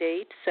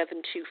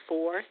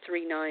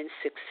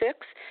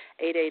 888-724-3966,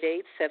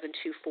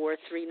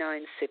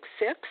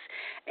 888-724-3966,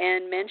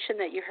 and mention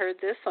that you heard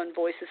this on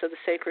Voices of the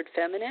Sacred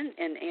Feminine,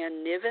 and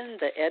Ann Niven,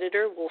 the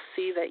editor, will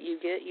see that you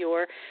get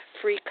your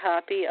free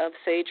copy of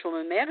Sage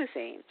Woman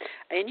magazine.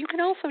 And you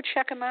can also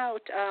check them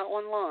out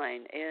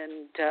online,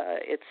 and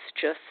it's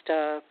just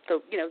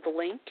the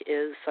link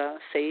is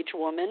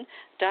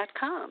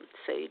sagewoman.com,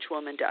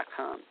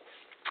 sagewoman.com.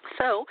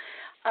 So,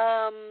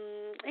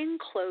 in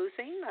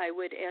closing, I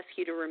would ask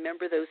you to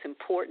remember those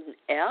important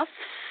F's.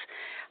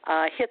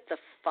 Hit the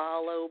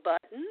follow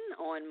button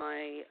on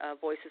my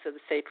Voices of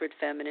the Sacred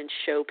Feminine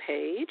show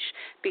page.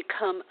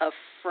 Become a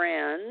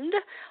friend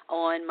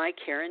on my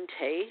Karen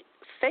Tate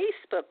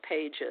Facebook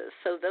pages.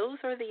 So those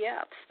are the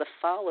F's, the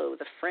follow,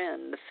 the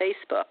friend, the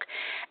Facebook.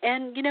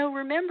 And,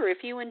 remember,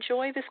 if you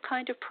enjoy this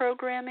kind of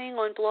programming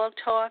on Blog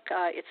Talk,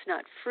 it's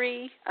not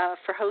free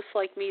for hosts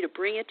like me to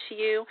bring it to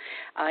you.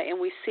 And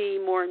we see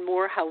more and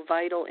more how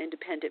vital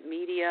independent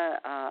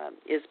media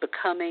is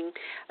becoming,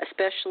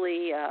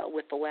 especially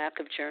with the lack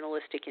of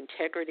journalistic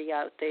integrity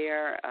out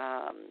there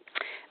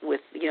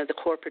with, the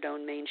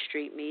corporate-owned Main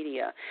Street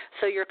media.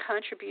 So your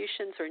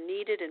contributions are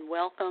needed and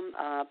welcome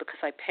because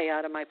I pay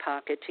out of my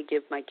pocket to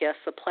give my guests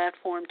a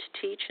platform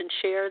to teach and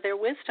share their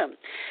wisdom.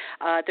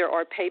 There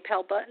are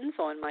PayPal buttons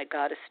on my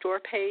Goddess Store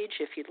page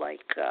if you'd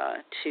like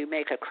to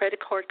make a credit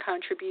card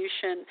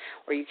contribution,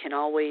 or you can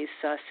always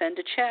send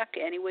a check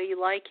any way you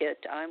like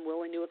it. I'm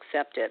willing to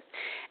accept it.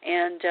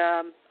 And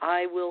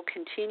I will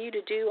continue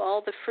to do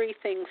all the free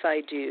things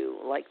I do,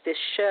 like this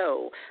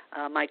show,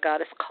 my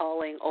Goddess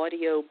Calling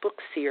audio book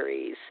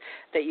series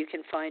that you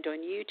can find on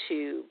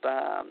YouTube,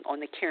 on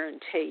the Karen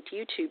Tate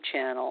YouTube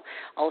channel.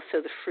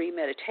 Also the free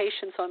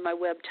meditations on my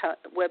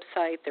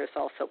website. There's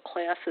also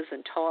classes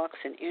and talks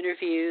and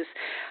interviews.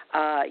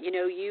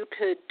 You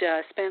could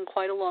spend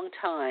quite a long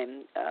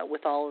time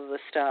with all of the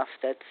stuff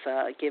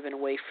that's given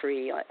away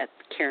free at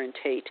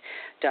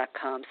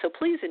KarenTate.com. So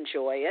please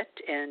enjoy it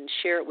and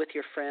share it with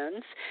your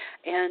friends.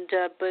 And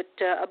but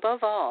above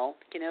all,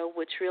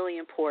 what's really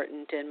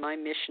important, and my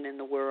mission in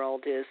the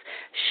world is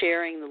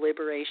sharing the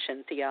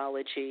liberation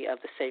theology of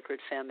the sacred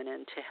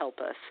feminine to help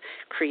us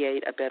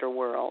create a better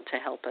world, to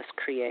help us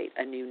create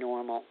a new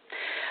normal.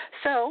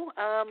 So,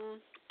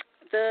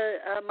 the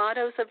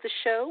mottos of the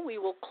show, we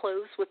will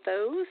close with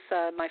those.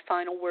 My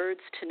final words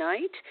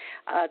tonight.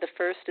 The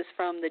first is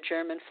from the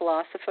German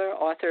philosopher,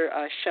 author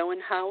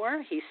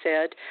Schopenhauer. He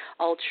said,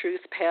 all truth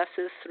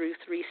passes through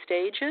three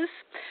stages.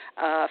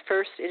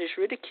 First, it is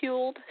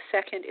ridiculed.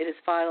 Second, it is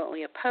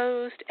violently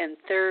opposed. And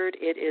third,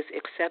 it is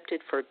accepted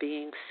for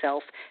being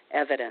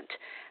self-evident.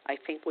 I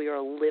think we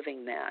are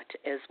living that,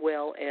 as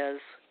well as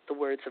the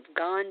words of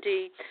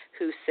Gandhi,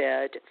 who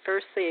said,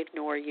 first they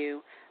ignore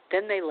you,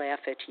 then they laugh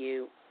at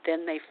you,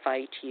 then they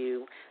fight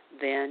you,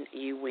 then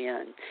you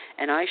win.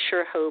 And I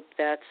sure hope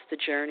that's the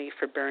journey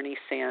for Bernie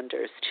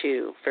Sanders,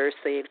 too. First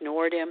they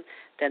ignored him,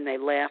 then they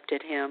laughed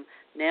at him,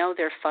 now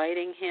they're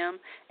fighting him,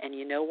 and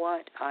you know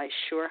what? I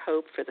sure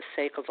hope for the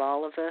sake of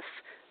all of us,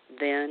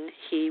 then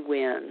he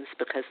wins,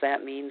 because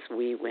that means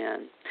we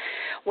win.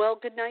 Well,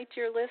 good night,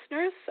 dear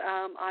listeners.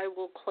 I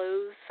will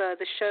close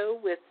the show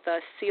with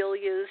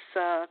Celia's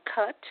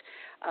cut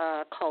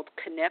called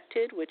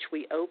Connected, which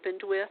we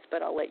opened with,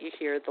 but I'll let you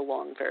hear the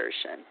long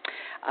version.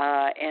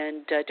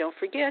 And don't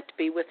forget,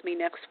 be with me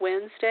next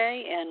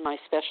Wednesday and my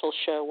special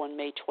show on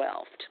May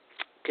 12th.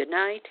 Good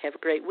night. Have a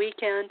great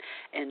weekend.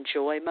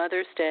 Enjoy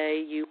Mother's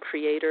Day, you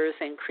creators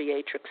and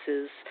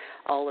creatrixes,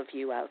 all of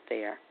you out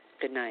there.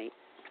 Good night.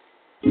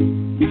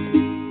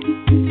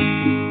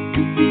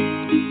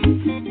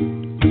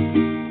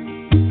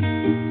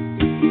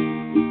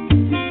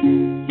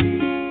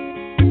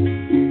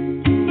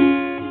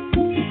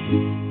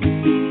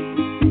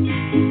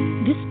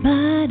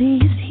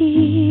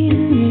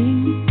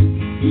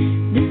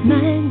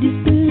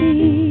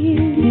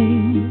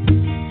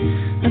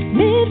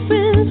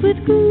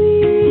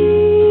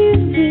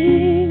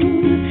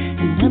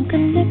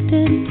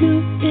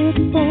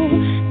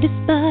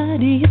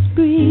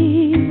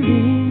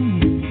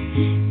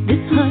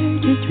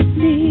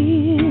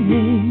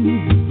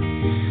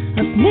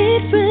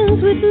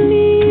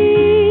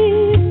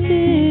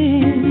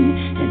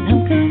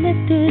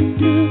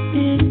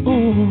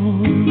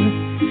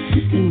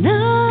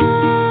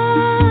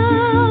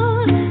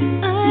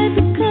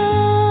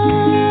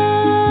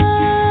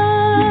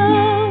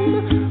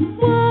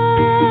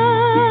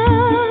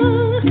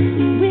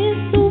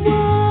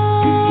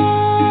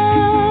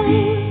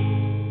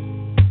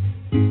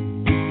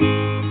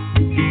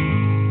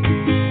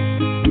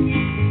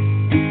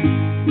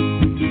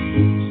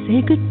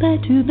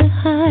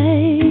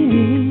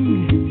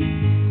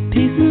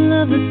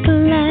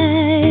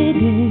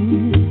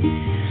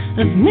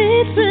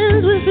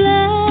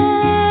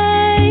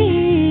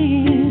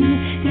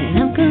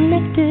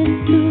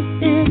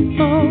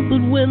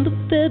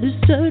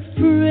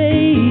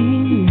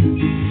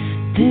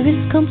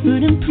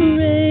 Comfort and